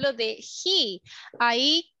 cuando hablo de he?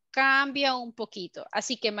 Ahí cambia un poquito.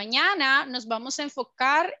 Así que mañana nos vamos a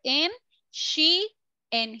enfocar en she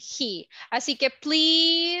and he. Así que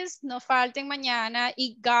please no falten mañana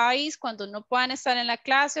y guys, cuando no puedan estar en la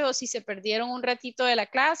clase o si se perdieron un ratito de la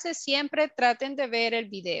clase, siempre traten de ver el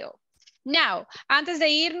video. Now, antes de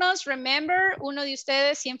irnos, remember, uno de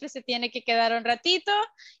ustedes siempre se tiene que quedar un ratito.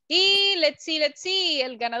 Y let's see,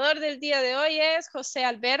 el ganador del día de hoy es José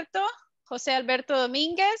Alberto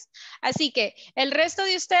Domínguez. Así que el resto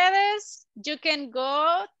de ustedes, you can go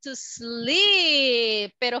to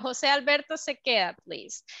sleep. Pero José Alberto se queda,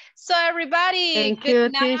 please. So everybody, Thank good you,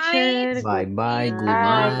 night. teacher. Bye bye. Good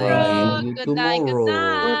Tomorrow. night. See you Good night. Good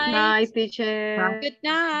tomorrow. Good night. night, teacher. Good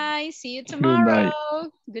night. See you tomorrow.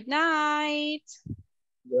 Good night.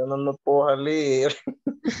 Yo no me puedo salir.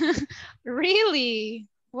 Really?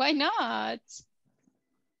 Why not?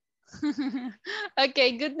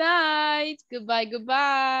 Okay, good night. Goodbye,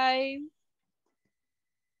 goodbye.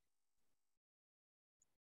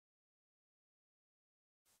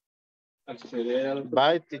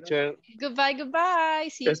 Bye, teacher. Goodbye, goodbye.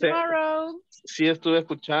 See you tomorrow. Sí estuve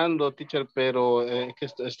escuchando, teacher, pero que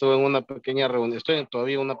estuve en una pequeña reunión. Estoy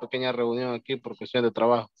todavía en una pequeña reunión aquí por cuestión de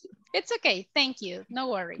trabajo. It's okay. Thank you. No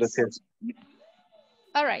worries. Gracias.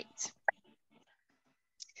 All right.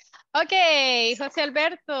 Okay, José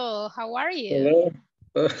Alberto, how are you? Hello.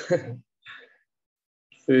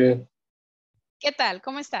 Sí. ¿Qué tal?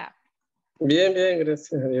 ¿Cómo está? Bien, bien,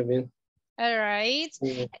 gracias a Dios, bien. All right.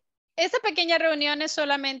 Sí. Esta pequeña reunión es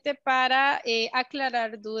solamente para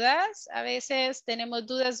aclarar dudas. A veces tenemos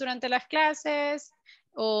dudas durante las clases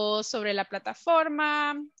o sobre la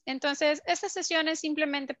plataforma. Entonces, esta sesión es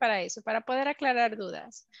simplemente para eso, para poder aclarar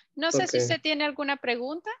dudas. No sé si Ok. usted tiene alguna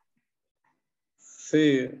pregunta.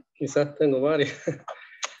 Sí, quizás tengo varias.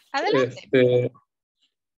 Adelante.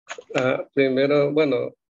 Primero,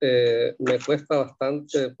 bueno, me cuesta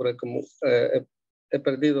bastante porque como he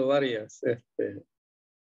perdido varias.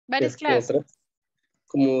 Varias clases.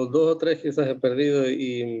 Como 2 o 3 quizás he perdido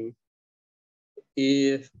y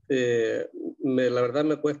la verdad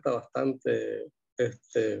me cuesta bastante.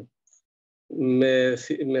 Me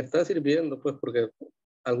está sirviendo pues porque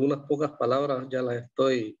algunas pocas palabras ya las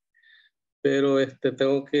estoy, pero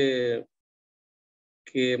tengo que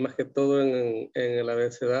más que todo en el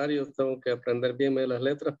abecedario tengo que aprender bien las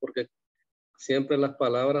letras porque siempre las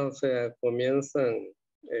palabras, o sea, comienzan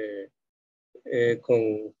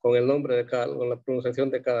con el nombre de con la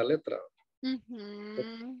pronunciación de cada letra.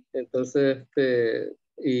 Entonces,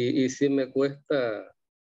 y sí me cuesta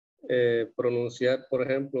pronunciar, por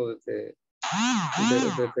ejemplo, desde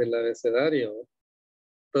el abecedario.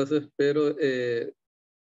 Entonces, pero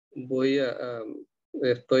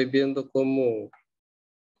estoy viendo cómo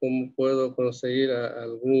puedo conseguir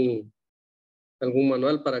algún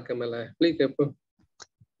manual para que me las explique, pues.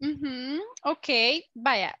 Ok,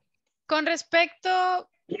 vaya. Con respecto,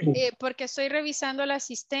 porque estoy revisando la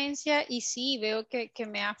asistencia y sí, veo que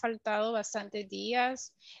me ha faltado bastantes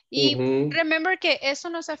días. Y remember que eso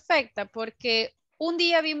nos afecta porque un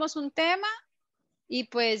día vimos un tema y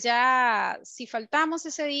pues ya si faltamos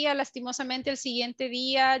ese día, lastimosamente el siguiente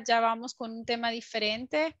día ya vamos con un tema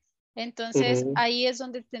diferente. Entonces ahí es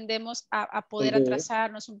donde tendemos a poder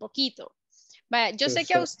atrasarnos un poquito. Vaya, yo sé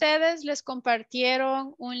que a ustedes les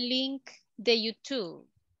compartieron un link de YouTube.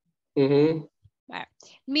 Vaya,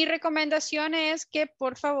 mi recomendación es que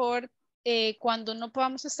por favor, cuando no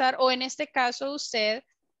podamos estar, o en este caso usted,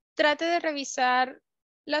 trate de revisar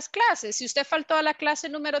las clases. Si usted faltó a la clase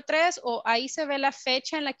número 3 o ahí se ve la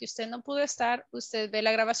fecha en la que usted no pudo estar, usted ve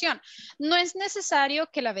la grabación. No es necesario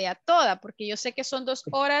que la vea toda, porque yo sé que son 2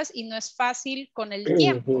 horas y no es fácil con el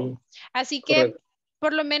tiempo. Así que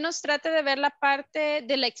por lo menos trate de ver la parte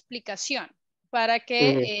de la explicación para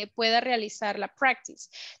que pueda realizar la practice.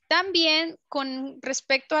 También con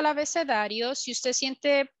respecto al abecedario, si usted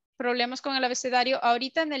siente problemas con el abecedario,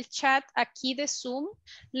 ahorita en el chat aquí de Zoom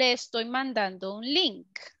le estoy mandando un link.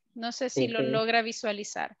 No sé si lo logra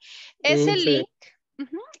visualizar. Ese link,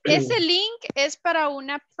 ese link es para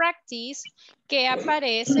una practice que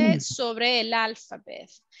aparece sobre el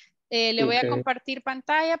alfabeto. Le voy a compartir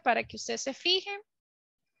pantalla para que usted se fije.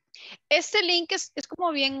 Este link es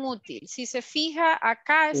como bien útil. Si se fija,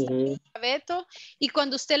 acá está el alfabeto y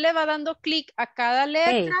cuando usted le va dando clic a cada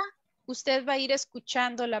letra, usted va a ir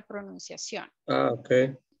escuchando la pronunciación.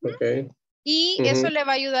 Y eso le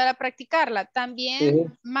va a ayudar a practicarla.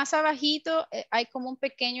 También más abajito hay como un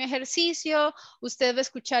pequeño ejercicio. Usted va a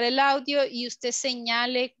escuchar el audio y usted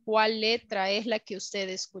señale cuál letra es la que usted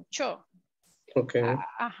escuchó.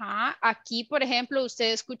 Aquí, por ejemplo,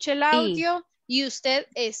 usted escucha el audio y usted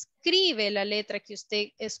escribe la letra que usted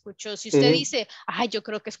escuchó. Si usted dice, yo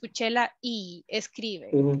creo que escuché la I, escribe.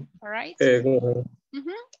 All right?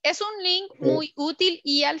 Es un link muy útil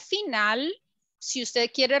y al final, si usted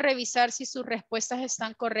quiere revisar si sus respuestas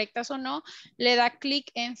están correctas o no, le da clic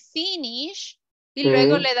en Finish y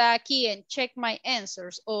luego le da aquí en Check My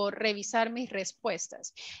Answers o revisar mis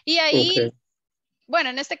respuestas. Y ahí, bueno,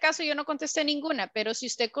 en este caso yo no contesté ninguna, pero si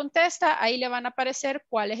usted contesta, ahí le van a aparecer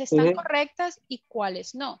cuáles están correctas y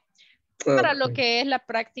cuáles no. Para lo que es la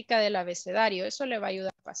práctica del abecedario, eso le va a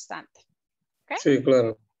ayudar bastante. ¿Okay? Sí,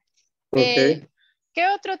 claro. ¿Qué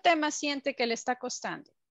otro tema siente que le está costando?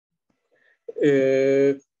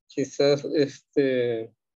 Quizás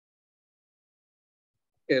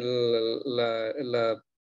la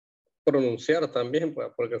pronunciar también, pues,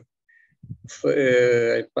 porque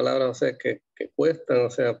hay palabras, o sea, que cuestan, o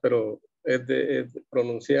sea, pero es de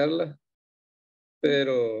pronunciarlas,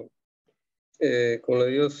 pero como le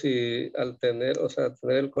digo, si al tener, o sea,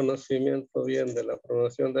 tener el conocimiento bien de la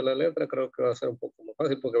pronunciación de la letra, creo que va a ser un poco más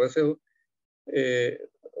fácil, porque a veces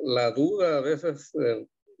la duda a veces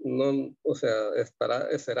no, o sea,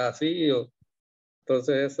 será así,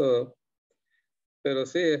 entonces eso, pero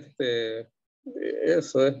sí,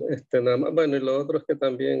 eso es, nada más. Bueno, y lo otro es que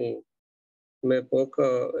también me toca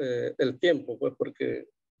el tiempo, pues, porque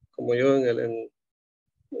como yo a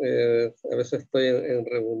veces estoy en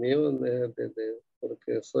reuniones,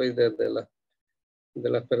 porque soy de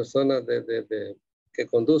las personas que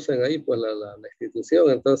conducen ahí, pues, la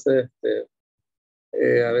institución, entonces,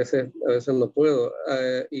 a veces no puedo.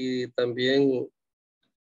 Y también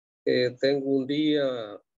tengo un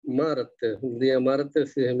día martes sí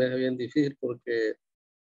se me hace bien difícil porque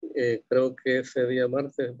creo que ese día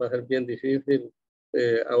martes va a ser bien difícil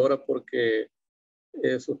ahora porque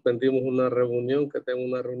suspendimos una reunión, que tengo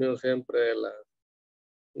una reunión siempre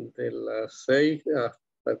de las 6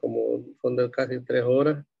 hasta como son de casi 3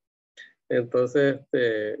 horas. Entonces,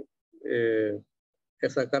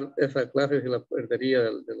 esa clase se la perdería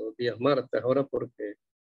de los días martes ahora porque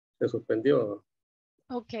se suspendió.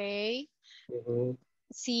 Ok. Ujú.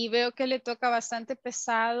 Sí, veo que le toca bastante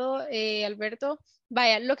pesado, Alberto.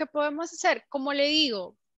 Vaya, lo que podemos hacer, como le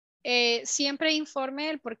digo, siempre informe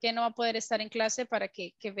el por qué no va a poder estar en clase para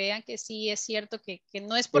que vean que sí es cierto que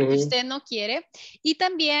no es porque usted no quiere. Y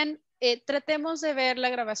también tratemos de ver la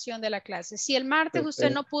grabación de la clase. Si el martes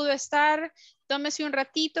usted no pudo estar, tómese un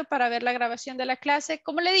ratito para ver la grabación de la clase.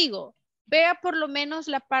 Como le digo, vea por lo menos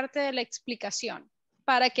la parte de la explicación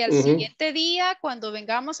para que al siguiente día, cuando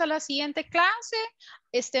vengamos a la siguiente clase,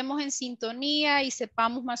 estemos en sintonía y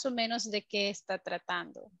sepamos más o menos de qué está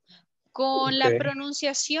tratando. Con la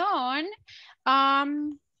pronunciación,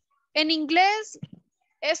 en inglés,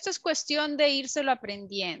 esto es cuestión de írselo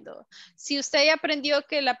aprendiendo. Si usted ya aprendió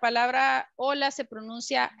que la palabra hola se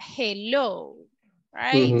pronuncia hello,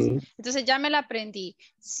 right? Entonces ya me la aprendí.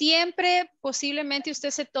 Siempre posiblemente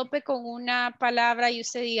usted se tope con una palabra y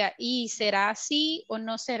usted diga, ¿y será así o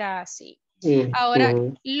no será así? Ahora,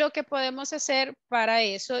 lo que podemos hacer para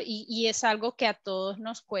eso, y es algo que a todos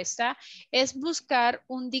nos cuesta, es buscar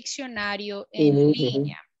un diccionario en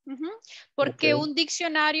línea. Porque un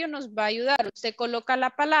diccionario nos va a ayudar. Usted coloca la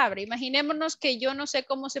palabra. Imaginémonos que yo no sé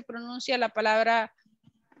cómo se pronuncia la palabra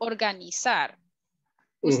organizar.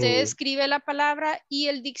 Usted escribe la palabra y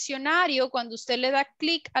el diccionario, cuando usted le da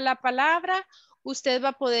clic a la palabra, usted va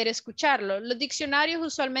a poder escucharlo. Los diccionarios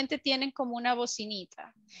usualmente tienen como una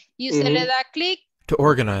bocinita y usted le da clic To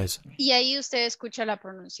organize. y ahí usted escucha la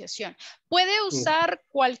pronunciación. Puede usar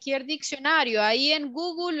cualquier diccionario. Ahí en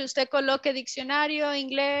Google usted coloque diccionario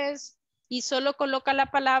inglés y solo coloca la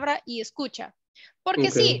palabra y escucha. Porque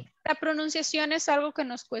sí, la pronunciación es algo que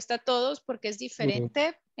nos cuesta a todos porque es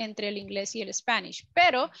diferente entre el inglés y el Spanish,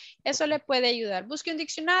 pero eso le puede ayudar. Busque un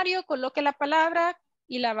diccionario, coloque la palabra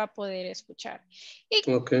y la va a poder escuchar. Y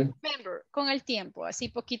remember, con el tiempo, así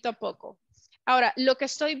poquito a poco. Ahora, lo que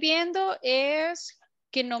estoy viendo es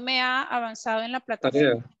que no me ha avanzado en la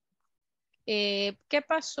plataforma. ¿Qué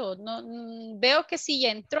pasó? No, veo que sí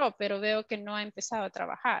ya entró, pero veo que no ha empezado a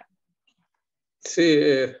trabajar. Sí,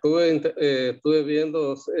 estuve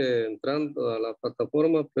viendo, entrando a la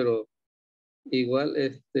plataforma, pero igual,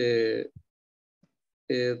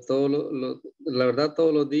 la verdad,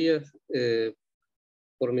 todos los días,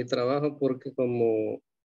 por mi trabajo, porque como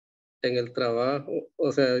en el trabajo,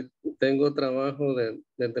 o sea, tengo trabajo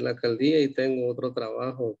desde la alcaldía y tengo otro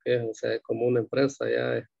trabajo que es, o sea, como una empresa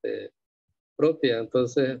ya propia,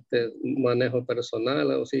 entonces manejo personal,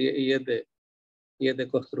 o sea, y es de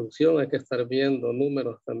construcción, hay que estar viendo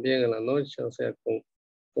números también en la noche, o sea, con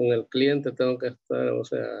el cliente tengo que estar, o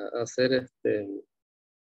sea, hacer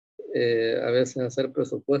a veces hacer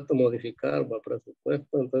presupuesto, modificar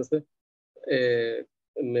presupuesto, entonces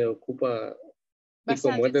me ocupa, y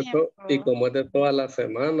como es Bastante tiempo. y como es de toda la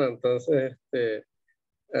semana, entonces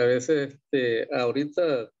a veces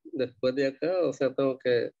ahorita después de acá, o sea, tengo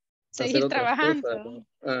que hacer Seguir otras cosas, trabajando.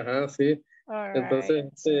 ¿no? Ajá, sí. All Entonces,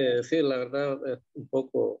 right. sí, la verdad es un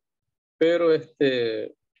poco, pero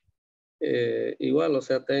igual, o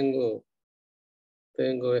sea, tengo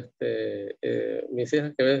mis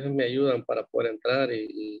hijas que a veces me ayudan para poder entrar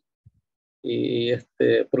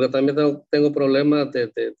porque también tengo problemas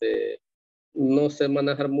no sé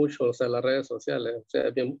manejar mucho, o sea, las redes sociales, o sea,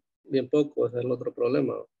 bien poco, ese es el otro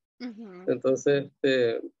problema. Entonces,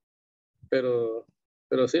 pero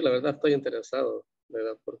sí, la verdad estoy interesado,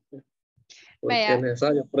 ¿verdad? Porque es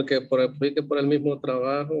necesario, porque por el mismo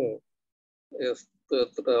trabajo,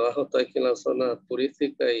 estoy aquí en la zona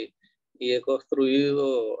turística y he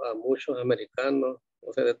construido a muchos americanos,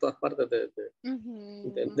 o sea, de todas partes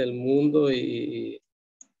del mundo y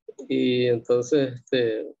entonces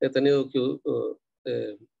he tenido que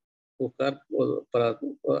buscar para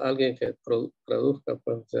alguien que traduzca,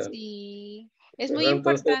 pues, o sea. Sí, es muy ¿verdad?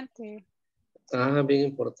 Entonces, importante. bien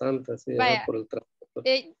importante, sí, Vaya, por el trabajo.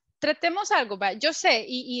 tratemos algo, va. Yo sé,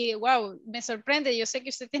 y wow, me sorprende, yo sé que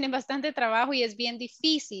usted tiene bastante trabajo y es bien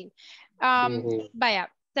difícil.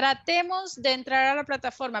 Vaya, tratemos de entrar a la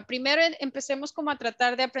plataforma. Primero empecemos como a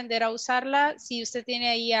tratar de aprender a usarla. Si usted tiene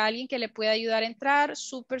ahí a alguien que le pueda ayudar a entrar,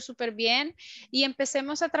 súper, súper bien. Y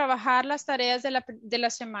empecemos a trabajar las tareas de la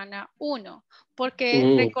semana 1.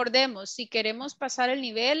 Porque recordemos, si queremos pasar el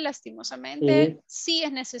nivel, lastimosamente, sí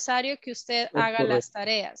es necesario que usted haga las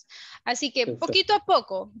tareas. Así que poquito a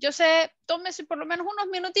poco, yo sé, tómese por lo menos unos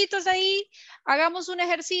minutitos ahí, hagamos un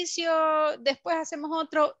ejercicio, después hacemos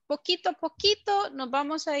otro, poquito a poquito nos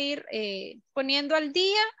vamos a ir poniendo al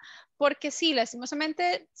día, porque sí,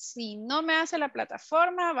 lastimosamente, si no me hace la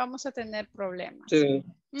plataforma, vamos a tener problemas. Sí,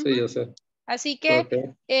 sí, yo sé. Así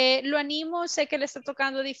que lo animo, sé que le está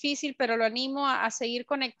tocando difícil, pero lo animo a seguir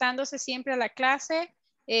conectándose siempre a la clase.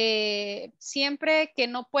 Siempre que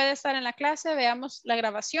no puede estar en la clase, veamos la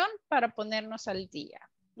grabación para ponernos al día.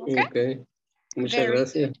 Okay. Muchas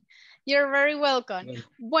gracias. Good. You're very welcome.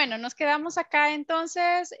 Bueno, nos quedamos acá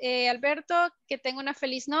entonces. Alberto, que tenga una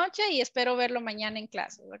feliz noche y espero verlo mañana en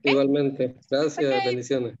clase. Igualmente. Gracias,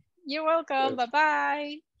 bendiciones. You're welcome.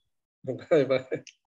 Bye-bye. Bye, bye.